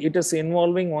 Yes. See, it is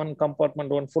involving one compartment,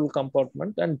 one full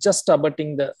compartment, and just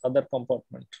abutting the other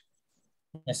compartment.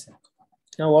 Yes, sir.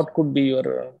 Now, what could be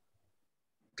your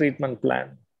treatment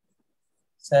plan?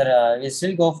 Sir, we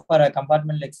still go for a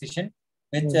compartmental excision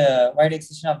with wide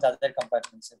excision of the other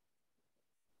compartments, sir.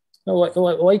 Now,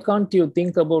 why can't you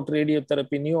think about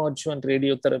radiotherapy, neoadjuvant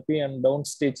radiotherapy, and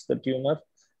downstage the tumor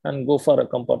and go for a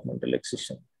compartmental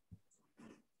excision?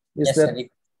 Is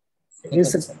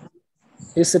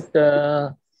it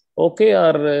okay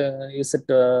or is it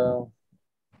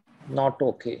not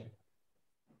okay?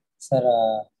 Sir,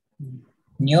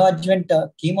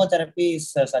 neoadjuvant chemotherapy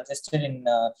is suggested in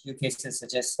a few cases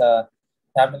such as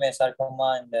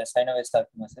rhabdomyosarcoma and synovial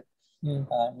sarcoma, sir.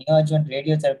 Neoadjuvant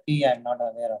radiotherapy, I am not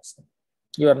aware of, sir.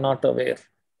 You are not aware?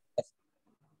 Yes.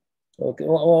 Okay.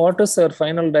 What is your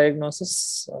final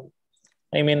diagnosis?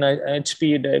 I mean,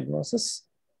 HPE diagnosis?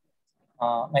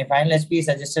 My final HPE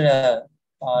suggested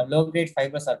low-grade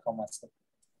fibrosarcoma, sir.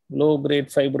 Low-grade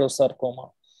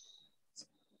fibrosarcoma.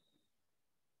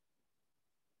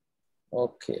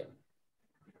 Okay.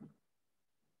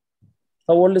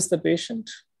 How old is the patient?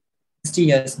 60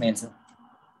 years, male, sir.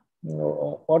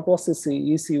 What was his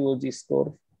ECOG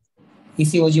score?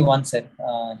 ECOG 1, sir.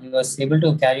 He was able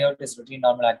to carry out his routine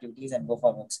normal activities and go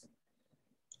for work, sir.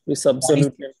 It's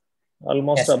absolutely,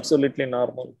 almost absolutely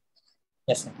normal.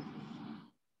 Yes, sir.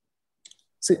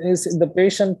 See, the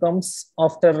patient comes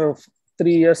after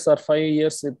 3 years or 5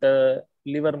 years with a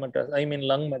liver metastasis, I mean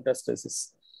lung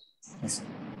metastasis. Yes, sir.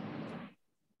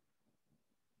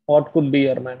 What could be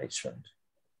your management?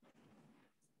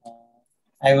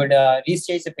 I would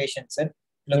restage the patient, sir.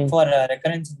 Look for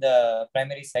recurrence in the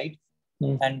primary site.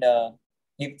 And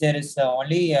if there is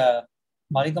only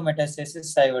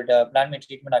oligometastasis, I would plan my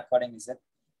treatment accordingly, sir.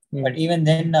 But even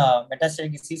then,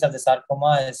 metastatic disease of the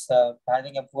sarcoma is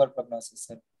having a poor prognosis,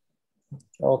 sir.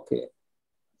 Okay.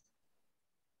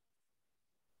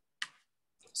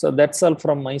 So that's all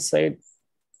from my side.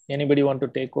 Anybody want to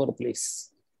take over, please?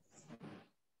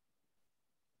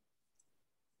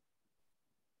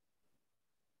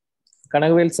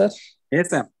 Kanagavel, sir? Yes,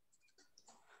 sir.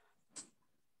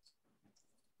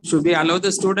 Should we allow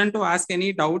the student to ask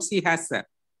any doubts he has, sir?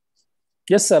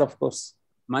 Yes, sir, of course.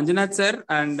 Manjunath sir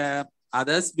and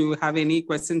others, do you have any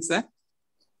questions, sir?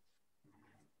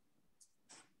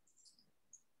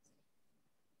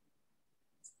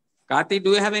 Karthi,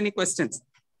 do you have any questions?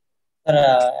 Sir,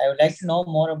 I would like to know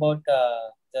more about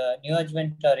the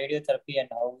neoadjuvant radiotherapy and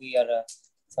how we are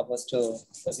supposed to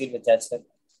proceed with that, sir.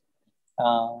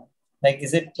 Like,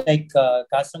 is it like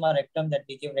carcinoma rectum that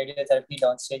we give radiotherapy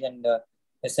downstage and the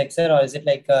sexer, or is it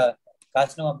like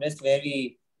carcinoma breast where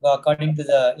we go according to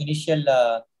the initial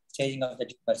staging of the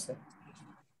tumor, sir?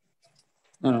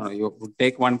 No, you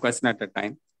take one question at a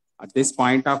time. At this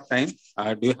point of time,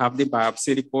 do you have the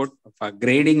biopsy report of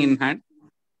grading in hand?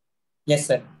 Yes,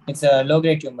 sir. It's a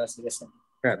low-grade tumor, sir. Yes, sir.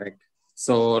 Correct.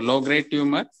 So low-grade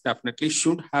tumor definitely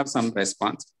should have some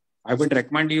response. I would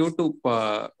recommend you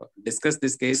to discuss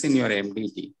this case in your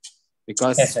MDT,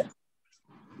 because yes, sir.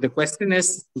 The question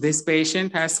is, this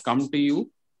patient has come to you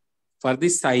for the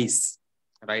size,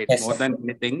 right? Yes, more sir. than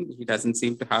anything, he doesn't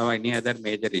seem to have any other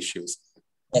major issues.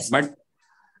 Yes, sir. But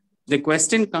the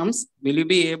question comes, will you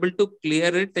be able to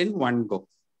clear it in one go?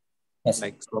 Yes,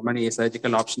 like so many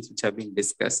surgical options which have been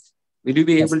discussed, will you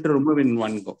be yes, able to remove in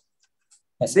one go?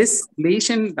 Yes, this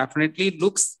lesion definitely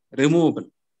looks removable,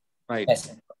 right?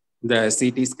 Yes, the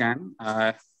CT scan,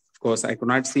 of course, I could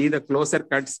not see the closer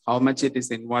cuts, how much it is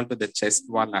involved to the chest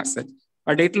wall as such,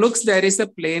 but it looks there is a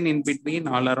plane in between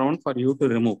all around for you to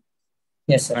remove.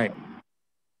 Yes, sir. Right.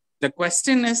 The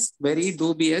question is very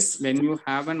dubious when you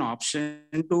have an option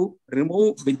to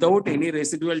remove without any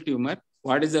residual tumor.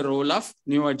 What is the role of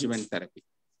neoadjuvant therapy?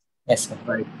 Yes, sir.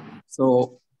 Right.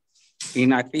 So,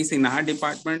 at least in our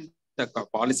department, the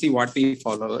policy what we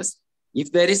follow is,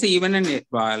 if there is even an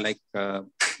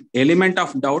element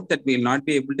of doubt that we will not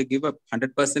be able to give a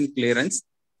 100% clearance,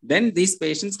 then these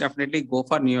patients definitely go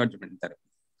for neoadjuvant therapy.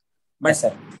 But yes,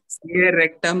 sir. CA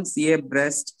rectum, CA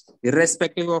breast,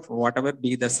 irrespective of whatever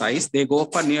be the size, they go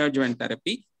for neoadjuvant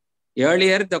therapy.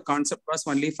 Earlier, the concept was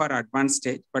only for advanced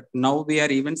stage, but now we are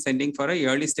even sending for a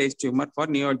early stage tumor for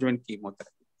neoadjuvant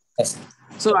chemotherapy. Yes.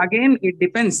 So again, it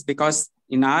depends, because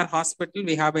in our hospital,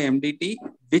 we have a MDT,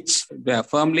 which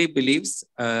firmly believes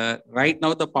right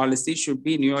now the policy should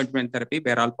be neoadjuvant therapy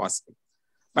where all possible.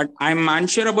 But I'm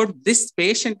unsure about this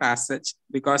patient as such,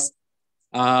 because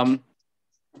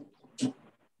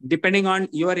depending on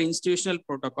your institutional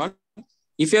protocol,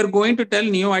 if you're going to tell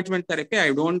neoadjuvant therapy,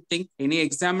 I don't think any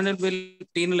examiner will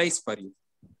penalize for you.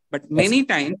 But many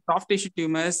times, soft tissue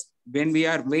tumors, when we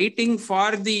are waiting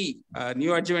for the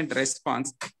neoadjuvant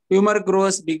response, tumor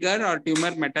grows bigger or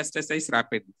tumor metastasizes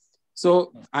rapidly.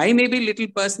 So I may be little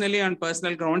personally on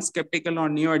personal grounds skeptical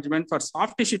on neoadjuvant for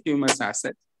soft tissue tumors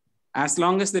as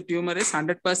long as the tumor is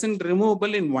 100%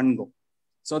 removable in one go.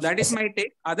 So that is my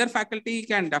take. Other faculty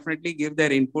can definitely give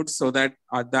their input so that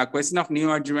the question of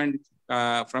neoadjuvant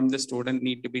from the student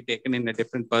need to be taken in a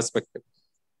different perspective.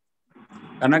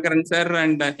 Karnakaran sir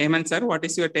and Hemant sir, what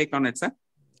is your take on it, sir?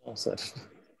 Oh, sir.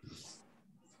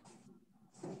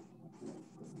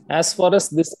 As far as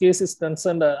this case is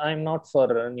concerned, I'm not for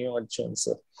neoadjuvant,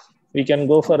 sir. We can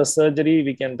go for a surgery,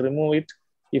 we can remove it.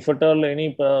 If at all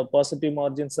any positive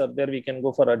margins are there, we can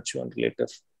go for adjuvant later.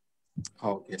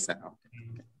 Okay, sir.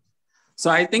 Okay. So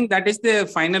I think that is the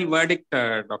final verdict,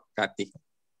 Dr. Karthi.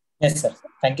 Yes, sir.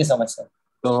 Thank you so much, sir.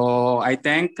 So I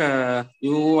thank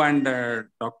you and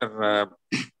Dr.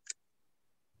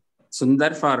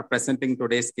 Sundar for presenting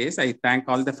today's case. I thank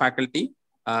all the faculty,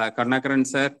 Karnakaran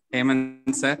sir,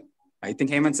 Hemant sir. I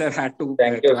think Hemant sir had to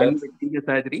join the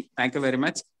surgery. Thank you very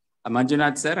much.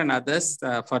 Manjunath sir and others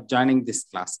for joining this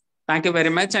class. Thank you very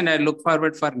much, and I look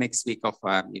forward for next week of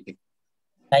our meeting.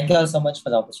 Thank you all so much for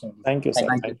the opportunity. Thank you, sir.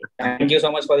 Thank you. Thank you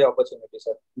so much for the opportunity,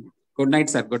 sir. Good night,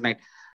 sir. Good night.